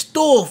pissed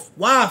off.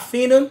 Why,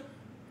 Fanum?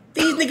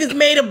 These niggas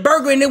made a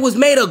burger and it was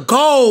made of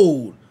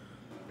gold.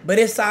 But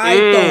it's alright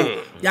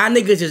though. Y'all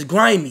niggas is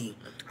grimy.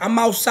 I'm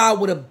outside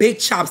with a big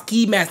chop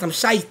ski mask. I'm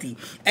shiesty.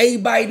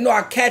 Everybody know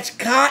I catch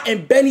cod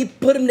and Benny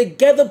put them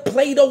together.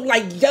 Play-Doh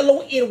like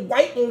yellow and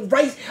white on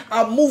rice.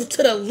 I move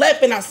to the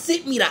left and I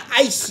sit me the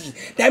icy.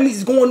 That means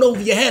it's going over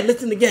your head.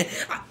 Listen again.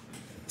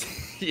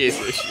 Yes,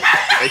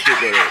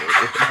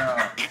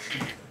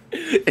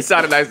 it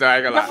sounded nice though, I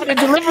ain't gonna lie. The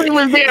delivery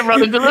was there, bro.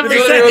 The delivery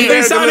was It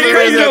there. sounded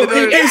crazy though.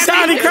 It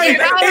sounded crazy.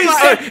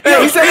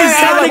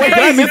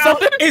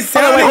 It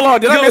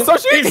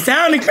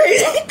sounded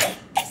crazy.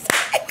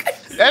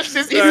 That's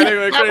just easy.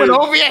 That went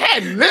over your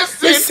head.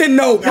 Listen,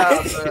 no.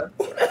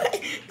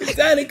 It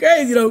sounded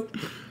crazy though.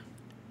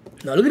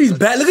 No, look at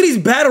these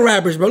battle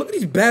rappers, bro. Look at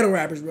these battle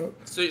rappers, bro.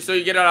 So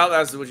you get out.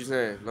 That's what you're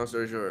saying. Long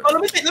story short. Oh,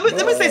 let me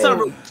say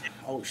something.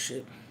 Oh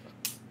shit.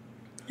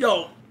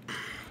 Yo,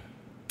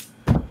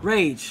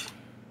 Rage.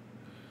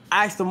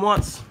 I asked him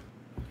once.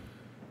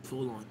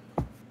 Hold on.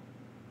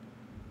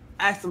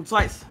 Asked him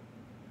twice.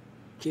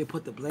 Can't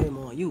put the blame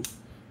on you.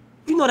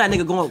 You know that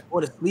nigga going to go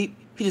to sleep.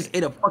 He just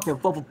ate a fucking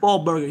 4 for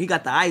 4 burger. He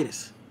got the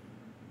itis.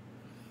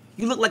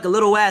 You look like a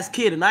little ass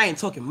kid, and I ain't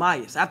talking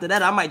Myers. After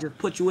that, I might just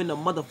put you in the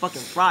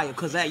motherfucking fryer,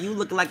 cause that you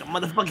looking like a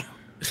motherfucking.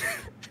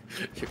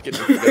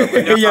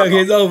 Yo,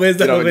 it's over.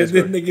 This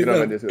nigga's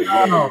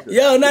over.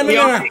 Yo, no.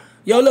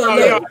 Yo,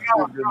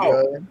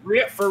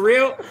 look. For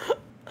real,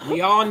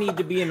 we all need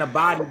to be in a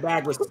body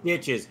bag with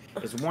stitches.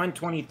 It's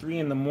 1:23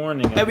 in the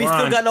morning. And we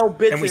still got no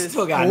bitches. And we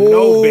still got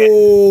no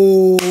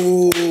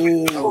bitches.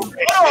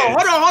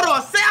 Hold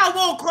on. Say I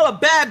won't call a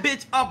bad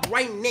bitch up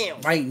right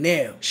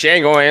now. She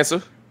ain't gonna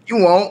answer. You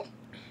won't.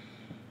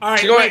 All right,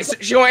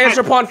 she gonna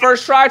answer upon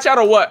first try, chat,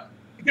 or what?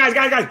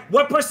 Guys,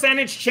 what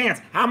percentage chance?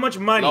 How much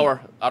money?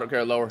 Lower. I don't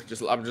care. Lower.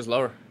 I'm just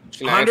lower.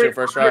 She gonna answer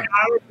first try.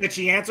 That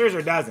she answers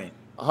or doesn't?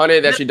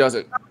 100 that she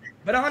doesn't.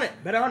 Bet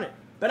 100.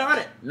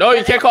 No,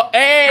 you can't call.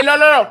 Hey,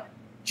 no.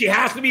 She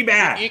has to be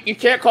bad. You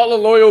can't call a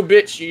loyal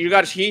bitch. You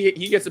got. He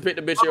gets to pick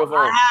the bitch in your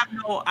phone.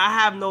 I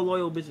have no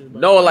loyal bitches.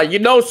 Bro. No, like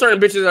certain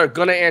bitches are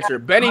gonna answer.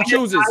 Benny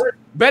chooses.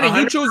 Benny,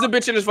 you choose the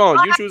bitch in his phone.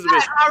 You choose the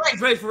bitch. All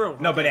right, for real.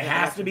 No, but it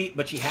has to be.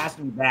 But she has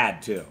to be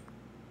bad too.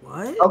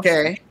 What?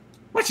 Okay.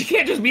 But she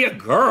can't just be a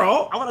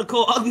girl. I want to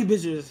call ugly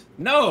bitches.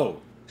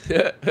 No.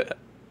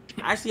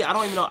 Actually, I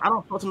don't even know. I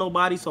don't talk to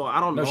nobody, so I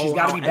don't know. No, she's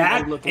got to be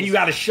bad, and you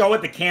got to show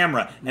it the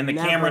camera, and the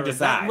camera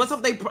decides. What's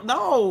up?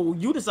 No,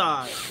 you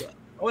decide.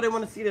 Oh, they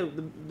want to see the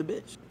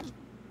bitch.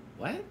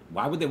 What?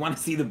 Why would they want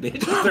to see the bitch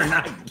if they're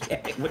not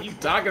gay? What are you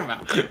talking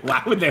about?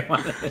 Why would they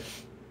want to?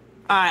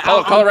 All right,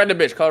 call her the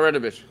bitch. Call her the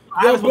bitch.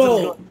 Yo,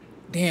 bro.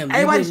 Damn.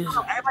 Everybody shut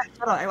up.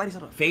 Everybody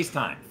shut up.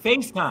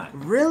 FaceTime.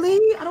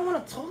 Really? I don't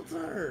want to talk to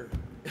her.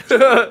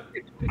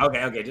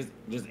 Okay.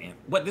 Just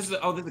what? This is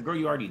a girl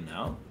you already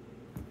know.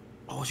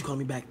 Oh, she called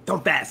me back.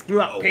 Don't fast. Give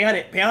me up. Pay on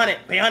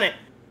it.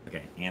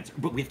 Okay, answer.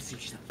 But we have to see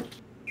if she's up.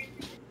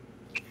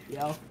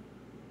 Yo.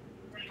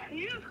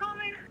 You call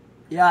me?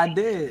 Yeah, I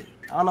did.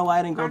 I don't know why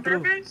I didn't go through.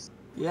 On purpose?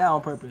 Yeah,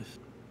 on purpose.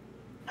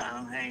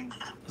 Oh, hey.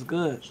 It's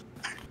good.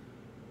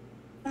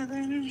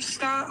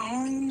 Start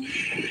home.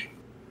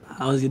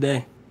 How was your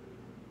day?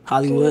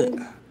 Hollywood?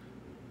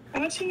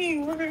 What you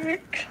mean,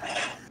 work?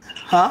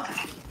 Huh?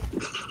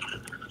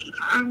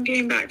 I'm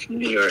getting back from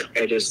New York.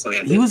 I just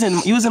landed. You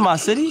was in my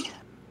city?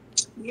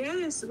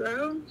 Yes,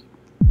 bro.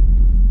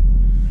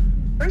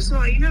 First of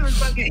all, you never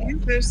fucking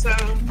answer, so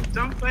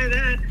don't play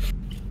that.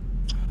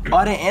 Oh,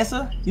 I didn't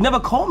answer? You never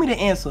called me to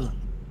answer.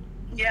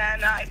 Yeah,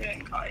 no, I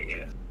didn't call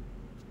you.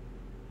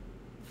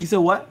 You said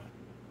what?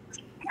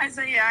 I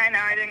said, yeah, I know,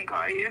 I didn't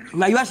call you.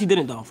 No, you actually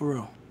didn't though, for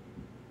real.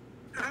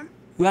 Huh?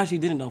 You actually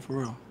didn't though, for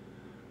real.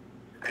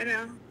 I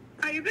know.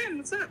 How you been?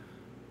 What's up?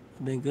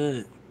 I've been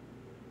good.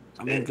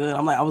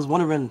 I was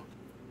wondering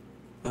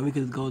when we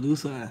could go do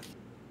something.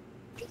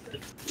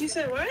 You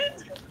said what?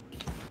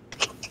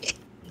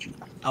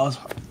 I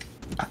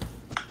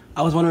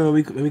was wondering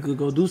when we could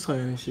go do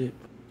something and shit.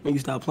 When you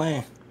stop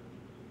playing.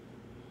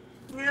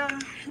 Yeah.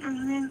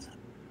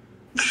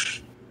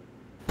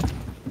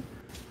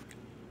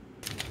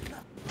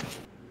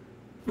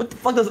 What the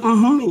fuck does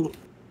mean?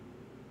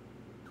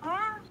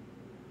 Huh?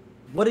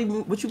 What you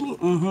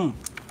mean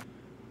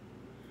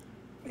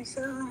You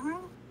said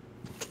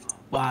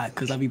Why?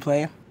 Cause I be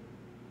playing?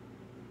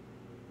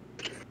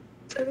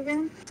 Say it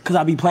again? Cause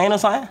I be playing or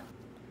something?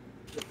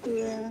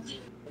 Yeah.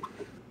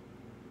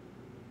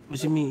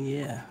 What you mean,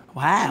 yeah?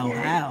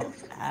 Wow.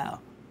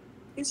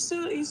 You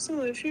still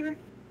live here?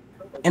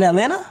 In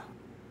Atlanta?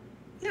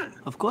 Yeah.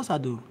 Of course I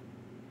do.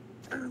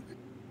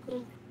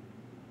 Cool.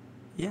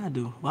 Yeah, I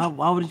do. Why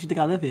wouldn't you think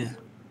I live here?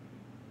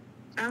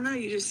 I don't know.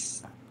 You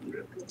just. I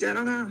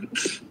don't know.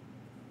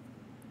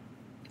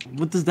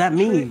 What does that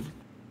mean?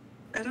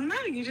 I don't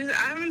know. You just.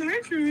 I haven't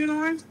heard from you in a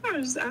long time. I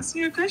was just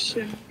asking you a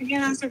question. You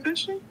can't ask a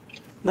question?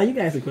 No, you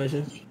can ask a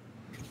question.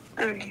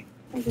 Okay.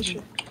 Okay,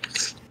 sure.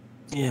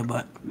 Yeah,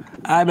 but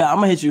I bet I'm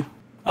gonna hit you.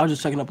 I was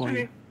just checking up on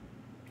you. Okay.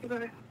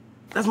 Goodbye.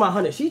 That's my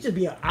 100. She just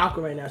being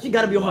awkward right now. She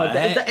gotta be on her.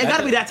 It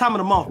gotta be that time of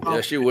the month, bro.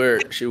 Yeah, she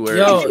weird. She weird.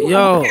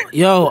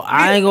 Yo,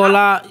 I ain't gonna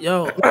lie.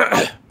 Yo.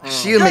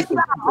 She'll make She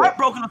got her heart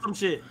broken or some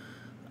shit.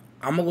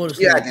 I'm gonna go to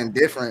sleep. Yeah, acting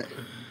different.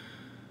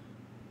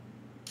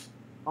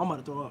 I'm about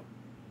to throw up.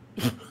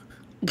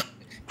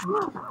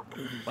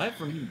 What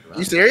from you, bro?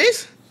 You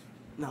serious?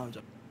 No, I'm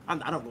joking.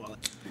 I don't go like.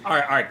 All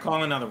right.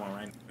 Call another one,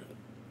 right?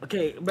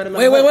 Okay, better not.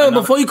 Wait,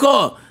 before you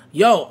call.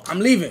 Yo, I'm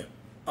leaving.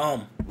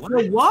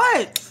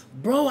 What?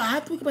 Bro, I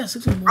have to wake up at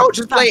 6 in the morning. Bro,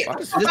 just play.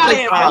 Just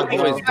play. All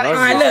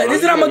right, look, this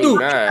is what I'm gonna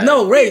do.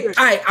 No, Ray, all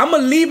right, I'm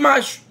gonna leave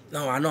my.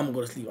 No, I know I'm gonna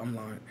go to sleep. I'm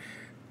lying.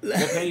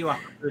 We'll pay you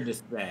 100 to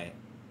stay.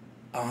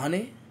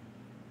 100?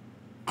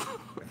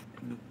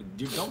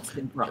 Dude, don't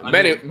sleep for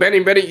 100. Benny,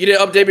 you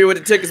didn't update me with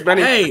the tickets,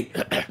 Benny. Hey,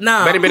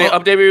 nah. Benny,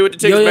 update me with the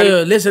tickets, Benny.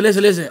 Yo,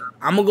 listen.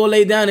 I'm gonna go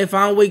lay down. If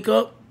I don't wake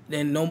up,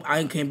 then no, I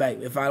ain't came back.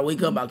 If I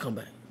wake up, I'll come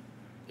back.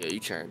 Yeah, you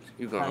changed.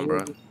 You gone,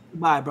 bro.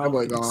 Bye, bro. That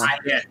boy gone. Not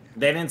yet.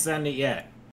 They didn't send it yet.